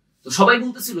 তো সবাই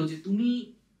বলতেছিল যে তুমি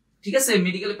ঠিক আছে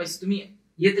মেডিকেলে পাইছো, তুমি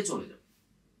ইয়েতে চলে যাও,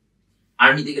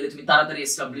 আর্মিতে গেলে তুমি তাড়াতাড়ি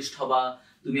এস্টাবলিশড হবা,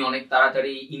 তুমি অনেক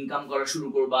তাড়াতাড়ি ইনকাম করা শুরু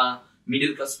করবা,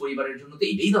 মিডল ক্লাস পরিবারের জন্য তো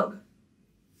এটাই দরকার।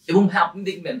 এবং ভাই আপনি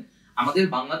দেখবেন আমাদের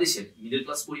বাংলাদেশের মিডল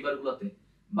ক্লাস পরিবারগুলোতে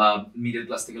বা মিডল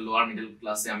ক্লাস থেকে লোয়ার মিডল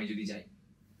ক্লাসে আমি যদি যাই,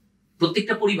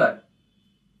 প্রত্যেকটা পরিবার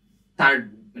তার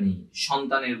মানে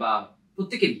সন্তানের বা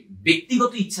প্রত্যেকেরই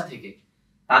ব্যক্তিগত ইচ্ছা থেকে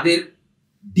তাদের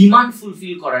ডিমান্ড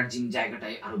ফুলফিল করার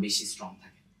জায়গাটাই আরো বেশি স্ট্রং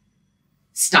থাকে।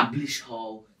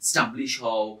 স্টাবলিশ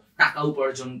হও, টাকা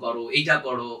উপার্জন করো, এইটা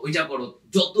করো ওইটা করো,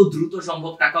 যত দ্রুত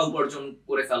সম্ভব টাকা উপার্জন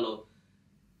করে ফেলো।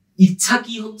 ইচ্ছা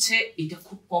কি হচ্ছে এটা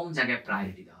খুব কম জায়গায়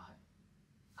প্রায়োরিটি দেওয়া হয়।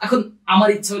 এখন আমার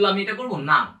ইচ্ছা হলো আমি এটা করবো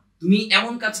না, তুমি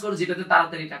এমন কাজ করো যেটাতে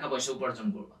তাড়াতাড়ি টাকা পয়সা উপার্জন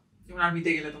করবা। যেমন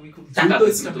আর্মিতে গেলে তুমি খুব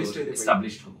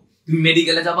এস্টাবলিশড হবে, তুমি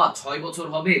মেডিকেলে যাবা 6 বছর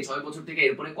হবে, 6 বছর থেকে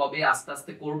এরপরে কবে আস্তে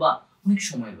আস্তে করবা, অনেক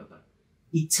সময়ের ব্যাপার।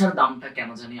 ইচ্ছার দামটা কেন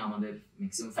জানি আমাদের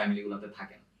ম্যাক্সিমাম ফ্যামিলি গুলোতে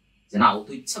থাকে না, যে না ও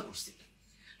তো ইচ্ছা করছে।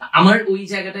 আমার ওই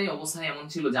জায়গাটাই অবস্থায় এমন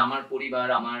ছিল যে আমার পরিবার,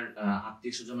 আমার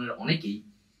আত্মীয় স্বজনের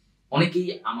অনেকেই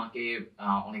আমাকে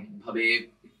অনেকভাবে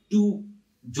একটু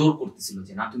জোর করতেছিল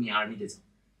যে না তুমি আর্মিতে যাও।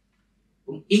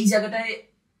 এবং এই জায়গাটায়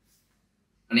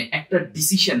মানে একটা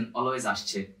ডিসিশন অলওয়েজ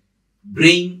আসছে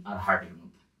ব্রেইন আর হার্টের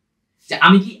মধ্যে, যে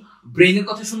আমি কি ব্রেইনের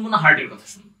কথা শুনবো না হার্টের কথা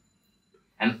শুনবো।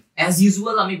 এন্ড অ্যাজ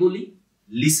ইউজুয়াল আমি বলি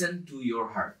লিসেন টু ইয়োর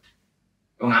হার্ট,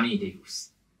 এবং আমি এটাই করছি।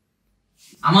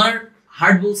 আমার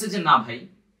হার্ট বলছে যে না ভাই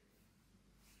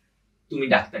তুমি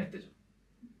ডাক্তারিতে যাও,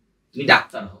 তুমি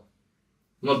ডাক্তার হও,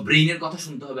 তোমার ব্রেইনের কথা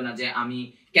শুনতে হবে না, যে আমি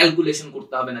ক্যালকুলেশন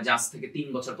করতে হবে না যে আজ থেকে 3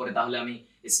 বছর পরে তাহলে আমি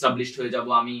এস্টাবলিশড হয়ে যাব,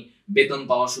 আমি বেতন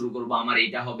পাওয়া শুরু করবো, আমার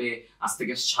এইটা হবে, আজ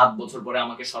থেকে 7 বছর পরে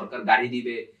আমাকে সরকার গাড়ি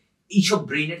দিবে। এইসব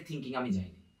ব্রেইনের থিঙ্কিং আমি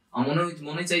যাইনি। আমার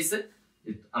মনে চাইছে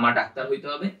যে আমার ডাক্তার হইতে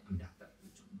হবে, আমি ডাক্তার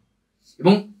হওয়ার জন্য।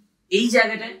 এবং এই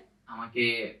জায়গাটায় আমাকে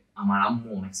আমার আম্মু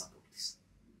অনেক সাপোর্ট দিচ্ছে।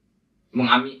 এবং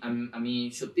আমি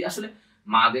সত্যি আসলে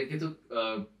মাদেরকে তো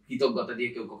কৃতজ্ঞতা দিয়ে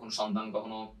কেউ কখনো সন্তান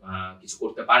কখনো কিছু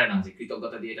করতে পারে না, যে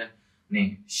কৃতজ্ঞতা দিয়ে এটা মানে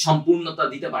সম্পূর্ণতা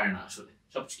দিতে পারে না, আসলে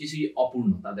সবকিছুই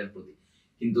অপূর্ণ তাদের প্রতি।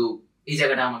 কিন্তু এই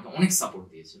জায়গাটা আমাকে অনেক সাপোর্ট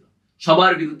দিয়েছিল,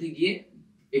 সবার বিরুদ্ধে গিয়ে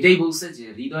এটাই বলছে যে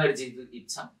হৃদয়ের যেহেতু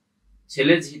ইচ্ছা,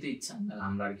 ছেলের যেহেতু ইচ্ছা, তাহলে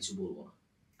আমরা আর কিছু বলবো না।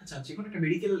 আচ্ছা, যে কোনো একটা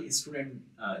মেডিকেল স্টুডেন্ট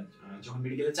যখন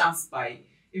মেডিকেলে চান্স পায়,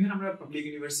 ইভেন আমরা পাবলিক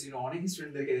ইউনিভার্সিটির অনেক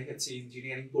স্টুডেন্টদেরকে দেখেছি,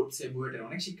 ইঞ্জিনিয়ারিং পড়ছে, বুয়েটের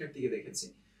অনেক শিক্ষার্থীকে দেখেছি,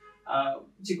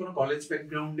 যে কোনো কলেজ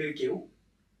ব্যাকগ্রাউন্ডের কেউ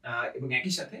এবং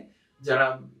একই সাথে যারা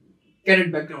ক্যাডেট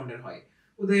ব্যাকগ্রাউন্ডের হয়,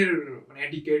 ওদের মানে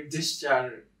এটিকেট, জেস্চার,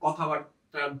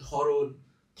 কথাবার্তার ধরন,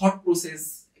 থট প্রসেস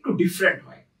একটু ডিফারেন্ট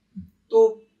হয়। তো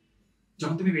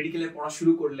যখন তুমি মেডিকেলে পড়া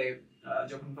শুরু করলে,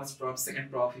 যখন first proof, second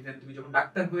proof, even তুমি যখন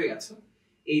ডাক্তার হয়ে গেছো,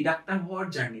 এই ডাক্তার হওয়ার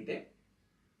জার্নিতে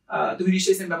তুমি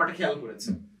নিশ্চয়ই সেম ব্যাপারটা খেয়াল করেছো।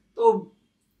 তো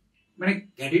মানে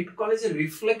ক্যাডেট কলেজের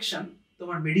রিফ্লেকশন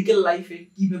তোমার মেডিকেল লাইফে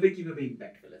কিভাবে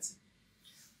ইম্প্যাক্ট ফেলেছে?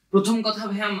 প্রথম কথা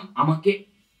ভাই আমাকে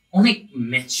অনেক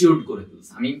ম্যাচিউরড করে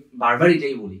তুলছে। আমি বারবার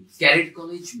এটাই বলি, cadet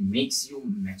college makes you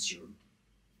matured.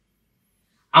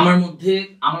 আমার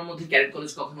মধ্যে ক্যাডেট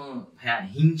কলেজ কখনো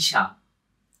হিংসা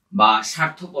বা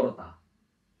স্বার্থপরতা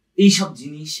এইসব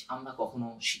জিনিস আমরা কখনো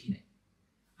শিখি নাই।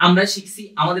 আমরা শিখছি,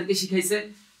 আমাদেরকে শিখাইছে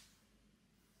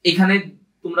এখানে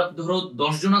তোমরা ধরো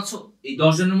 10 জন আছো, এই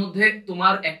 10 জনের মধ্যে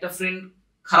তোমার একটা ফ্রেন্ড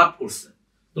খারাপ করছে,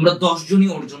 তোমরা 10 জনই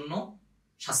ওর জন্য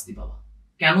শাস্তি পাবা।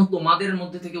 কেন তোমাদের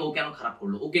মধ্যে থেকে ও কেন খারাপ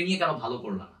করলো, ওকে নিয়ে কেন ভালো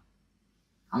করলা না?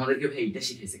 আমাদেরকে ভাই এটা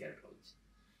শিখাইছে ক্যারেট কলেজ।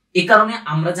 এ কারণে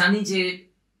আমরা জানি যে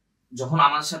যখন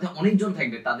আমার সাথে অনেকজন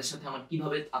থাকবে তাদের সাথে আমার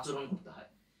কিভাবে আচরণ করতে হয়,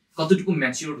 কতটুকু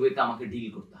ম্যাচিউরড ওয়েতে আমাকে ডিল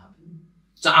করতে হবে।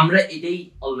 তো আমরা এটাই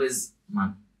অলওয়েজ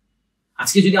মানি।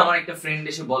 আজকে যদি আমার একটা ফ্রেন্ড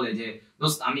এসে বলে যে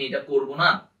দোস্ত আমি এটা করব না,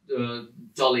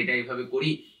 চল এটা এইভাবে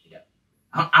করি,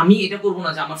 আমি এটা করব না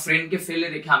যে আমার ফ্রেন্ডকে ফেলে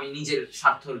রেখে আমি নিজের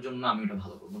স্বার্থের জন্য আমি ওটা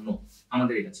ভালো করবো। নো,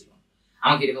 আমাদের এটা ছিল,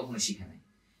 আমাকে এটা কখনো শিখে নাই।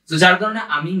 তো যার কারণে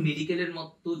আমি মেডিকেলের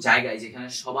মতো জায়গায় যেখানে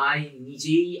সবাই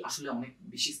নিজেই আসলে অনেক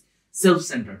বেশি সেলফ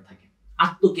সেন্টার থাকে,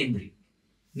 আত্মকেন্দ্রিক,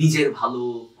 নিজের ভালো,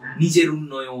 নিজের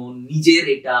উন্নয়ন, নিজের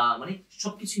এটা মানে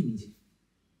সবকিছুই নিজে,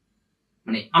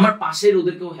 মানে আমার পাশের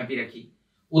ওদেরকেও হ্যাপি রাখি,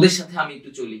 ওদের সাথে আমি একটু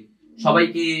চলি,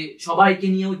 সবাইকে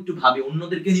নিয়েও একটু ভাবি,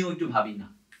 অন্যদেরকে নিয়েও একটু ভাবি না,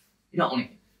 এটা অনেক।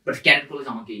 বাট ক্যারেট কলেজ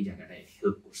আমাকে এই জায়গাটায়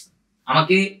হেল্প করছে,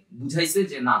 আমাকে বুঝাইছে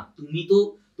যে না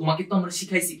তোমাকে তো আমরা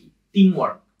শিখাইছি কি টিম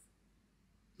ওয়ার্ক,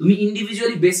 তুমি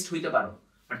ইন্ডিভিজুয়ালি বেস্ট হইতে পারো,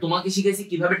 আর তোমাকে শিখাইছি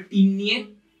কিভাবে টিম নিয়ে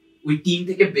ওই টিম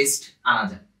থেকে বেস্ট আনা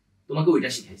যায়, তোমাকে ওইটা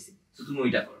শিখাইছি, তো তুমি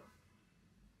ওইটা করো।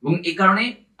 এবং এই কারণে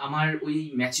আমার ওই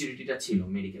ম্যাচুরিটিটা ছিল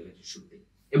মেডিকেলের শুরুতে।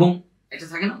 এবং একটা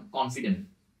থাকে না কনফিডেন্ট,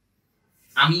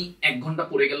 আমি 1 ঘন্টা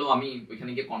পড়ে গেলেও আমি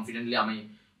ওইখানে গিয়ে কনফিডেন্টলি আমি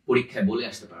পরীক্ষায় বলে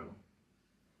আসতে পারবো।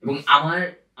 এবং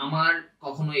আমার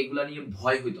কখনো এগুলা নিয়ে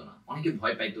ভয় হইতো না। অনেকে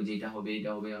ভয় পাইতো যে এটা হবে,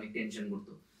 অনেক টেনশন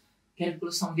করতো। ক্যারেট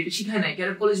কলেজ আমাকে এটা শিখায় নাই।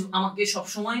 ক্যারেট কলেজ আমাকে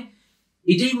সবসময়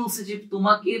এটাই বলছে যে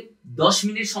তোমাকে 10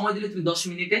 মিনিট সময় দিলে তুমি 10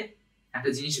 মিনিটে একটা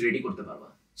জিনিস রেডি করতে পারবা,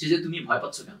 সে যে তুমি ভয়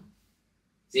পাচ্ছ কেন।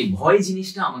 এই ভয়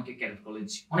জিনিসটা আমাকে ক্যারেট কলেজ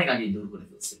অনেক আগেই দূর করে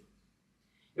ফেলছে।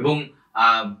 এবং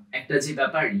একটা যে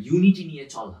ব্যাপার ইউনিটি নিয়ে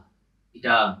চলা,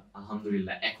 এটা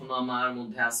আলহামদুলিল্লাহ এখনো আমার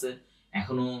মধ্যে আছে,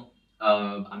 এখনো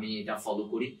আমি এটা ফলো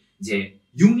করি যে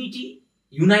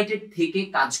ইউনাইটেড থেকে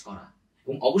কাজ করা।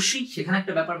 এবং অবশ্যই সেখানে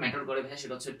একটা ব্যাপার ম্যাটার করে ভাই,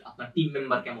 সেটা হচ্ছে আপনার টিম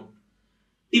মেম্বার কেমন।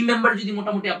 টিম মেম্বার যদি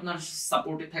মোটামুটি আপনার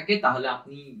সাপোর্টে থাকে তাহলে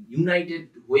আপনি ইউনাইটেড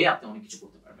হয়ে আপনি অনেক কিছু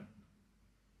করতে পারবেন।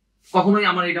 কখনোই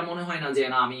আমার এটা মনে হয় না যে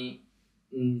না আমি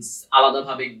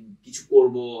আলাদাভাবে কিছু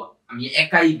করব, আমি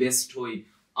একাই বেস্ট হই,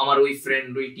 আমার ওই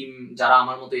ফ্রেন্ড ওই টিম যারা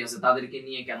আমার মতোই আছে তাদেরকে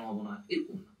নিয়ে কেন হবো না,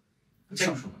 এরকম না।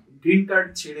 সবসময় গ্রিন কার্ড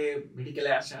ছেড়ে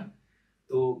মেডিকেলে আসা,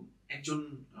 তো একজন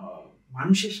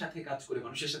মানুষের সাথে কাজ করে,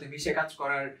 মানুষের সাথে মিশে কাজ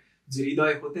করার যে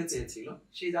হৃদয় হতে চেয়েছিল,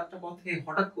 সেই যাত্রা পথে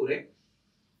হঠাৎ করে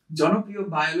জনপ্রিয়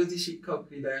বায়োলজি শিক্ষক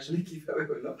হৃদয় আসলে কিভাবে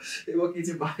হলো, এবং এই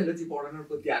যে বায়োলজি পড়ানোর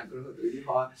প্রতি আগ্রহ তৈরি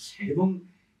হওয়া। এবং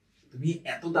তুমি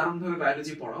এত দারুণ ভাবে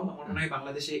বায়োলজি পড়াও, আমার মনে হয়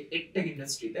বাংলাদেশে এডটেক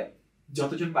ইন্ডাস্ট্রিতে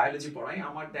যতজন বায়োলজি পড়ায়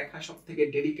আমার দেখা সব থেকে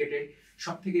ডেডিকেটেড,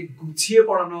 সব থেকে গুছিয়ে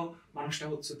পড়ানো মানুষটা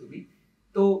হচ্ছে তুমি।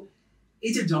 তো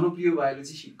এই যে জনপ্রিয়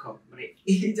বায়োলজি শিক্ষক, মানে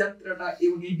এই যাত্রাটা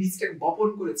এবং এই বীজটাকে বপন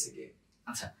করেছে কে?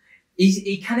 আচ্ছা,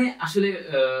 এইখানে আসলে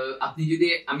আপনি যদি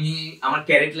আমার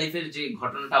ক্যারেট লাইফের যে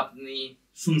ঘটনাটা আপনি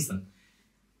শুনছেন,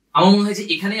 আমার মনে হয় যে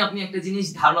এখানে আপনি একটা জিনিস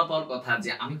ধারণা পাওয়ার কথা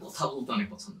যে আমি কথা বলতে অনেক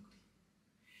পছন্দ করি।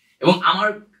 এবং আমার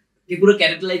পুরো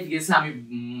ক্যারেট লাইফ গেছে, আমি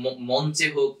মঞ্চে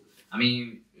হোক, আমি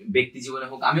ব্যক্তি জীবনে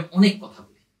হোক, আমি অনেক কথা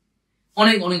বলি,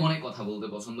 অনেক অনেক অনেক কথা বলতে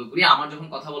পছন্দ করি। আমার যখন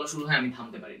কথা বলা শুরু হয় আমি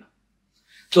থামতে পারি না।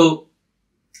 তো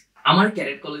আমার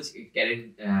ক্যারেট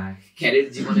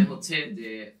জীবনে হচ্ছে যে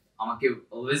আমাকে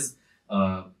অলওয়েজ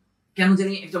কেন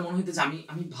জানি একটা মনে হইতে যে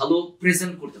আমি ভালো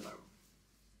প্রেজেন্ট করতে পারবো,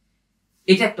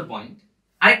 এটা একটা পয়েন্ট।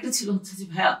 আরেকটা ছিল হচ্ছে যে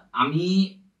ভাইয়া আমি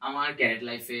আমার ক্যারেট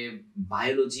লাইফে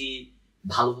বায়োলজি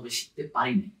ভালোভাবে শিখতে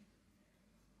পারি নাই।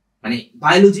 মানে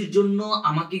বায়োলজির জন্য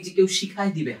আমাকে যে কেউ শিখাই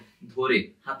দিবে ধরে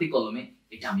হাতে কলমে,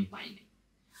 এটা আমি পাই নাই।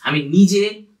 আমি নিজে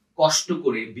কষ্ট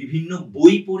করে বিভিন্ন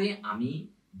বই পড়ে আমি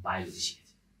বায়োলজি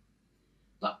শিখেছি।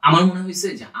 তো আমার মনে হয়েছে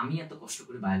যে আমি এত কষ্ট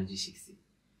করে বায়োলজি শিখছি,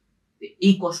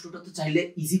 এই কষ্টটা তো চাইলে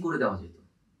ইজি করে দেওয়া যেত।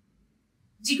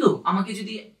 জি কেউ আমাকে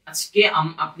যদি আজকে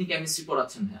আপনি কেমিস্ট্রি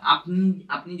পড়াচ্ছেন,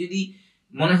 আপনি যদি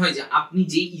মনে হয় যে আপনি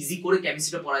যে ইজি করে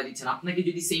কেমিস্ট্রিটা পড়াই দিচ্ছেন, আপনাকে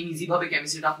যদি সেম ইজি ভাবে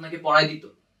কেমিস্ট্রিটা আপনাকে পড়াই দিত,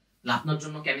 তাহলে আপনার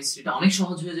জন্য কেমিস্ট্রিটা অনেক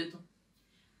সহজ হয়ে যেত।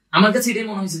 আমার কাছে এটাই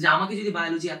মনে হয়েছে যে আমাকে যদি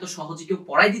বায়োলজি এত সহজে কেউ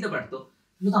পড়াই দিতে পারতো,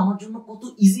 তাহলে তো আমার জন্য কত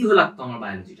ইজি হয়ে লাগতো আমার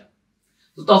বায়োলজিটা।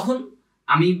 তো তখন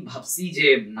আমি ভাবছি যে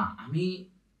না, আমি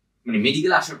মানে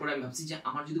মেডিকেল আসার পরে আমি ভাবছি যে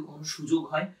আমার যদি কোনো সুযোগ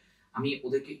হয় আমি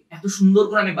ওদেরকে এত সুন্দর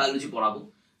করে আমি বায়োলজি পড়াবো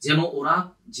যেন ওরা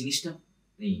জিনিসটা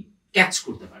ক্যাচ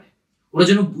করতে পারে, ওরা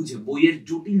যেন বুঝে, বইয়ের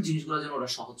জটিল জিনিসগুলো যেন ওরা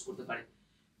সহজ করতে পারে,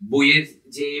 বইয়ের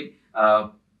যে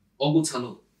অগোছালো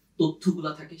তথ্যগুলো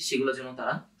থাকে সেগুলো যেন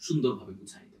তারা সুন্দরভাবে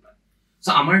বুঝাই নিতে পারে। তো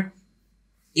আমার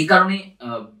এই কারণে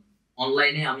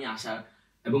অনলাইনে আমি আসার,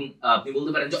 এবং আপনি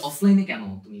বলতে পারেন যে অফলাইনে কেন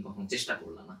তুমি কখনো চেষ্টা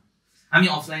করলা না। আমি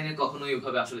অফলাইনে কখনোই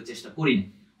ওইভাবে আসলে চেষ্টা করি না।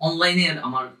 অনলাইনে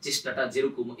আমার চেষ্টাটা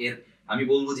যেরকম, এর আমি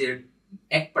বলবো যে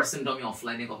 1% আমি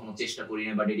অফলাইনে কখনো চেষ্টা করি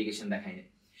না বা ডেডিকেশন দেখাই না।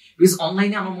 বিকজ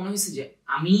অনলাইনে আমার মনে হয়েছে যে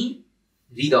আমি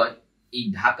হৃদয় এই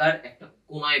ঢাকার একটা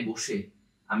কোনায় বসে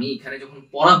আমি এখানে যখন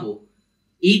পড়াবো,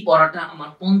 এই পড়াটা আমার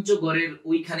পঞ্চগড়ের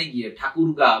ওইখানে গিয়ে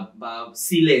ঠাকুরগাঁও বা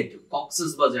সিলেট,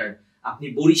 কক্সবাজার, আপনি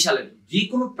বরিশালের যে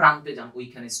কোনো প্রান্তে যান,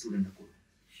 ওইখানে স্টুডেন্টরা করবে।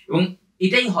 এবং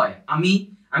এটাই হয়, আমি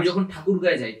যখন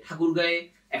ঠাকুরগাঁয়ে যাই, ঠাকুরগাঁয়ে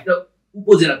একটা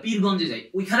উপজেলা পীরগঞ্জে যাই,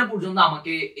 ওইখানে পর্যন্ত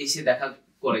আমাকে এসে দেখা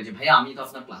করে যে ভাইয়া আমি তো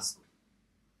আপনার ক্লাস করি।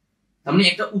 তার মানে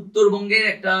একটা উত্তরবঙ্গের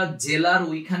একটা জেলার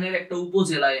ওইখানের একটা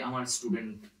উপজেলায় আমার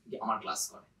স্টুডেন্ট আমার ক্লাস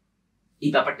করে।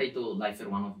 এই ব্যাপারটাই তো লাইফের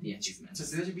ওয়ান অফ দি অ্যাচিভমেন্ট।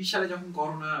 2020 সালে যখন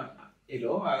করোনা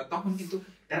এলো, তখন কিন্তু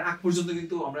তার আগ পর্যন্ত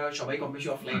কিন্তু আমরা সবাই কম বেশি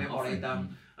অফলাইনে পড়াইতাম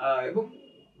এবং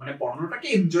মানে পড়ানোটাকে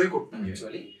এনজয় করতাম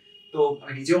অ্যাকচুয়ালি। তো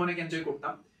আমি নিজেও অনেক এনজয়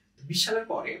করতাম। 20 সালের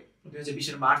পরে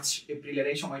 2020 মার্চ এপ্রিলের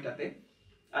এই সময়টাতে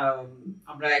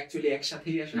আমরা অ্যাকচুয়ালি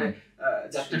একসাথেই আসলে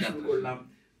যাত্রা শুরু করলাম।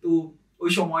 তো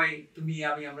ওই সময় তুমি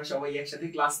আমরা সবাই একসাথে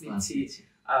ক্লাস নিচ্ছি।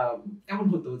 এমন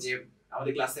হতো যে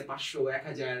আমাদের ক্লাসে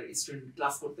 500-1000 স্টুডেন্ট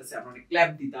ক্লাস করতেছে, আমরা অনেক ক্ল্যাপ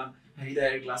দিতাম।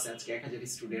 হৃদয়ের ক্লাসে আজকে 1000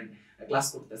 স্টুডেন্ট ক্লাস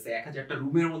করতেছে, 1000টা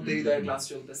রুমের মধ্যে হৃদয়ের ক্লাস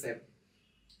চলতেছে।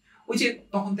 ওই যে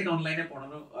তখন থেকে অনলাইনে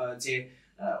পড়ানো যে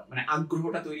মানে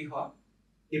আগ্রহটা তৈরি হওয়া,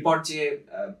 এরপর যে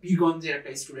পীরগঞ্জের একটা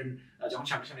স্টুডেন্ট যখন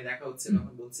সামনাসামনি দেখা হচ্ছে,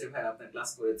 তখন বলছে ভাই আপনার ক্লাস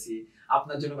করেছি,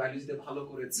 আপনার জন্য বায়োলজিতে ভালো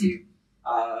করেছি।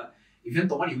 ইভেন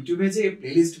তোমার ইউটিউবে যে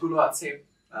প্লেলিস্ট গুলো আছে,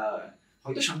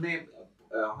 হয়তো সামনে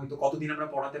হয়তো কতদিন আমরা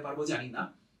পড়াতে পারবো জানি না,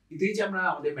 কিন্তু এই যে আমরা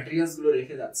আমাদের ম্যাটেরিয়ালস গুলো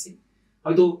রেখে যাচ্ছি,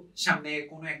 হয়তো সামনে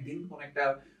কোনো একদিন কোনো একটা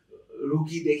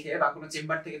রোগী দেখে বা কোনো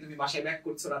চেম্বার থেকে তুমি বাসায় ব্যাক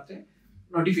করছো, রাতে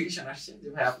নোটিফিকেশন আসছে যে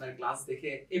ভাই আপনার ক্লাস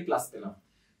দেখে এ প্লাস পেলাম।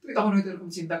 তুমি তখন হয়তো এরকম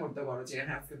চিন্তা করতে পারো যে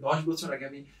হ্যাঁ, আজকে 10 বছর আগে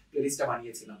আমি প্লেলিস্টটা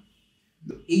বানিয়েছিলাম।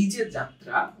 তো এই যে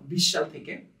যাত্রা 20 সাল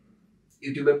থেকে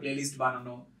ইউটিউবে প্লেলিস্ট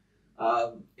বানানো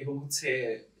এবং হচ্ছে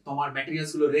তোমার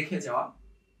ম্যাটেরিয়ালস গুলো রেখে যাওয়া,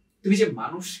 তুমি যে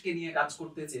মানুষকে নিয়ে কাজ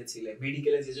করতে চেয়েছিলে,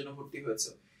 মেডিকেলে যে জন্য ভর্তি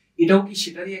হয়েছো, এটাও কি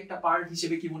সেটারই একটা পার্ট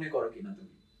হিসেবে কি মনে করো কিনা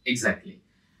তুমি? এক্স্যাক্টলি।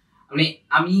 মানে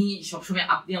আমি সবসময়,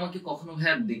 আপনি আমাকে কখনো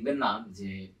ভাইয়া দেখবেন না যে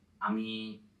আমি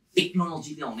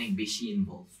টেকনোলজিতে অনেক বেশি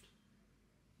ইনভলভড।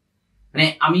 মানে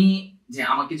আমি যে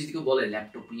আমাকে যদি কেউ বলে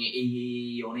ল্যাপটপ নিয়ে এই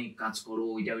অনেক কাজ করো,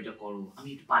 ওইটা করো, আমি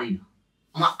এটা পারি না,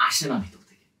 আমার আসে না ভিতর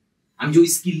থেকে। আমি যে ওই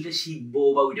স্কিলটা শিখবো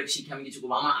বা ওইটা শিখে আমি কিছু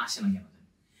করবো, আমার আসে না কেন জানি।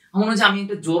 আমার মনে হয় যে আমি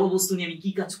একটা জড় বস্তু নিয়ে আমি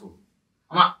কি কাজ করবো,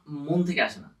 আমার মন থেকে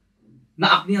আসে না। না,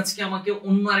 আপনি আজকে আমাকে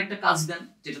অন্য আরেকটা কাজ দেন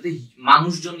যেটাতে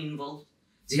মানুষজন ইনভলভ,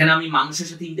 যেখানে আমি মানুষের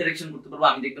সাথে ইন্টারাকশন করতে পারবো,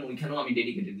 আমি দেখবেন ওইখানেও আমি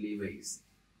ডেডিকেটেডলি হয়ে গেছি।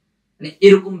 মানে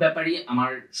এরকম ব্যাপারই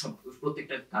আমার সব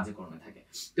প্রত্যেকটা কাজে কর্মে থাকে।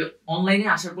 তো অনলাইনে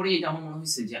আসার পরে এটা আমার মনে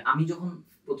হয়েছে যে আমি যখন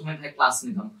প্রথমে ক্লাস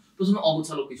নিতাম, প্রথমে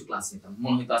অগোছালো কিছু ক্লাস নিতাম,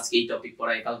 মনে হয়তো আজকে এই টপিক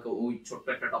পড়াই, কালকে ওই ছোট্ট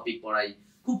একটা টপিক পড়াই,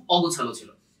 খুব অগোছালো ছিল।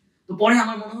 তো পরে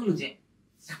আমার মনে হলো যে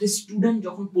একটা স্টুডেন্ট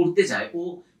যখন পড়তে যায়, ও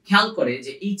খেয়াল করে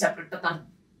যে এই চ্যাপ্টারটা তার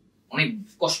অনেক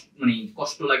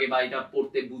কষ্ট লাগে বা এটা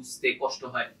পড়তে বুঝতে কষ্ট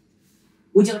হয়,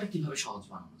 ওই জায়গাটা কিভাবে সহজ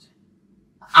বানানো যায়।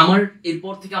 আমার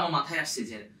এরপর থেকে আমার মাথায় আসছে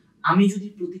যে আমি যদি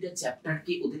প্রতিটা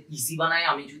চ্যাপ্টারকে ওদের ইজি বানায়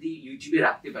আমি যদি ইউটিউবে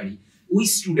রাখতে পারি, ওই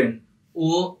স্টুডেন্ট ও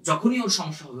যখনই ওর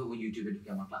সমস্যা হবে ও ইউটিউবে ঢুকে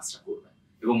আমার ক্লাসটা করবে,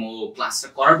 এবং ও ক্লাসটা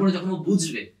করার পরে যখন ও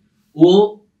বুঝবে, ও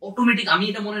অটোমেটিক, আমি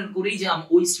এটা মনে করি যে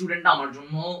ওই স্টুডেন্টটা আমার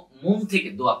জন্য মন থেকে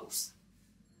দোয়া করছে।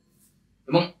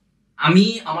 এবং আমি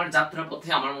আমার যাত্রা পথে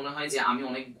আমার মনে হয় যে আমি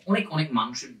অনেক অনেক অনেক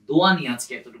মানুষের দোয়া নিয়ে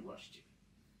আজকে এতটুকু আসছি।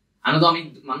 আমি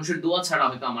মানুষের দোয়া ছাড়া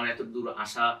হয়তো আমার এত দূর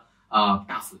আসা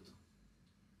টাফ হতো,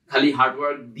 খালি হার্ড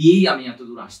ওয়ার্ক দিয়েই আমি এত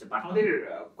দূর আসতে পারতাম। আমাদের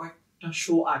কয়েকটা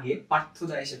শো আগে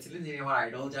পার্থদা এসেছিলেন, যিনি আমার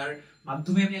আইডল, যার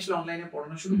মাধ্যমে আমি আসলে অনলাইনে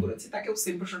পড়ানো শুরু করেছি। তাকেও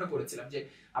সেম প্রশ্নটা করেছিলাম যে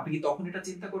আপনি কি তখন এটা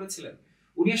চিন্তা করেছিলেন?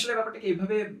 উনি আসলে ব্যাপারটাকে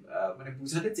এইভাবে মানে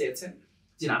বুঝাতে চেয়েছেন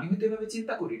যে আমি হয়তো এভাবে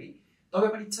চিন্তা করিনি, তবে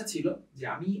আমার ইচ্ছা ছিল যে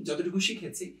আমি যতটুকু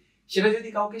শিখেছি সেটা যদি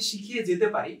কাউকে শিখিয়ে যেতে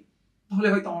পারি, তাহলে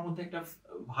হয়তো আমার মধ্যে একটা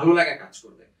ভালো লাগা কাজ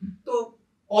করবে। তো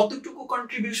অতটুকু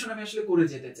কন্ট্রিবিউশন আমি আসলে করে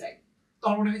যেতে চাই। তো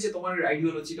আমার মনে হয় যে তোমার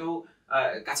আইডিওলজিটাও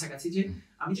কাছাকাছি, যে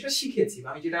আমি যেটা শিখেছি বা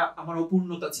আমি যেটা আমার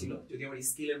অপূর্ণতা ছিল, যদি আমার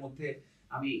স্কিলের মধ্যে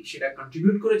আমি সেটা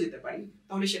কন্ট্রিবিউট করে যেতে পারি,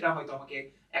 তাহলে সেটা হয়তো আমাকে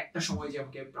একটা সময় যে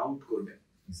আমাকে প্রাউড করবে।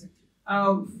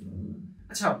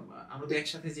 আচ্ছা, আমরা তো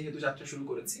একসাথে যেহেতু যাত্রা শুরু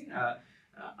করেছি,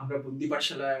 আমরা বন্দি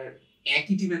পাঠশালার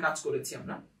একই টিমে কাজ করেছি।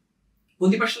 আমরা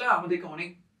বন্দি পাঠশালা আমাদেরকে অনেক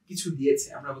কিছু দিয়েছে,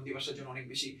 আমরা বন্দি পাঠশালার জন্য অনেক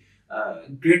বেশি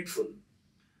গ্রেটফুল।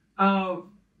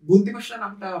 বন্দি পাঠশালা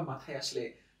নামটা মাথায় আসলে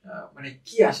মানে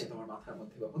কি আসে তোমার মাথার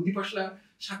মধ্যে, বা বন্দি পাঠশালার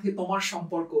সাথে তোমার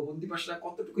সম্পর্ক, বন্দি পাঠশালা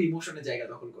কতটুকু ইমোশনের জায়গা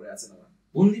দখল করে আছে তোমার?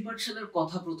 বন্দি পাঠশালার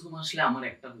কথা প্রথম আসলে আমার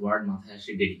একটা ওয়ার্ড মাথায়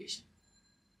আসে, ডেডিকেশন।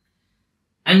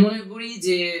 আমি মনে করি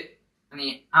যে মানে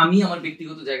আমি আমার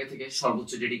ব্যক্তিগত জায়গা থেকে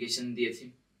সর্বোচ্চ ডেডিকেশন দিয়েছি,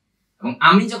 এবং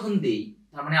আমি যখন দেই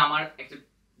তার মানে আমার একটা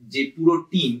যে পুরো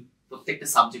টিম প্রত্যেকটা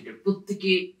সাবজেক্টের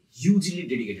প্রত্যেকে হিউজলি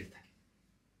ডেডিকেটেড থাকে,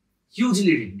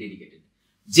 হিউজলি ডেডিকেটেড।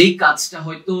 যেই কাজটা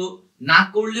হয়তো না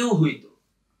করলেও হইতো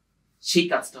সেই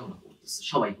কাজটা ওরা করতেছে,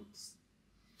 সবাই করতেছে।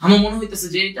 আমার মনে হইতেছে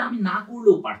যে এটা আমি না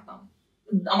করলেও পারতাম,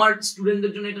 আমার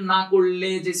স্টুডেন্টদের জন্য এটা না করলে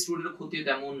যে স্টুডেন্টের ক্ষতি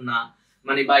হতো এমন না,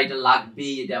 মানে বা এটা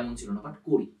লাগবেই এটা এমন ছিল না, বাট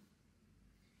করি।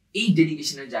 এই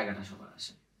ডেডিকেশনের জায়গাটা সবার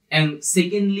আসে। এন্ড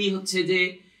সেকেন্ডলি হচ্ছে যে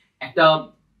একটা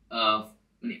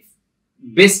মানে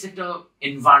বেস্ট একটা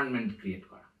এনভায়রনমেন্ট ক্রিয়েট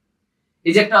করা।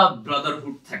 এই যে একটা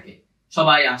ব্রাদারহুড থাকে,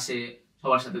 সবাই আসে,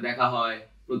 সবার সাথে দেখা হয়,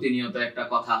 প্রতিনিয়ত একটা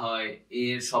কথা হয়,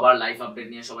 এর সবার লাইফ আপডেট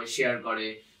নিয়ে সবাই শেয়ার করে,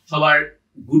 সবার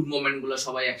গুড মোমেন্ট গুলো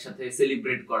সবাই একসাথে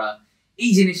সেলিব্রেট করা,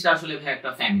 এই জিনিসটা আসলে ভাই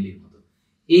একটা ফ্যামিলির মতো।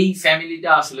 এই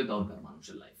ফ্যামিলিটা আসলে দরকার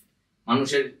মানুষের লাইফে।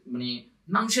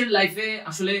 মানুষের লাইফে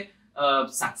আসলে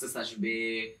সাকসেস আসবে,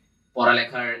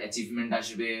 পড়ালেখার অ্যাচিভমেন্ট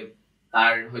আসবে,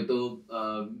 তার হয়তো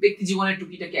ব্যক্তি জীবনের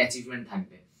টুকিটাকি অ্যাচিভমেন্ট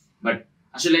থাকবে, বাট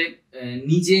আসলে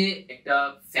নিজে একটা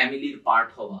ফ্যামিলির পার্ট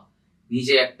হওয়া,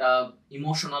 নিজে একটা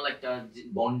ইমোশনাল একটা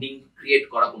বন্ডিং ক্রিয়েট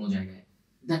করা কোনো জায়গায়,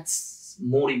 দ্যাটস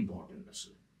মোর ইম্পর্টেন্ট।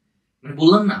 আসলে মানে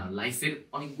বললাম না, লাইফের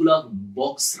অনেকগুলা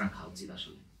বক্স রাখা উচিত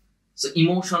আসলে। সো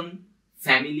ইমোশন,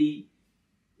 ফ্যামিলি,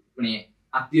 মানে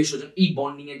আত্মীয় স্বজন, এই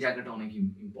বন্ডিং এর জায়গাটা অনেক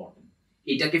ইম্পর্টেন্ট।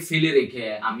 এটাকে ফেলে রেখে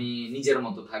আমি নিজের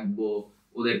মতো থাকবো,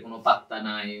 ওদের কোনো পাত্তা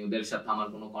নাই, ওদের সাথে আমার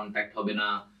কোনো কন্ট্যাক্ট হবে না,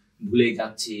 ভুলে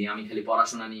যাচ্ছি, আমি খালি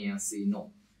পড়াশোনা নিয়ে আসছি, নো।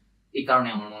 এই কারণে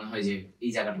আমার মনে হয় যে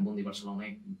এই জায়গাটা বন্দি পাঠশালা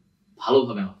অনেক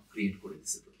ভালোভাবে ক্রিয়েট করে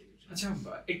দিচ্ছে। আচ্ছা,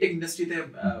 একটা ইন্ডাস্ট্রিতে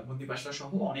বন্দি পাঠশালা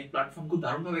সহ অনেক প্ল্যাটফর্ম খুব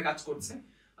দারুণভাবে কাজ করছে।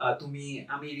 তুমি,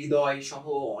 আমি, হৃদয় সহ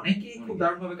অনেকেই খুব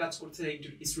দারুণভাবে কাজ করছে,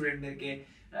 স্টুডেন্টদেরকে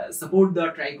সাপোর্ট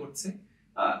দেওয়ার ট্রাই করছে।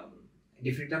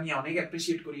 ডেফিনেটলি আমি অনেক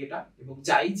অ্যাপ্রিশিয়েট করি এটা, এবং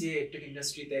চাই যে টেক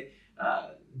ইন্ডাস্ট্রিতে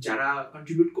যারা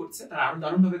কন্ট্রিবিউট করছে তারা আরো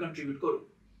দারুণভাবে কন্ট্রিবিউট করুক।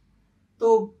 তো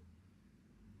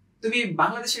তুমি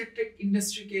বাংলাদেশের টেক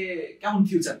ইন্ডাস্ট্রিকে কেমন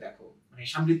ফিউচার দেখো? মানে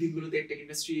সামনের দিনগুলোতে টেক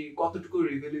ইন্ডাস্ট্রি কতটুকু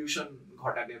রিভলিউশন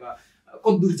ঘটাবে বা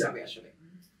কতদূর যাবে?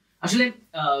 আসলে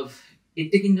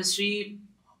টেক ইন্ডাস্ট্রি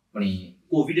মানে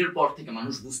কোভিড এর পর থেকে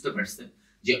মানুষ বুঝতে পারছে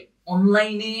যে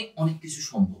অনলাইনে অনেক কিছু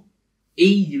সম্ভব।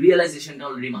 এই রিয়েলাইজেশনটা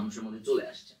অলরেডি মানুষের মধ্যে চলে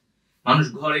আসছে। মানুষ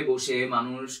ঘরে বসে,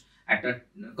 মানুষ একটা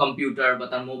কম্পিউটার বা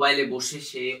তার মোবাইলে বসে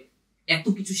সে এত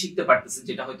কিছু শিখতে পারতেছে,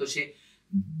 যেটা হয়তো সে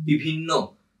বিভিন্ন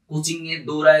কোচিং এ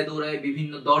দৌড়ায় দৌড়ায়,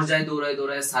 বিভিন্ন দরজায় দৌড়ায়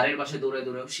দৌড়ায়, স্যারের বাসায় দৌড়ায়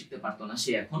দৌড়ায় শিখতে পারতো না,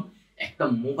 সে এখন একটা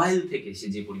মোবাইল থেকে সে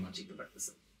যে পরিমাণ শিখতে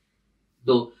পারতেছে।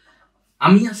 তো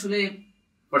আমি আসলে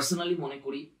পার্সোনালি মনে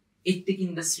করি টেক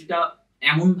ইন্ডাস্ট্রিটা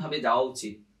এমন ভাবে যাওয়া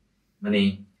উচিত, মানে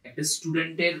একটা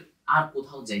স্টুডেন্টের আর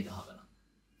কোথাও যাইতে হবে না,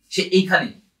 সে এইখানে,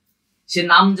 সে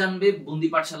নাম জানবে বন্দি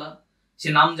পাঠশালা, সে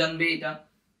নাম জানবে এটা,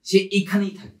 সে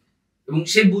এইখানেই থাকবে এবং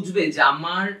সে বুঝবে যে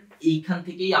আমার এইখান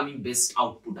থেকেই আমি বেস্ট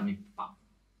আউটপুট আমি পাবো।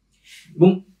 এবং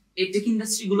টেক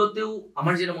ইন্ডাস্ট্রি গুলোতেও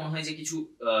আমার যেটা মনে হয় যে কিছু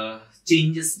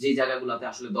চেঞ্জেস যে জায়গাগুলোতে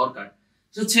আসলে দরকার,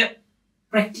 সেটা হচ্ছে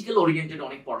প্র্যাকটিক্যাল ওরিয়েন্টেড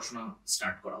অনেক পড়াশোনা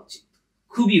স্টার্ট করা উচিত।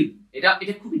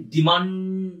 এটা খুবই ডিমান্ড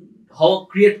হওয়া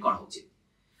ক্রিয়েট করা উচিত।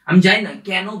 আমি জানি না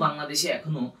কেন বাংলাদেশে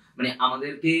এখনো মানে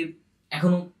আমাদেরকে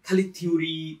এখনো খালি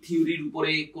থিওরির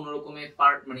উপরে কোন রকমের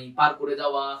পার করে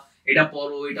যাওয়া, এটা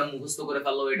পড়ো, এটা মুখস্থ করে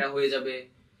ফেলো, এটা হয়ে যাবে।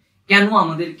 কেন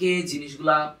আমাদেরকে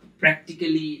জিনিসগুলা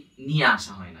প্র্যাকটিক্যালি নিয়ে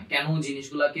আসা হয় না? কেন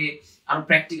জিনিসগুলাকে আরো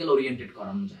প্র্যাকটিক্যাল ওরিয়েন্টেড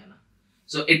করানো যায় না?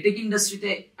 সো টেক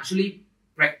ইন্ডাস্ট্রিতে আসলে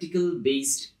প্র্যাকটিক্যাল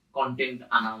বেসড কন্টেন্ট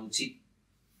আনা উচিত।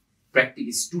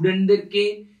 স্টুডেন্টদেরকে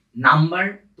নাম্বার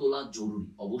তোলা জরুরি,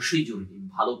 অবশ্যই জরুরি,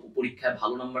 ভালো পরীক্ষায়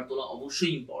ভালো নাম্বার তোলা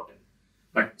অবশ্যই ইম্পর্টেন্ট,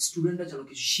 বাট স্টুডেন্টরা যেন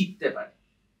কিছু শিখতে পারে,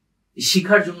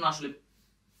 শেখার জন্য আসলে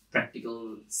প্র্যাকটিক্যাল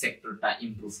সেক্টরটা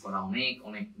ইমপ্রুভ করা অনেক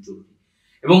অনেক জরুরি।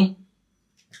 এবং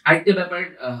আরেকটা ব্যাপার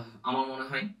আমার মনে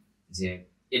হয় যে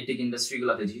টেক ইন্ডাস্ট্রি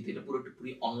গুলোতে যেহেতু এটা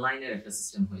পুরোপুরি অনলাইনের একটা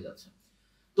সিস্টেম হয়ে যাচ্ছে,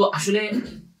 তো আসলে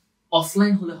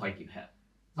অফলাইন হলে হয় কি ভাইয়া,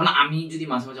 মানে আমি যদি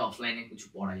মাঝে মাঝে অফলাইনে কিছু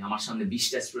পড়াই, আমার সামনে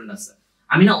 20টা স্টুডেন্ট আছে,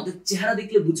 আমি না ওদের চেহারা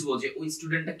দেখলে বুঝবো যে ওই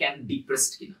স্টুডেন্টটা কেন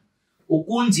ডিপ্রেসড কিনা, ও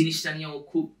কোন জিনিসটা নিয়ে ও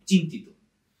খুব চিন্তিত।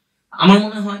 আমার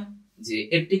মনে হয় যে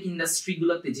টেক ইন্ডাস্ট্রি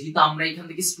গুলোতে যেহেতু আমরা এখান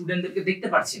থেকে স্টুডেন্টদেরকে দেখতে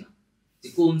পারছি না যে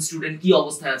কোন স্টুডেন্ট কি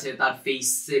অবস্থায় আছে, তার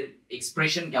ফেসের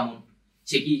এক্সপ্রেশন কেমন,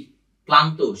 সে কি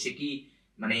ক্লান্ত, সে কি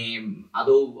মানে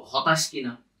আদৌ হতাশ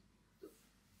কিনা,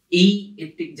 এই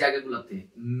টেক জায়গাগুলোতে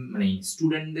মানে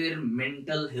স্টুডেন্টদের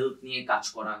মেন্টাল হেলথ নিয়ে কাজ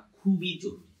করা খুবই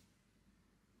জরুরি,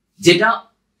 যেটা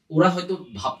ওরা হয়তো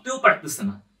ভাবতেও পারতেছে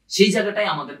না। সেই জায়গাটাই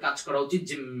আমাদের কাজ করা উচিত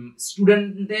যে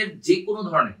স্টুডেন্টদের যে কোনো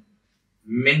ধরনের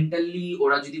মেন্টালি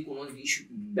ওরা যদি কোনো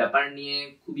ব্যাপার নিয়ে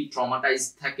খুবই ট্রমাটাইজ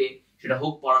থাকে, সেটা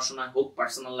হোক পড়াশোনা হোক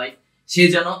পার্সোনাল লাইফ, সে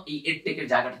যেন এই টেকের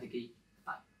জায়গাটা থেকেই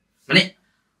পায়। মানে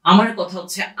আমার কথা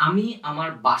হচ্ছে আমি আমার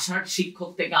বাসার শিক্ষক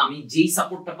থেকে আমি যেই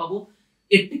সাপোর্টটা পাবো,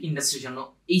 এডটেক ইন্ডাস্ট্রি যেন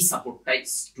এই সাপোর্টটাই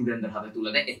স্টুডেন্টদের হাতে তুলে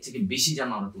দেয়, এর থেকে বেশি যেন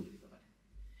আমরা তুলে দিতে পারি।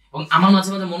 এবং আমার মাঝে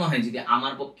মাঝে মনে হয় যদি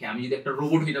আমার পক্ষে আমি যদি একটা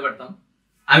রোবট হইতে পারতাম,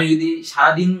 আমি যদি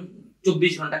সারাদিন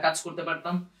 24 ঘন্টা কাজ করতে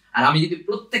পারতাম, আর আমি যদি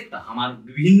প্রত্যেকটা আমার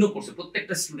বিভিন্ন কোর্সে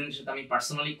প্রত্যেকটা স্টুডেন্টের সাথে আমি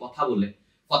পার্সোনালি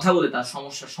কথা বলে তার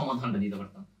সমস্যার সমাধানটা দিতে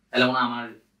পারতাম, তাহলে মনে হয় আমার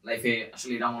লাইফে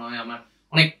আসলে এটা মনে হয় আমার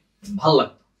অনেক ভালো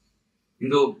লাগতো।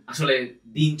 কিন্তু আসলে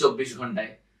দিন 24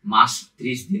 ঘন্টায়, মাস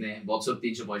 30 দিনে, বছর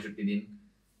 365 দিন,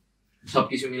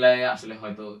 সবকিছু মিলায় আসলে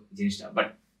হয়তো জিনিসটা, বাট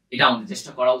এটা আমাদের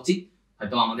চেষ্টা করা উচিত।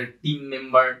 হয়তো আমাদের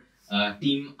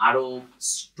টিম আরো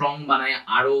স্ট্রং বানায়,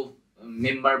 আরো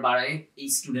মেম্বার বাড়ায়, এই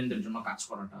স্টুডেন্টদের জন্য কাজ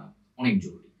করাটা অনেক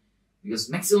জরুরি। বিকজ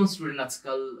ম্যাক্সিমাম স্টুডেন্ট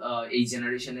আজকাল এই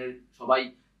জেনারেশনের সবাই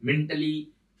মেন্টালি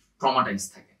ট্রমাটাইজ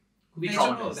থাকে, খুবই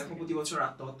ট্রমাটাইজ। দেখো প্রতি বছর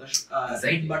আত্মহত্যা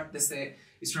রেট বাড়তেছে,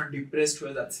 স্টুডেন্ট ডিপ্রেসড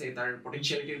হয়ে যাচ্ছে, তার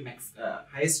পটেনশিয়ালিটির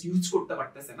হাইয়েস্ট ইউজ করতে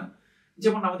পারতেছে না।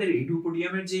 যেমন আমাদের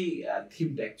এডুপোডিয়ামের যে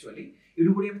থিমটা, অ্যাকচুয়ালি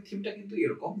এডুপোডিয়ামের থিমটা কিন্তু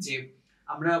এরকম যে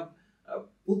আমরা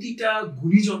প্রতিটা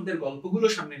গুণীজনদের গল্পগুলো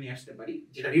সামনে নিয়ে আসতে পারি,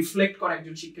 যেটা রিফ্লেক্ট করে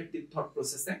একজন শিক্ষার্থীর থট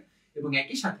প্রসেসে, এবং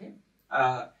একই সাথে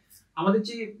আমাদের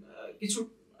যে কিছু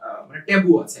মানে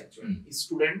ট্যাবু আছে অ্যাকচুয়ালি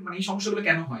স্টুডেন্ট, মানে এই সমস্যাগুলো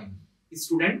কেন হয়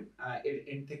স্টুডেন্ট এর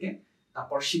এন্ড থেকে,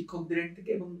 তারপর শিক্ষকদের এন্ড থেকে,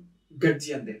 এবং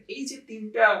গার্জিয়ানদের, এই যে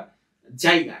তিনটা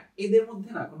জায়গা, এদের মধ্যে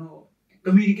না কোনো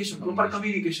কমিউনিকেশন, প্রপার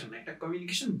কমিউনিকেশন না, একটা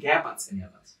কমিউনিকেশন গ্যাপ আছে।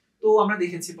 তো আমরা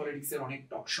দেখেছি পলিটিক্সের অনেক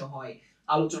টক শো হয়,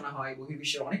 আলোচনা হয়,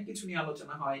 বহির্বিশ্বের অনেক কিছু নিয়ে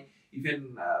আলোচনা হয়, ইভেন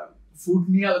ফুড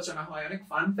নিয়ে আলোচনা হয়, অনেক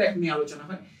ফান ফ্যাক্ট নিয়ে আলোচনা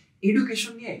হয়।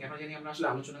 এডুকেশন নিয়ে কেন জানি আমরা আসলে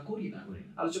আলোচনা করি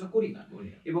না।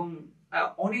 এবং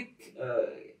অনেক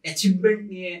অ্যাচিভমেন্ট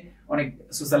নিয়ে অনেক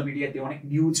সোশ্যাল মিডিয়াতে অনেক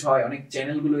নিউজ হয়, অনেক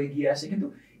চ্যানেলগুলো এগিয়ে আসে, কিন্তু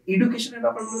এডুকেশনের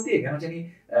ব্যাপারগুলো দিয়ে কেন জানি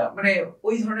মানে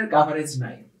ওই ধরনের কভারেজ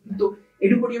নাই। তো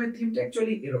এডুপোডিয়ামের থিমটা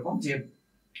অ্যাকচুয়ালি এরকম যে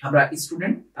আমরা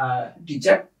স্টুডেন্ট,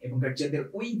 টিচার এবং গার্জিয়ানদের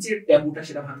ওই যে ট্যাবুটা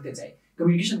সেটা ভাঙতে চাই,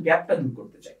 কমিউনিকেশন গ্যাপটা দূর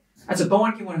করতে চাই। আচ্ছা,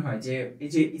 তোমার কি মনে হয় যে এই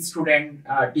যে স্টুডেন্ট,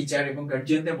 টিচার এবং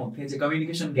গার্জিয়ানদের মধ্যে যে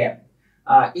কমিউনিকেশন গ্যাপ,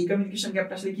 এই কমিউনিকেশন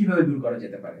গ্যাপটা আসলে কিভাবে দূর করা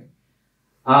যেতে পারে?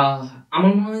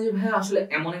 আমার মনে হয় যে ভাই আসলে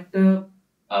এমন একটা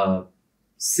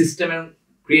সিস্টেমের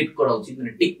ক্রিয়েট করা উচিত,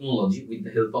 মানে technology, with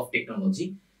the help of technology,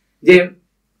 যে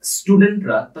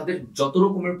স্টুডেন্টরা তাদের যত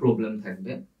রকমের প্রবলেম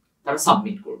থাকবে তারা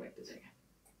সাবমিট করবে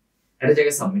একটা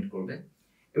জায়গায় সাবমিট করবে,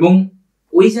 এবং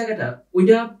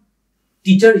ওইটা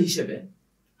টিচার হিসেবে,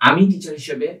 আমি টিচার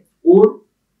হিসেবে ওর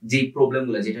যে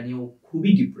প্রবলেমগুলো, যেটা নিয়ে ও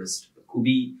খুবই ডিপ্রেসড,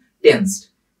 খুবই টেন্সড,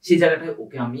 সেই জায়গাটায়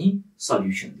ওকে আমি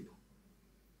সলিউশন দিব,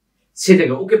 সেই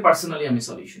জায়গায় ওকে পার্সোনালি আমি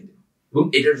সলিউশন দিব। এবং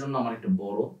এটার জন্য আমার একটা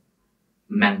বড়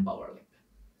ম্যান পাওয়ার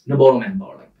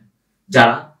লাগবে,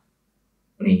 যারা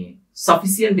মানে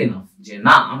সাফিসিয়েন্ট এনাফ যে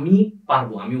না আমি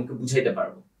পারবো, আমি ওকে বুঝাইতে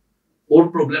পারবো, ওর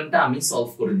প্রবলেমটা আমি সলভ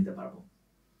করে দিতে পারবো।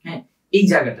 হ্যাঁ, এই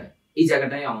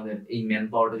জায়গাটায় আমাদের এই ম্যান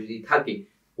পাওয়ারটা যদি থাকে,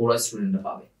 ওরা স্টুডেন্টরা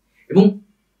পাবে। এবং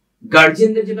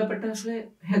গার্জিয়ানদের যে ব্যাপারটা আসলে,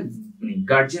 হ্যাঁ মানে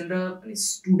গার্জিয়ানরা, মানে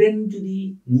স্টুডেন্ট যদি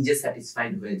নিজে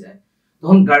স্যাটিসফাইড হয়ে যায়,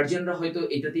 তখন গার্জিয়ানরা হয়তো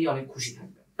এটাতেই অনেক খুশি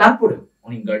থাকবে। তারপরেও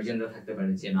অনেক গার্জিয়ানরা থাকতে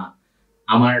পারে যে না,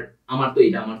 আমার তো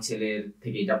এটা, আমার ছেলের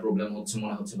থেকে এটা প্রবলেম হচ্ছে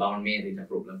মনে হচ্ছে, বা আমার মেয়ের এটা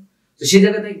প্রবলেম। তো সেই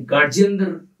জায়গাতে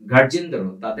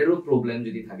গার্জিয়ানদেরও তাদেরও প্রবলেম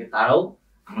যদি থাকে, তারাও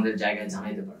আমাদের জায়গায়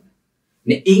জানাইতে পারবে।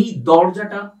 মানে এই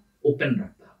দরজাটা ওপেন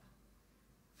রাখতে হবে।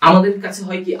 আমাদের কাছে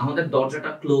হয় কি, আমাদের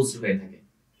দরজাটা ক্লোজ হয়ে থাকে,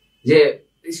 যে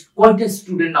কয়টা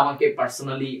স্টুডেন্ট আমাকে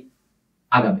পার্সোনালি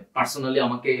আগাবে, পার্সোনালি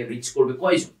আমাকে রিচ করবে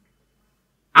কয়জন,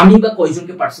 আমি বা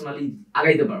কয়জনকে পার্সোনালি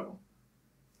আগাইতে পারবো।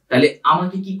 তাহলে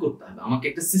আমাকে কি করতে হবে, আমাকে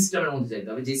একটা সিস্টেমের মধ্যে যাইতে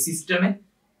হবে, যে সিস্টেমে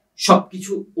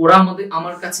সবকিছু ওরা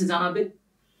আমার কাছে জানাবে।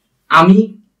 আমি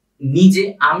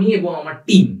এবং আমার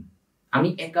টিম, আমি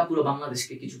একা পুরো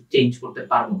বাংলাদেশকে কিছু চেঞ্জ করতে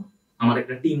পারবো না, আমার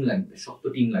একটা টিম লাগবে, শক্ত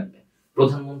টিম লাগবে।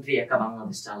 প্রধানমন্ত্রী একা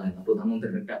বাংলাদেশ চালায় না,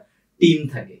 প্রধানমন্ত্রীর একটা টিম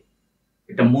থাকে,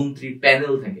 একটা মন্ত্রীর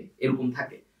প্যানেল থাকে, এরকম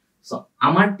থাকে।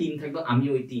 আমার টিম থাকবে, আমি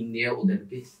ওই টিম দিয়ে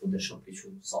ওদের সবকিছু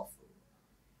সলভ করবো,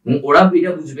 এবং ওরা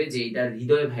এটা বুঝবে যে এটা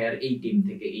হৃদয় ভাইয়ার এই টিম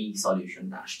থেকে এই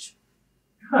সলিউশনটা আসছে।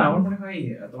 হ্যাঁ, আমার মনে হয়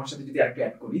তোমার সাথে যদি আরেকটু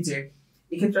অ্যাড করি, যে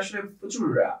এক্ষেত্রে আসলে প্রচুর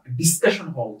ডিসকাশন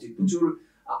হওয়া উচিত, প্রচুর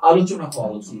আলোচনা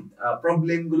হওয়া উচিত।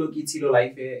 প্রবলেম গুলো কি ছিল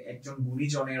লাইফে একজন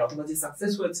গুণীজনের, অথবা যে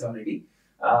সাকসেস হয়েছে অলরেডি,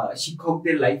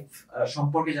 শিক্ষকদের লাইফ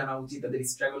সম্পর্কে জানা উচিত, তাদের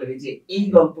স্ট্রাগলের এই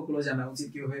গল্পগুলো জানা উচিত,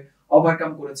 কিভাবে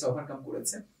ওভারকাম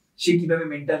করেছে, সে কিভাবে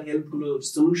মেন্টাল হেলথ গুলো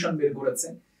সলিউশন বের করেছে।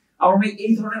 আমার মনে হয়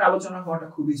এই ধরনের আলোচনা হওয়াটা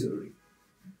খুবই জরুরি।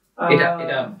 এটা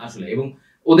আসলে, এবং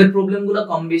ওদের প্রবলেম গুলো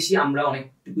কম বেশি আমরা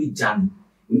অনেকটুকুই জানি।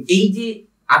 এই যে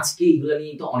আজকে এইগুলা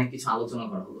নিয়ে তো অনেক কিছু আলোচনা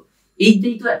করা হলো,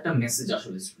 এইটাই তো একটা মেসেজ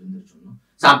আসলে স্টুডেন্টদের জন্য।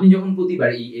 আপনি যখন প্রতিবার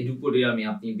এই এডুপোডিয়ামে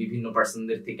আপনি বিভিন্ন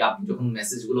পার্সনদের থেকে আপনি যখন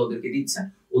মেসেজ গুলো ওদেরকে দিচ্ছেন,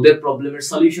 ওদের প্রবলেমের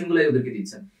সলিউশন গুলো ওদেরকে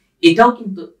দিচ্ছেন, এটাও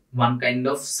কিন্তু ওয়ান কাইন্ড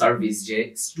অফ সার্ভিস, যে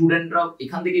স্টুডেন্টরা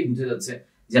এখান থেকেই বুঝে যাচ্ছে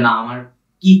যে না, আমার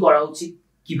কি করা উচিত,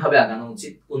 কিভাবে আগানো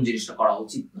উচিত, কোন জিনিসটা করা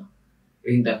উচিত না,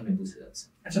 এটা কিন্তু এখন বুঝে যাচ্ছে।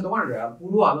 আচ্ছা, তোমার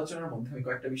পুরো আলোচনার মধ্যে আমি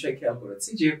কয়েকটা বিষয় খেয়াল করেছি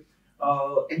যে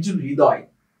একজন হৃদয়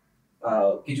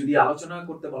কি যদি আলোচনা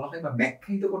করতে বলা হয় বা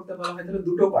ব্যাখ্যায়িত করতে বলা হয় তাহলে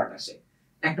দুটো পার্ট আসে।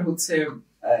 একটা হচ্ছে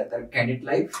তার ক্যাডেট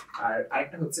লাইফ, আর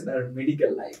আরেকটা হচ্ছে তার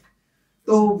মেডিকেল লাইফ।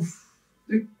 তো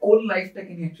তুমি কোন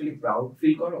লাইফটাকে নিয়ে অ্যাকচুয়ালি প্রাউড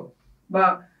ফিল করো, বা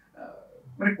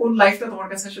মানে কোন লাইফটা তোমার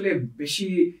কাছে আসলে বেশি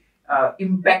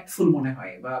ইম্প্যাক্টফুল মনে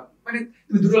হয়, বা মানে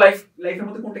তুমি দুটো লাইফের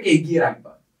মধ্যে কোনটাকে এগিয়ে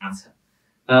রাখবা? আচ্ছা,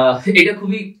 এটা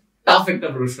খুবই টাফ একটা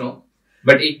প্রশ্ন,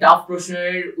 বাট এই টাফ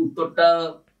প্রশ্নের উত্তরটা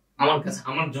আমার কাছে,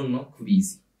 আমার জন্য খুব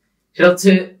ইজি। সেটা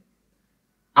হচ্ছে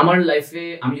আমার লাইফে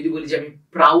আমি যদি বলি যে আমি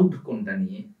প্রাউড কোনটা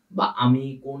নিয়ে, বা আমি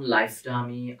কোন লাইফটা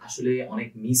আমি আসলে অনেক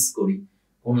মিস করি,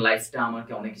 কোন লাইফটা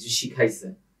আমাকে অনেক কিছু শিখাইছে,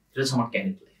 সেটা হচ্ছে আমার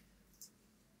ক্যাডেট লাইফ।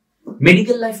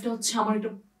 মেডিকেল লাইফটা হচ্ছে আমার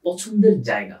একটা পছন্দের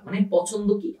জায়গা, মানে পছন্দ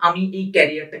কি, আমি এই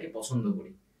ক্যারিয়ারটাকে পছন্দ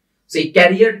করি, এই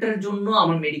ক্যারিয়ারটার জন্য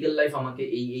আমার মেডিকেল লাইফ আমাকে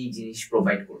এই এই জিনিস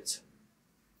প্রোভাইড করেছে।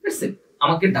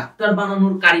 আমাকে ডাক্তার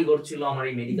বানানোর কারিগর ছিল আমার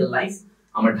এই মেডিকেল লাইফ,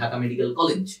 আমার ঢাকা মেডিকেল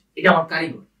কলেজ, এটা আমার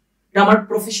কারিগর, এটা আমার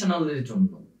প্রফেশনালদের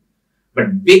জন্য। বাট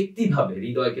ব্যক্তিভাবে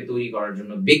হৃদয়কে তৈরি করার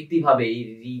জন্য, ব্যক্তিভাবে এই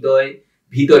হৃদয়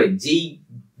ভিতরে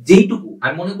যেইটুকু,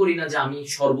 আমি মনে করি না যে আমি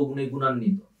সর্বগুণে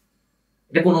গুণান্বিত,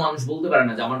 এটা কোনো মানুষ বলতে পারে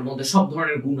না যে আমার মধ্যে সব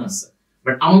ধরনের গুণ আছে,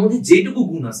 বাট আমার মধ্যে যেটুকু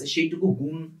গুণ আছে সেইটুকু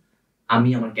গুণ আমি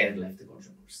আমার ক্যারিয়ার লাইফ থেকে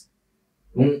অর্জন করছি।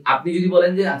 এবং আপনি যদি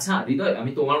বলেন যে আচ্ছা হৃদয়,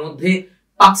 আমি তোমার মধ্যে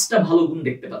 5টা ভালো গুণ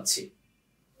দেখতে পাচ্ছি,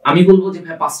 আমি বলবো যে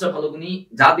ভাই 5টা ভালো গুণই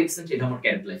যা দেখছেন সেটা আমার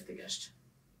ক্যারিয়ার লাইফ থেকে আসছে।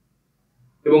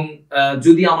 এবং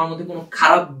যদি আমার মধ্যে কোনো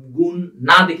খারাপ গুণ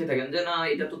না দেখে থাকেন যে না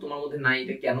এটা তো তোমার মধ্যে নাই,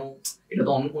 এটা কেন, এটা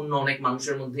তো অন্য অনেক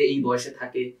মানুষের মধ্যে এই বয়সে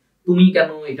থাকে, তুমি কেন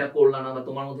এটা করলা না, বা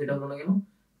তোমার মধ্যে এটা হলো না কেন,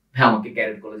 ভাই আমাকে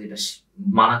ক্যাডেট কলেজ এটা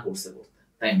মানা করছে করতে,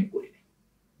 তাই আমি করি না।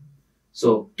 সো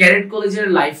ক্যাডেট কলেজের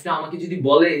লাইফটা আমাকে যদি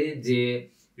বলে যে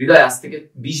হৃদয় আজ থেকে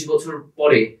 20 বছর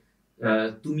পরে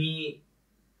তুমি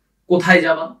কোথায়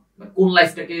যাবা, কোন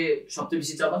লাইফটাকে সবচেয়ে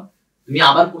বেশি চাবা, তুমি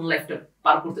আবার কোন লাইফটা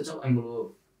পার করতে চাও, আমি বলবো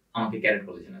আমাকে ক্যাডেট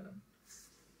কলেজে এনে দেন,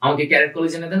 আমাকে ক্যাডেট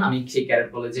কলেজে এনে দেন। আমি সেই ক্যাডেট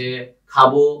কলেজে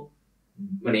খাবো,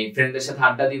 মানে ফ্রেন্ডদের সাথে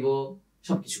আড্ডা দিব,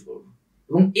 সবকিছু করবো।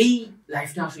 এবং এই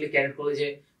লাইফটা আসলে ক্যাডেট কলেজে,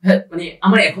 মানে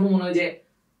আমার এখনো মনে হয় যে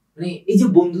মানে এই যে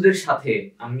বন্ধুদের সাথে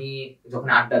আমি যখন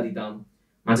আড্ডা দিতাম,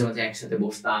 মাঝে মাঝে একসাথে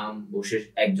বসতাম, বসে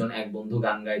এক বন্ধু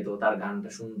গান গাইতো, তার গানটা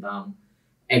শুনতাম,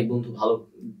 এক বন্ধু ভালো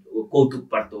কৌতুক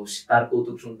পারতো, তার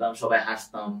কৌতুক শুনতাম, সবাই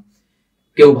হাসতাম,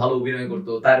 কেউ ভালো অভিনয়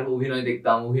করতো, তার অভিনয়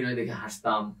দেখতাম, অভিনয় দেখে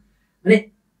হাসতাম। মানে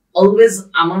অলওয়েজ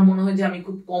আমার মনে হয় যে আমি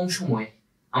খুব কম সময়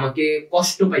আমাকে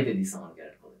কষ্ট পাইতে দিস আমার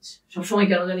ক্যাডেট কলেজ। সবসময়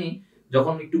কেন জানি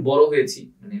যখন একটু বড় হয়েছি,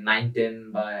 মানে 9-10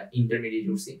 বা ইন্টারমিডিয়েট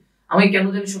উঠছি, আমাকে কেন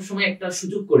জানি সবসময় একটা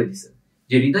সুযোগ করে দিছে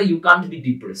যে হৃদয়, ইউ কান্ট বি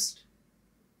ডিপ্রেসড,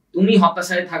 তুমি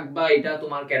হতাশায় থাকবা, এটা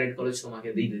তোমার ক্যাডেট কলেজ তোমাকে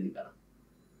দিতে দিবে না,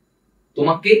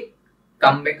 তোমাকে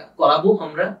কামব্যাক করাবো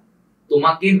আমরা,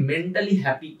 তোমাকে মেন্টালি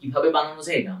হ্যাপি কিভাবে বানানো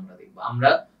যায় এটা আমরা দেখবো, আমরা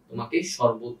তোমাকে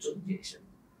সর্বোচ্চ জিনিস।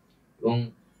 এবং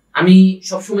আমি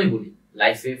সবসময় বলি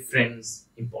লাইফে ফ্রেন্ডস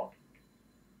ইম্পর্টেন্ট,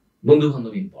 বন্ধু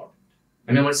বান্ধব ইম্পর্টেন্ট।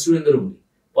 আমি আমার স্টুডেন্টদেরও বলি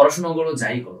পড়াশোনা করো,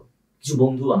 যাই করো, কিছু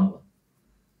বন্ধু বানাবো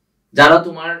যারা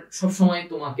তোমার সবসময়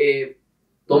তোমাকে,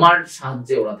 তোমার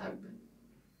সাহায্যে ওরা থাকবে,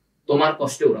 তোমার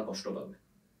কষ্টে ওরা কষ্ট পাবে,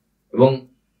 এবং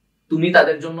তুমি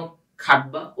তাদের জন্য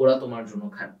খাটবা, ওরা তোমার জন্য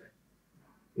খাটবে,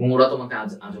 এবং ওরা তোমাকে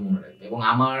আজও মনে রাখবে। এবং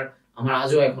আমার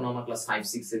আজও এখনো আমার ক্লাস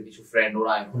 5-6 এর কিছু ফ্রেন্ড,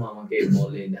 ওরা এখনো আমাকে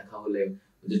বলে দেখা হলে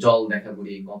যে চল দেখা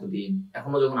করি, কতদিন,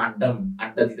 এখনো যখন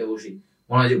আড্ডা দিতে বসি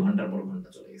মনে হয় যে ঘন্টার পর ঘন্টা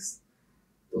চলে গেছে।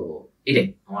 তো এটাই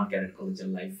আমার ক্যাডেট কলেজের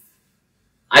life.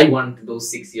 I want those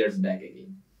 6 years back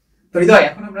again. তো হৃদয়,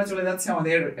 এখন আমরা চলে যাচ্ছি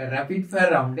আমাদের র্যাপিড ফায়ার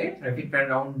রাউন্ডে, র্যাপিড ফায়ার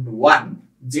রাউন্ড 1,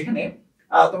 যেখানে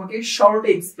তোমাকে শর্টে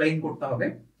এক্সপ্লেইন করতে হবে।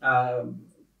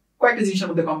 কয়েকটা জিনিসের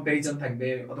মধ্যে কম্পারিজন থাকবে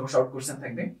অথবা শর্ট কোশ্চেন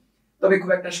থাকবে, তবে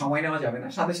খুব একটা সময় নেওয়া যাবে না,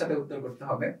 সাথে সাথে উত্তর করতে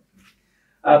হবে।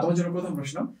 তোমার জন্য প্রথম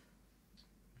প্রশ্ন,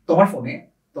 তোমার ফোনে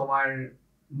তোমার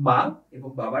মা এবং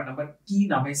বাবার নাম্বার কি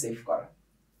নামে সেভ করা?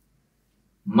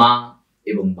 মা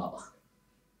এবং বাবা।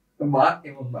 মা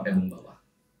এবং বাবা।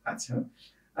 আচ্ছা,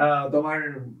 তোমার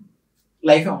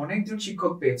লাইফে অনেকজন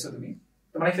শিক্ষক পেয়েছো তুমি,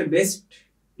 তোমার লাইফের বেস্ট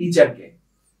টিচার কে?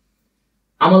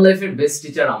 আমার লাইফের বেস্ট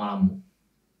টিচার আমার আম্মু।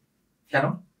 কেন?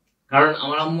 কারণ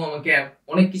আমার আম্মু আমাকে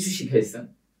অনেক কিছু শিখাইছে।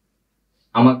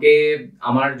 আমাকে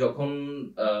আমার যখন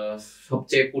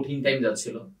সবচেয়ে কঠিন টাইম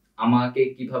যাচ্ছিল, আমাকে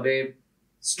কিভাবে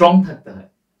স্ট্রং থাকতে হয়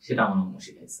সেটা আমার আম্মু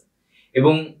শিখাইছে।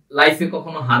 এবং লাইফে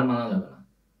কখনো হার মানা যাবে না,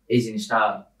 এই জিনিসটা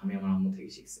আমি আমার আম্মু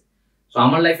থেকে শিখছি। তো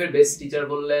আমার লাইফের বেস্ট টিচার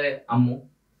বললে আম্মু,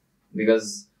 বিকজ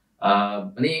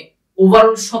মানে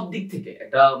ওভারঅল সব দিক থেকে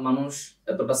একটা মানুষ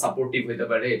এতটা সাপোর্টিভ হইতে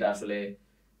পারে, এটা আসলে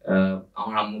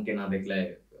আমার আম্মুকে না দেখলে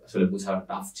আসলে বোঝা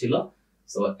টাফ ছিল।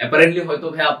 সো অ্যাপারেন্টলি হয়তো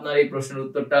ভাই আপনার এই প্রশ্নের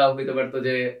উত্তরটা হইতে পারতো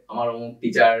যে আমার অমুক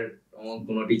টিচার, অমুক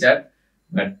কোনো টিচার,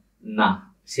 বাট না,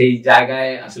 সেই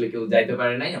জায়গায় আসলে কেউ যাইতে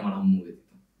পারে নাই, আমার আম্মু ব্যতীত।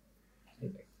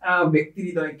 ব্যক্তি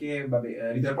হৃদয়কে বা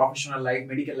হৃদয় প্রফেশনাল লাইফ,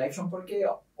 মেডিকেল লাইফ সম্পর্কে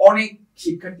অনেক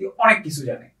শিক্ষার্থী অনেক কিছু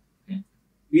জানে।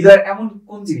 হৃদয়ের এমন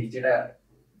কোন জিনিস যেটা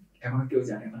এখনো কেউ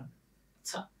জানে না?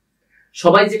 আচ্ছা,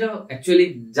 সবাই যেটা অ্যাকচুয়ালি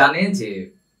জানে যে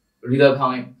হৃদয় ভাই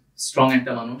অনেক স্ট্রং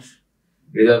একটা মানুষ,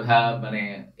 হৃদয় ভাই মানে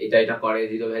এটা করে,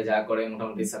 হৃদয় ভাই যা করে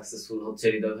মোটামুটি সাকসেসফুল হচ্ছে,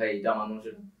 হৃদয় ভাই এটা মানুষ।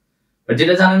 বাট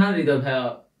যেটা জানে না, হৃদয় ভাই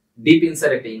ডিপ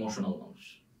ইনসাইড একটা ইমোশনাল মানুষ।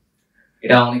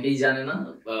 এটা অনেকেই জানে না,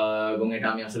 এবং এটা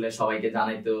আমি আসলে সবাইকে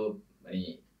জানাইতেও মানে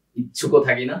ইচ্ছুকও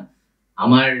থাকি না।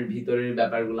 আমার ভিতরের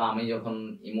ব্যাপারগুলো আমি যখন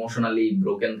ইমোশনালি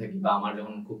ব্রোকেন থাকি বা আমার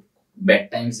যখন খুব ব্যাড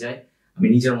টাইমস যায়, আমি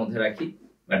নিজের মধ্যে রাখি।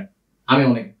 বাট আমি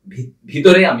অনেক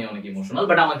ভিতরে আমি অনেক ইমোশনাল,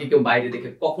 বাট আমাকে কেউ বাইরে দেখে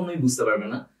কখনোই বুঝতে পারবে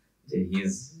না যে হি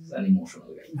ইজ অ্যান ইমোশনাল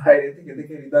গাই। বাইরে থেকে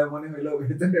দেখে হৃদয় মনে হইলো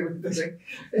ভিতরে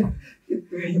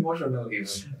তুমি ইমোশনাল।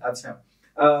 আচ্ছা,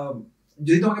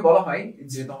 যদি তোমাকে বলা হয়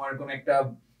যে তোমার কোন একটা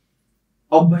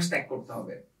অভ্যাস ত্যাগ করতে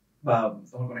হবে বা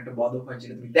তোমার কোন একটা বদ অভ্যাস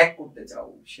যেটা তুমি ত্যাগ করতে চাও,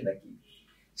 সেটা কি?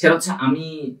 সেটা হচ্ছে আমি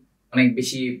অনেক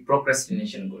বেশি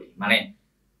প্রোক্রাস্টিনেশন করি। মানে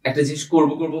একটা জিনিস করব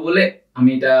বলে আমি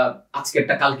এটা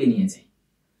আজকেরটা কালকে নিয়ে যাই।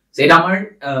 সেটা আমার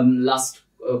লাস্ট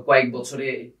কয়েক বছরে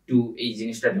একটু এই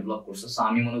জিনিসটা ডেভেলপ করছে। সো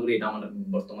আমি মনে করি এটা আমার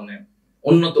বর্তমানে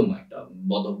অন্যতম একটা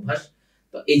বদ অভ্যাস।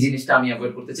 তো এই জিনিসটা আমি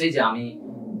অ্যাভয়েড করতে চাই, যে আমি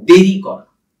দেরি করা,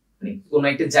 মানে কোন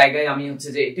একটা জায়গায় আমি হচ্ছে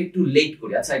যে এটা একটু লেট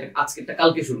করি, আচ্ছা এটা আজকেরটা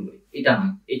কালকে শুরু করি, এটা না,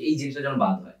 এই জিনিসটা যেন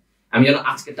বাদ হয়, আমি যেন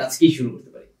আজকেরটা আজকেই শুরু করতে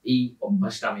পারি, এই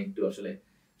অভ্যাসটা আমি একটু আসলে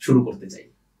শুরু করতে চাই।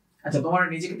 আচ্ছা, তোমার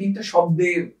নিজেকে 3টা শব্দে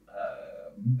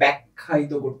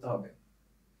ব্যাখ্যায়িত করতে হবে।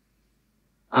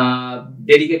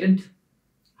 Dedicated,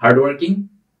 hardworking,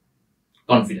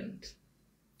 confident.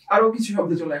 আরো কিছু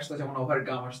শব্দ চলে আসতো, যেমন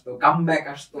ওভারকাম আসতো, কামব্যাক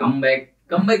আসতো।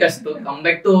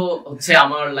 কামব্যাক তো হচ্ছে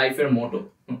আমার লাইফের মোটো,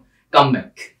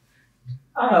 কামব্যাক।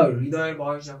 হৃদয়ের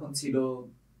বয়স যখন ছিল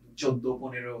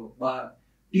 14-15 বা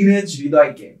টিনেজ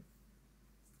হৃদয়কে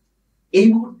এই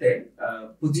মুহূর্তে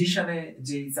পজিশনে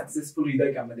যে সাকসেসফুল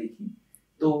হৃদয়কে আমরা দেখি,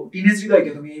 তো টিনেজ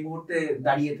হৃদয়কে তুমি এই মুহূর্তে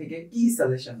দাঁড়িয়ে থেকে কি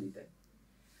সাজেশন দিতে?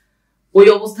 ওই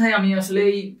অবস্থায় আমি আসলে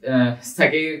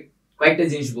তাকে কয়েকটা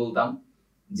জিনিস বলতাম,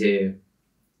 যে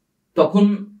তখন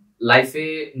লাইফে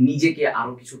নিজেকে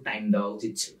আরো কিছু টাইম দেওয়া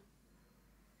উচিত ছিল।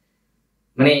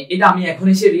 মানে এটা আমি এখন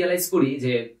এসে রিয়েলাইজ করি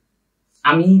যে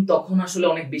আমি তখন আসলে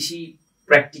অনেক বেশি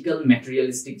প্র্যাকটিক্যাল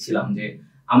ম্যাটেরিয়ালিস্টিক ছিলাম, যে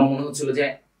আমার মনে হচ্ছিল যে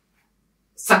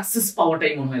সাকসেস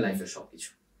পাওয়াটাই মনে হয় লাইফের সবকিছু,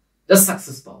 জাস্ট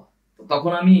সাকসেস পাওয়া।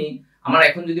 তখন আমি আমার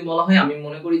এখন যদি বলা হয়, আমি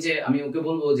মনে করি যে আমি ওকে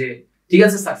বলবো যে ঠিক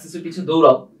আছে সাকসেসের পিছু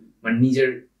দৌড়াও, মানে নিজের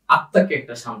আত্মাকে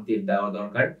একটা শান্তি দেওয়া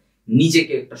দরকার,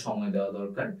 নিজেকে একটা সময় দেওয়া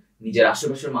দরকার, নিজের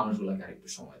আশেপাশের মানুষগুলোকে আরেকটু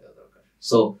সময় দেওয়া দরকার।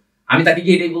 সো আমি তাকে কি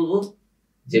এটাই বলবো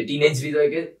যে টিনেজ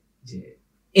হৃদয়কে যে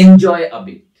এনজয় আ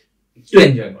বিট, একটু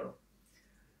এনজয় করো।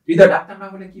 হৃদয় ডাক্তার না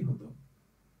হলে কি হতো?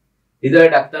 হৃদয়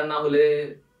ডাক্তার না হলে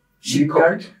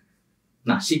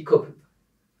শিক্ষক হতো।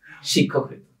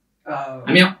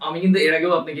 আমি কিন্তু এর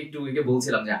আগেও আপনাকে একটু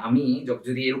বলছিলাম যে আমি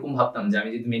যদি এরকম ভাবতাম যে আমি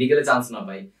যদি মেডিকেলে চান্স না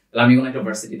পাই, তাহলে আমি কোনো একটা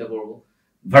ভার্সিটিতে পড়বো,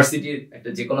 ভার্সিটির একটা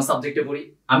যে কোনো সাবজেক্টে পড়ি,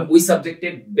 আমি ওই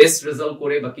সাবজেক্টের বেস্ট রেজাল্ট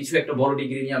করে বা কিছু একটা বড়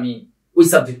ডিগ্রি নিয়ে আমি ওই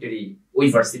সাবজেক্টেরই ওই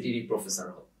ভার্সিটিরই প্রফেসর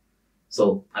হব। সো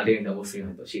আলটিমেটলি অবশ্যই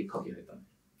হয়তো শিক্ষকই হইতাম।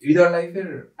 হৃদয় লাইফের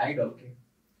আইডল কে?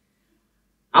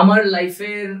 আমার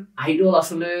লাইফের আইডল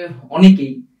আসলে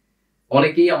অনেকেই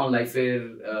আমার লাইফের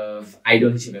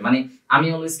আইডল হিসেবে, মানে আমি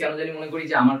অলওয়েজ কেন জানি মনে করি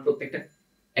যে আমার প্রত্যেকটা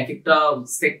এক একটা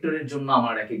সেক্টরের জন্য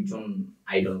আমার এক একজন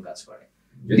আইডল কাজ করে।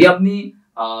 যদি আপনি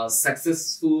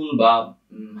সাকসেসফুল বা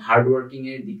হার্ডওয়ার্কিং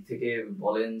এর দিক থেকে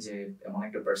বলেন যে এমন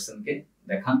একটা পার্সনকে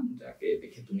দেখান যাকে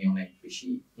দেখে তুমি অনেক বেশি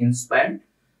ইন্সপায়ার্ড,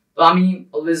 তো আমি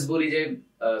অলওয়েজ বলি যে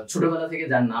ছোটবেলা থেকে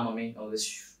যার নাম আমি অলওয়েজ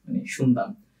মানে শুনতাম,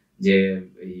 যে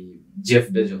এই জেফ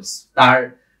বেজোস। তার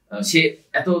সে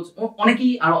এত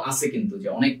অনেকেই আরো আছে কিন্তু যে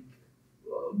অনেক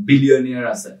বিলিয়নিয়ার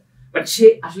আছে, বাট সে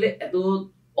আসলে এত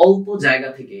অল্প জায়গা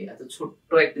থেকে, এত ছোট্ট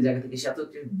একটা জায়গা থেকে সে এত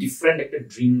ডিফারেন্ট একটা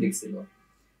ড্রিম দেখছিল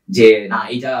যে না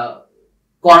এটা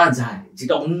করা যায়,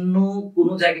 যেটা অন্য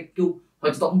কোনো জায়গায় কেউ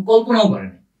হয়তো তখন কল্পনাও করে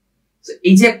নাই।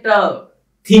 এই যে একটা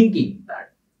থিঙ্কিং তার,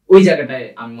 ওই জায়গাটায়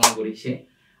আমি মনে করি সে,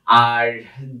 আর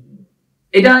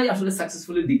এটাই আসলে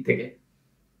সাকসেসফুলের দিক থেকে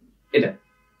এটা।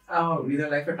 হৃদয়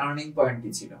লাইফের টার্নিং পয়েন্ট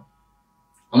কি ছিল?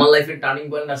 আমার লাইফের টার্নিং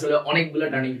পয়েন্ট আসলে অনেকগুলো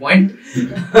টার্নিং পয়েন্ট।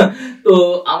 তো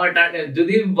আমার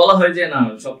যদি বলা হয় যে না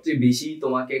সবচেয়ে বেশি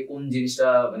তোমাকে কোন জিনিসটা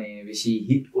মানে বেশি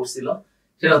হিট করছিল,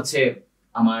 সেটা হচ্ছে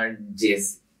আমার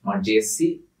জেএসসি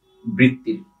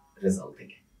বৃত্তির রেজাল্ট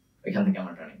থেকে, এখান থেকে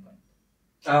আমার টার্নিং পয়েন্ট।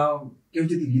 কেউ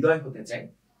যদি হৃদয় হতে চায়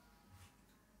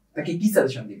তাকে কি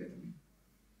সাজেশন দিবে তুমি?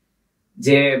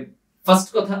 যে ফার্স্ট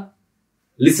কথা,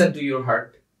 লিসেন টু ইউর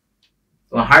হার্ট।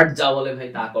 তোমার হার্ট যা বলে ভাই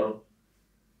তা করো।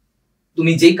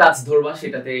 তুমি যেই কাজ ধরবা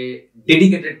সেটাতে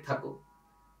ডেডিকেটেড থাকো,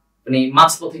 মানে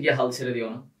মাঝপথে গিয়ে হাল ছেড়ে দিও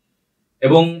না,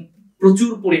 এবং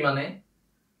প্রচুর পরিমাণে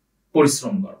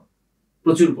পরিশ্রম করো,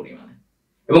 প্রচুর পরিমাণে।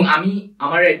 এবং আমি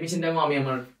আমার অ্যাডমিশন টাইমে আমি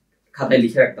আমার খাতায়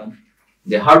লিখে রাখতাম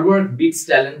যে hard work bits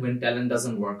talent when talent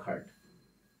doesn't work hard.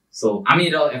 So আমি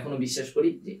এটা এখনো বিশ্বাস করি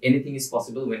যে anything is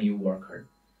possible when you work hard.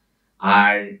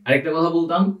 আর আরেকটা কথা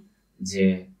বলতাম যে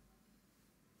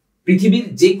পৃথিবীর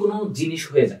যে কোনো জিনিস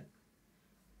হয়ে যায়,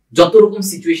 যত রকম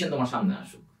সিচুয়েশন তোমার সামনে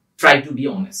আসুক, ট্রাই টু বি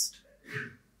অনেস্ট।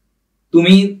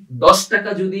 তুমি 10 টাকা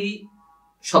যদি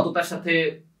সততার সাথে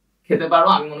খেতে পারো,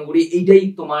 আমি মনে করি এইটাই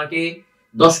তোমাকে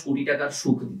 10 কোটি টাকার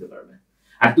সুখ দিতে পারবে।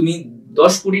 আর তুমি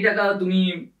 10 কোটি টাকা তুমি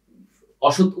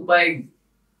অসৎ উপায়ে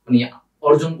মানে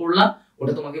অর্জন করলা,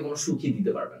 ওটা তোমাকে কোনো সুখই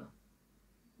দিতে পারবে না,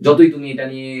 যতই তুমি এটা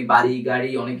নিয়ে বাড়ি গাড়ি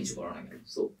অনেক কিছু করো না কেন।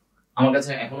 সো আমার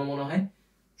কাছে এখনো মনে হয়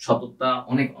সততা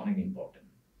অনেক অনেক ইম্পর্টেন্ট।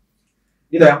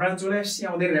 হৃদয়, আমরা চলে আসছি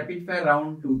আমাদের র্যাপিড ফায়ার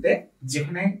রাউন্ড 2 তে,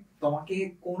 যেখানে তোমাকে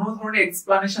কোনো ধরনের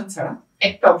এক্সপ্লানেশন ছাড়া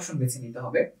একটা অপশন বেছে নিতে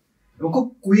হবে এবং খুব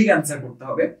কুইক অ্যান্সার করতে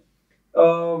হবে।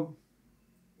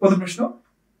 প্রথম প্রশ্ন,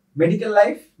 medical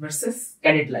life versus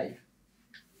cadet life.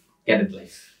 Cadet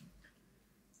life.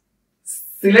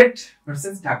 Sylhet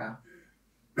versus Dhaka.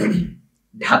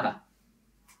 Dhaka.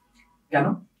 কেন?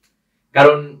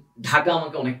 কারণ ঢাকা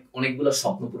আমাকে অনেকগুলো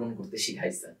স্বপ্ন পূরণ করতে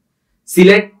শিখাইছে।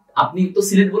 সিলেট, আপনি তো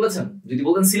সিলেট বলেছেন, যদি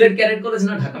বলতেন সিলেট ক্যাডেট কলেজ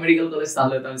না ঢাকা মেডিকেল কলেজ,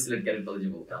 তাহলে তো আমি সিলেট ক্যাডেট কলেজে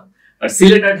বলতাম। আর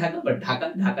সিলেট আর Dhaka, but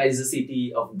Dhaka is a city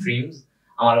of dreams,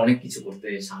 আমার অনেক কিছু করতে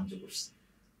সাহায্য করছে।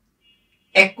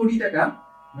 1 কোটি টাকা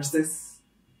ভার্সেস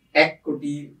 1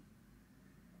 কোটি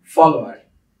ফলোয়ার।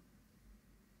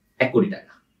 1 কোটি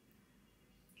টাকা।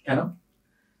 কেন?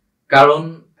 কারণ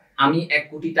আমি 1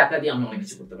 কোটি টাকা দিয়ে আমি অনেক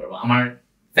কিছু করতে পারবো। আমার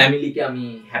ফ্যামিলিকে আমি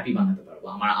হ্যাপি বানাতে পারবো।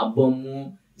 আমার আব্বু আম্মু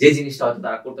যে জিনিসটা হয়তো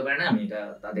তারা করতে পারে না, আমি এটা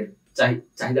তাদের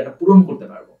চাহিদাটা পূরণ করতে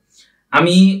পারবো।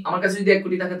 আমার কাছে যদি 1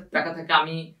 কোটি টাকা থাকে,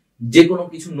 আমি যে কোনো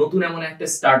কিছু নতুন এমন একটা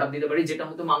স্টার্ট আপ দিতে পারি যেটা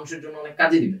হয়তো মানুষের জন্য অনেক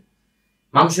কাজে দিবে,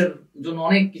 মানুষের জন্য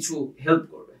অনেক কিছু হেল্প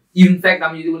করবে। ইনফ্যাক্ট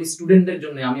আমি যদি বলি স্টুডেন্টদের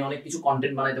জন্য আমি অনেক কিছু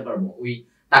কন্টেন্ট বানাইতে পারবো, ওই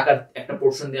টাকার একটা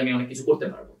পোর্শন দিয়ে আমি অনেক কিছু করতে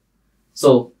পারবো। সো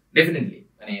ডেফিনেটলি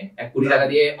মানে 1 কোটি টাকা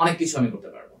দিয়ে অনেক কিছু আমি করতে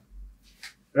পারবো।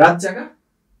 রাত জাগা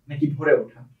নাকি ভোরে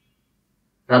ওঠা?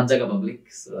 রাত জাগা পাবলিক,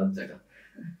 রাত জাগা।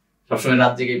 সবসময়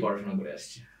রাত জেগেই পড়াশোনা করে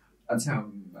আসছি। আচ্ছা,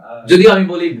 যদিও আমি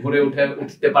বলি ভোরে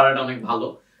উঠতে পারাটা অনেক ভালো,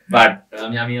 বাট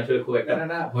আমি আসলে খুব একটা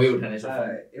হয়ে ওঠে না।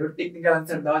 এর টেকনিক্যাল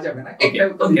আনসার দেওয়া যাবে না।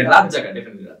 ওকে, রাত জাগা,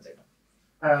 ডেফিনেটলি রাত জাগা।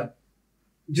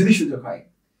 যদি সুযোগ হয়,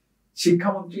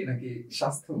 শিক্ষামন্ত্রী নাকি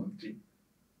স্বাস্থ্যমন্ত্রী?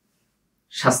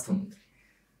 স্বাস্থ্যমন্ত্রী।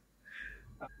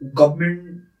 গভর্নমেন্ট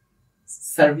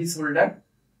সার্ভিস হোল্ডার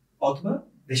অথবা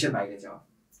দেশের বাইরে যাওয়া,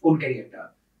 কোন ক্যারিয়ারটা?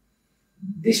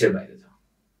 দেশের বাইরে যাওয়া।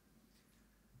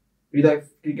 হৃদয়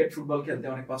ক্রিকেট ফুটবল খেলতে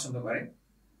অনেক পছন্দ করে।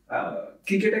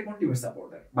 ক্রিকেটে কোন টিমের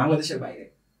সাপোর্টার বাংলাদেশের বাইরে?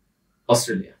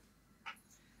 অস্ট্রেলিয়া।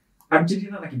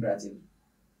 আর্জেন্টিনা নাকি ব্রাজিল?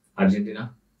 আর্জেন্টিনা।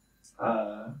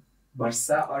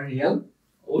 বার্সা আর রিয়াল?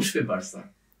 অবশ্যই বার্সা।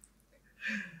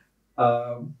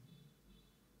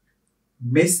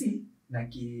 মেসি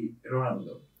নাকি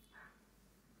Ronaldo?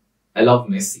 I love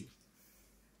Messi.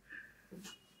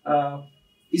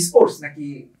 Sports নাকি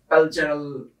কালচারাল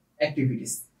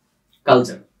অ্যাক্টিভিটিস?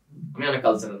 কালচার। আমি অনেক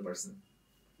cultural person.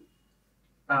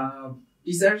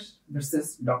 Teacher versus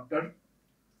doctor?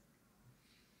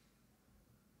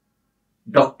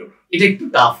 Doctor. এটা একটু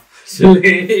টাফ,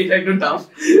 এটা একটু tough.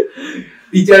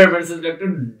 Teacher versus doctor.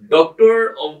 Doctor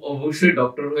অবশ্যই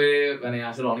ডক্টর হয়ে মানে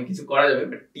আসলে অনেক কিছু করা যাবে,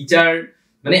 বাট টিচার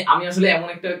মানে আমি আসলে এমন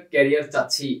একটা ক্যারিয়ার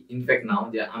চাচ্ছি ইনফ্যাক্ট নাও,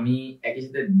 যে আমি একই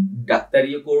সাথে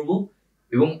ডাক্তারিও করব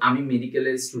এবং আমি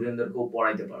মেডিকেলের স্টুডেন্টদেরকেও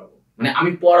পড়াইতে পারবো। মানে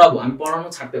আমি পড়াবো, আমি পড়ানো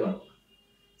ছাড়তে পারবো না।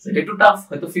 এটা একটু টাফ,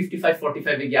 হয়তো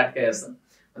 55-45 এ গিয়ে আটকে আছে,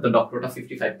 হয়তো ডক্টরটা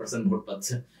 55% ভোট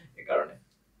পাচ্ছে এই কারণে।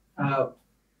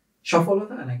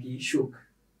 সফলতা নাকি সুখ?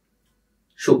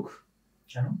 সুখ।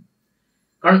 কেন?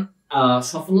 কারণ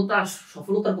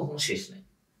সফলতার কখনো শেষ নাই।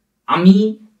 আমি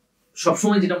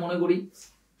সবসময় যেটা মনে করি,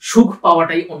 সুখ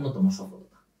পাওয়াটাই অন্যতম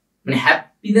সফলতা। মানে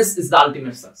happiness is the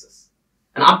ultimate success.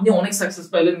 আপনি অনেক সাকসেস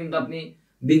পাইলেন, কিন্তু আপনি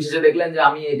দিন শেষে দেখলেন যে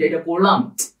আমি এটা করলাম,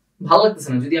 ভালো লাগতেছে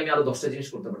না, যদি আমি আরো 10টা জিনিস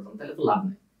করতে পারতাম তাহলে তো লাভ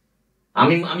নেই।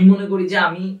 আমি মনে করি যে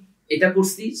আমি এটা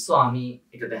করছি, সো আমি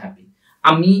এটাতে হ্যাপি।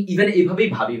 আমি ইভেন এইভাবেই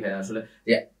ভাবি ভাই আসলে,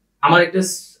 যে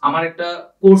আমার একটা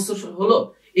কোর্স হলো,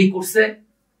 এই কোর্সে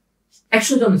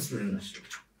 100 জন স্টুডেন্ট আসলো,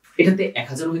 এটাতে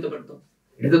 1000 হইতে পারতো,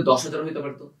 এটাতে 10,000 হইতে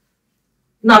পারতো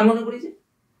না। আমি মনে করি যে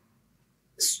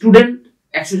স্টুডেন্ট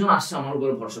 100 জন আসছে আমার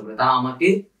উপরে ভরসা করে, তারা আমাকে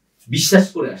বিশ্বাস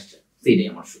করে আসছে, সেইটাই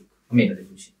আমার সুখ। আমি এটাতে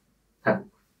খুশি থাকুক।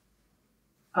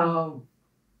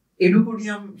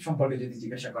 এডুপোডিয়াম সম্পর্কে যদি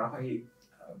জিজ্ঞাসা করা হয়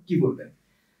কি বলবেন?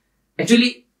 অ্যাকচুয়ালি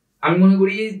আমি মনে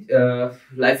করি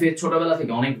লাইফে ছোটবেলা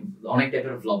থেকে অনেক অনেক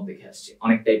টাইপের ব্লগ দেখে আসছি,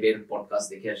 অনেক টাইপের পডকাস্ট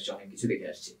দেখে আসছি, অনেক কিছু দেখে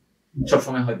আসছি।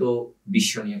 সবসময় হয়তো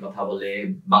বিশ্ব নিয়ে কথা বলে,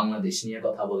 বাংলাদেশ নিয়ে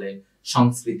কথা বলে,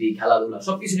 সংস্কৃতি, খেলাধুলা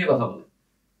সবকিছু নিয়ে কথা বলে।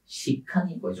 শিক্ষা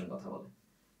নিয়ে কয়জন কথা বলে?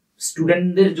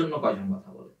 স্টুডেন্টদের জন্য কয়জন কথা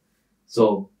বলে? সো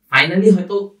ফাইনালি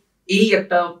হয়তো এই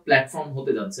একটা প্ল্যাটফর্ম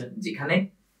হতে যাচ্ছে যেখানে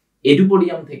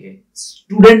এডুপোডিয়াম থেকে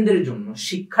স্টুডেন্টদের জন্য,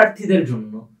 শিক্ষার্থীদের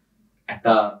জন্য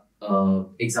একটা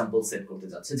এক্সাম্পল সেট করতে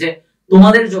যাচ্ছে যে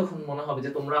তোমাদের যখন মনে হবে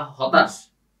যে তোমরা হতাশ,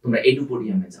 তোমরা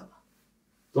এডুপোডিয়ামে যাবা।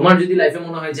 তোমার যদি লাইফে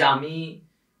মনে হয় যে আমি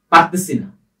পারতেছি না,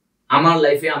 আমার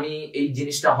লাইফে আমি এই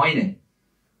জিনিসটা হয় নাই,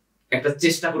 একটা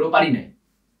চেষ্টা করেও পারি নাই,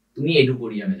 তুমি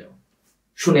এডুপোডিয়ামে যাও,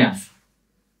 শুনে আসো,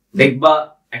 দেখবা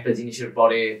একটা জিনিসের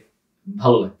পরে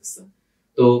ভালো লাগতেছে।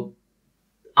 তো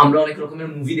আমরা অনেক রকমের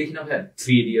মুভি দেখি না ভাই,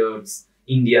 3 idiots,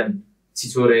 Indian,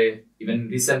 ছিছরে, even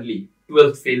recently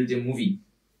 12th fail যে মুভি,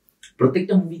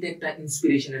 প্রত্যেকটা মুভিতে একটা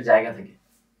ইন্সপিরেশনের জায়গা থাকে।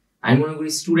 আমি মনে করি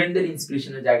স্টুডেন্টদের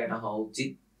ইন্সপিরেশনের জায়গাটা হওয়া উচিত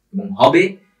এবং হবে,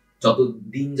 যত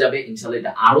দিন যাবে ইনশাআল্লাহ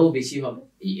এটা আরো বেশি হবে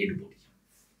এই এডুপোডিয়াম।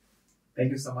 থ্যাংক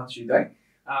ইউ সো মাচ হৃদয়।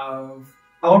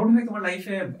 আমার মনে হয় তোমার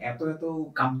লাইফে এত এত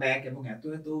কামব্যাক এবং এত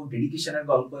এত ডেডিকেশনের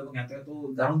গল্প এবং এত এত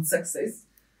দারুণ সাকসেস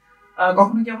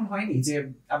কখনো কি এমন হয়নি যে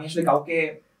আমি আসলে কাউকে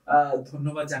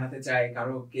ধন্যবাদ জানাতে চাই,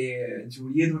 কারোকে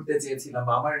জড়িয়ে ধরতে চেয়েছিলাম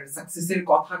বা আমার সাকসেসের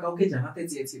কথা কাউকে জানাতে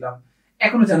চেয়েছিলাম,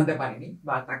 এখনো জানাতে পারিনি,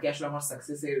 বা তাকে আসলে আমার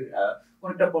সাকসেসের কোন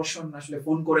একটা পোরশন আসলে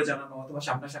ফোন করে জানানো অথবা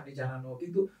সামনাসামনি জানানো,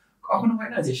 কিন্তু কখনো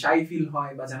হয় না যে শাই ফিল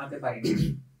হয় বা জানাতে পারিনি।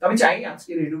 তো আমি চাই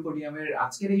আজকের এডুপোডিয়ামের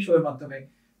আজকের এই শোয়ের মাধ্যমে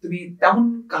তুমি তেমন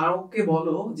কাউকে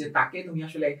বলো যে তাকে তুমি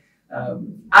আসলে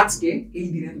আজকে এই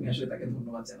দিনে তুমি আসলে তাকে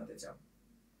ধন্যবাদ জানাতে চাও।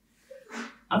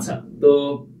 আচ্ছা, তো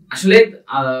আসলে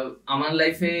আমার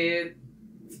লাইফে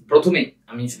প্রথমে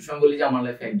আমি সবসময় বলি যে আমার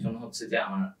লাইফে একজন হচ্ছে যে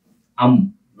আমার আম্মু।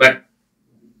 বাট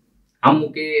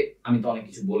আম্মুকে আমি তো অনেক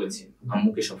কিছু বলেছি,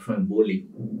 আম্মুকে সবসময় বলি,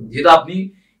 যেহেতু আপনি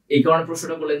এই কারণে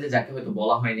প্রশ্নটা বললেন যে যাকে হয়তো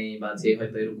বলা হয়নি বা যে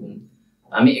হয়তো এরকম,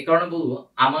 আমি এই কারণে বলবো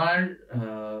আমার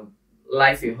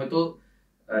লাইফে হয়তো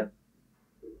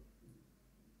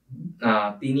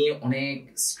তিনি অনেক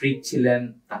স্ট্রিক্ট ছিলেন,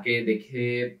 তাকে দেখে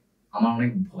আমার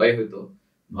অনেক ভয় হতো,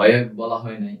 ভয়ে বলা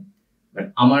হয় নাই। বাট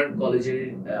আমার কলেজের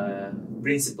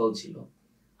প্রিন্সিপাল ছিল,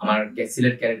 আমার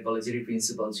সিলেট ক্যাডেট কলেজের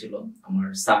প্রিন্সিপাল ছিল আমার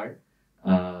স্যার,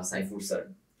 সাইফুর স্যার।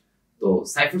 তো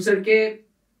সাইফুর স্যারকে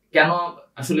কেন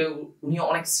আসলে উনি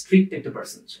অনেক স্ট্রিক্ট একটা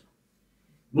পার্সন ছিল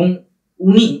এবং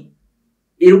উনি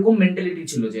এরকম মেন্টালিটি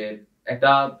ছিল যে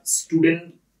একটা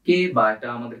স্টুডেন্টকে বা একটা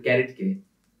আমাদের ক্যাডেটকে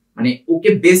মানে ওকে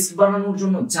বেস্ট বানানোর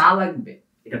জন্য যা লাগবে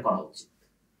এটা করা উচিত।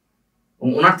 এবং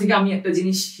ওনার থেকে আমি একটা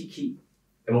জিনিস শিখি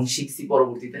এবং শিখছি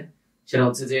পরবর্তীতে, সেটা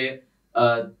হচ্ছে যে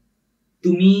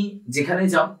তুমি যেখানে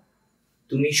যাও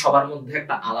তুমি সবার মধ্যে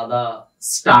একটা আলাদা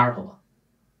স্টার হবা,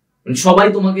 মানে সবাই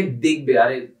তোমাকে দেখবে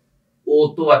আরে ও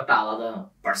তো একটা আলাদা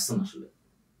পার্সন, আসলে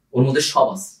ওর মধ্যে সব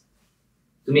আছে,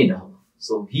 তুমি এটা হবা।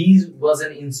 So he was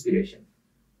an inspiration.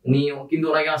 উনি কিন্তু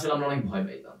ওনাকে আসলে আমরা অনেক ভয়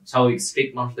পাইতাম, স্বাভাবিক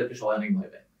স্ট্রিক্ট মানুষদেরকে সবাই অনেক ভয়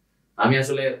পায়। আমি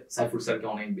আসলে সাইফুর স্যারকে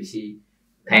অনেক বেশি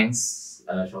থ্যাঙ্কস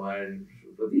সবার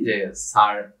প্রতি যে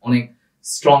স্যার অনেক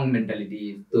স্ট্রং মেন্টালিটি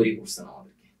তৈরি করছেন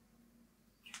আমাদেরকে।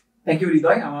 থ্যাংক ইউ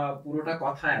হৃদয়, আমার পুরোটা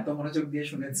কথা এত মনোযোগ দিয়ে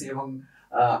শুনেছি এবং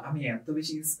আমি এত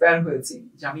বেশি ইন্সপায়ার হয়েছি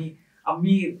যে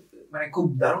আমি মানে খুব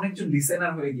দারুণ একজন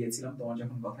লিসেনার হয়ে গিয়েছিলাম তোমার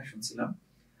যখন কথা শুনছিলাম।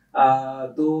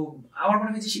 তো আমার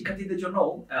মনে হয় যে শিক্ষার্থীদের জন্য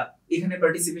এখানে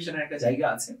পার্টিসিপেশনের একটা জায়গা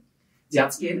আছে, যে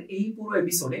আজকের এই পুরো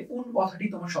এপিসোডে কোন কথাটি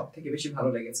তোমার সব থেকে বেশি ভালো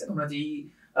লেগেছে, তোমরা যেই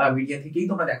মিডিয়া থেকেই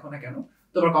তোমরা দেখো না কেন,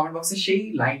 তোমরা কমেন্ট বক্সে সেই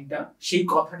লাইনটা, সেই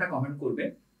কথাটা কমেন্ট করবে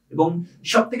এবং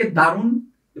সব থেকে দারুণ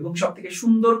এবং সব থেকে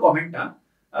সুন্দর কমেন্টটা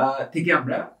থেকে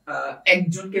আমরা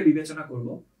একজনকে বিবেচনা করব,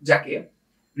 যাকে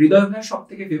হৃদয় ভাইয়ের সব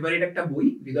থেকে ফেভারিট একটা বই,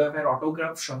 হৃদয় ভাইয়ের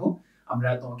অটোগ্রাফ সহ আমরা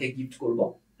তোমাকে গিফট করব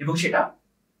এবং সেটা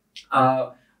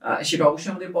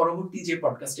অবশ্যই আমাদের পরবর্তী যে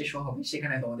পডকাস্টে শো হবে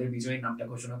সেখানে তোমাদের বিজয়ীর নামটা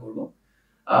ঘোষণা করব।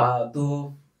 তো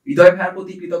হৃদয় ভাইয়ের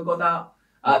প্রতি কৃতজ্ঞতা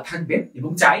থাকবে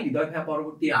এবং চাই হৃদয় ভাইয়া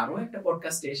পরবর্তী আরো একটা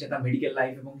পডকাস্টে এসে তার মেডিকেল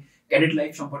লাইফ এবং ক্যাডেট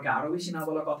লাইফ সম্পর্কে আরো বেশি না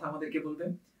বলা কথা আমাদেরকে বলবে।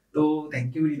 তো থ্যাংক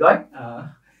ইউ হৃদয়,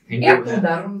 এত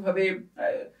দারুণ ভাবে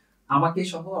আমাকে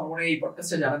সহ আমার এই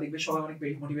পডকাস্টে যারা দেখবে সবাই অনেক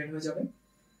বেশি মোটিভেট হয়ে যাবে।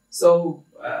 সো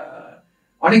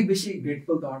অনেক বেশি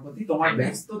গ্রেটফুল তোমার প্রতি, তোমার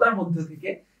ব্যস্ততার মধ্যে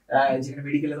থেকে যেখানে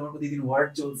মেডিকেলে তোমার প্রতিদিন ওয়ার্ক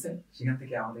চলছে সেখান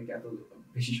থেকে আমাদেরকে এত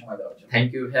বেশি সময় দেওয়ার জন্য। থ্যাংক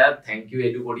ইউ হ্যাঁ, থ্যাংক ইউ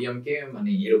এডুপোডিয়ামকে, মানে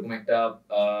এরকম একটা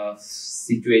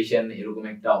সিচুয়েশন, এরকম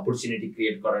একটা অপরচুনিটি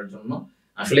ক্রিয়েট করার জন্য।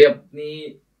 আসলে আপনি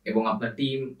এবং আপনার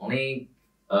টিম অনেক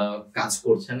কাজ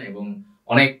করছেন এবং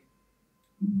অনেক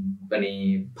মানে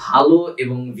ভালো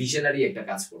এবং ভিশনারি একটা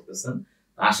কাজ করতেছেন।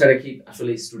 আশা রাখি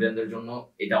আসলে স্টুডেন্টদের জন্য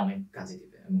এটা অনেক কাজে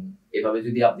দিবে। এবং এভাবে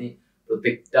যদি আপনি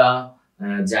প্রত্যেকটা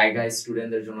জায়গায়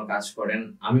স্টুডেন্টদের জন্য কাজ করেন,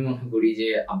 আমি মনে করি যে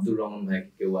আব্দুর রহমান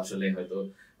ভাইকে কেউ আসলে হয়তো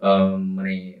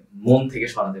মানে মন থেকে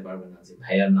সরাতে পারবে না যে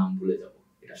ভাইয়ার নাম ভুলে যাব,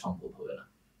 এটা সম্ভব হবে না।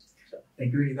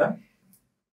 Thank you Hridoy.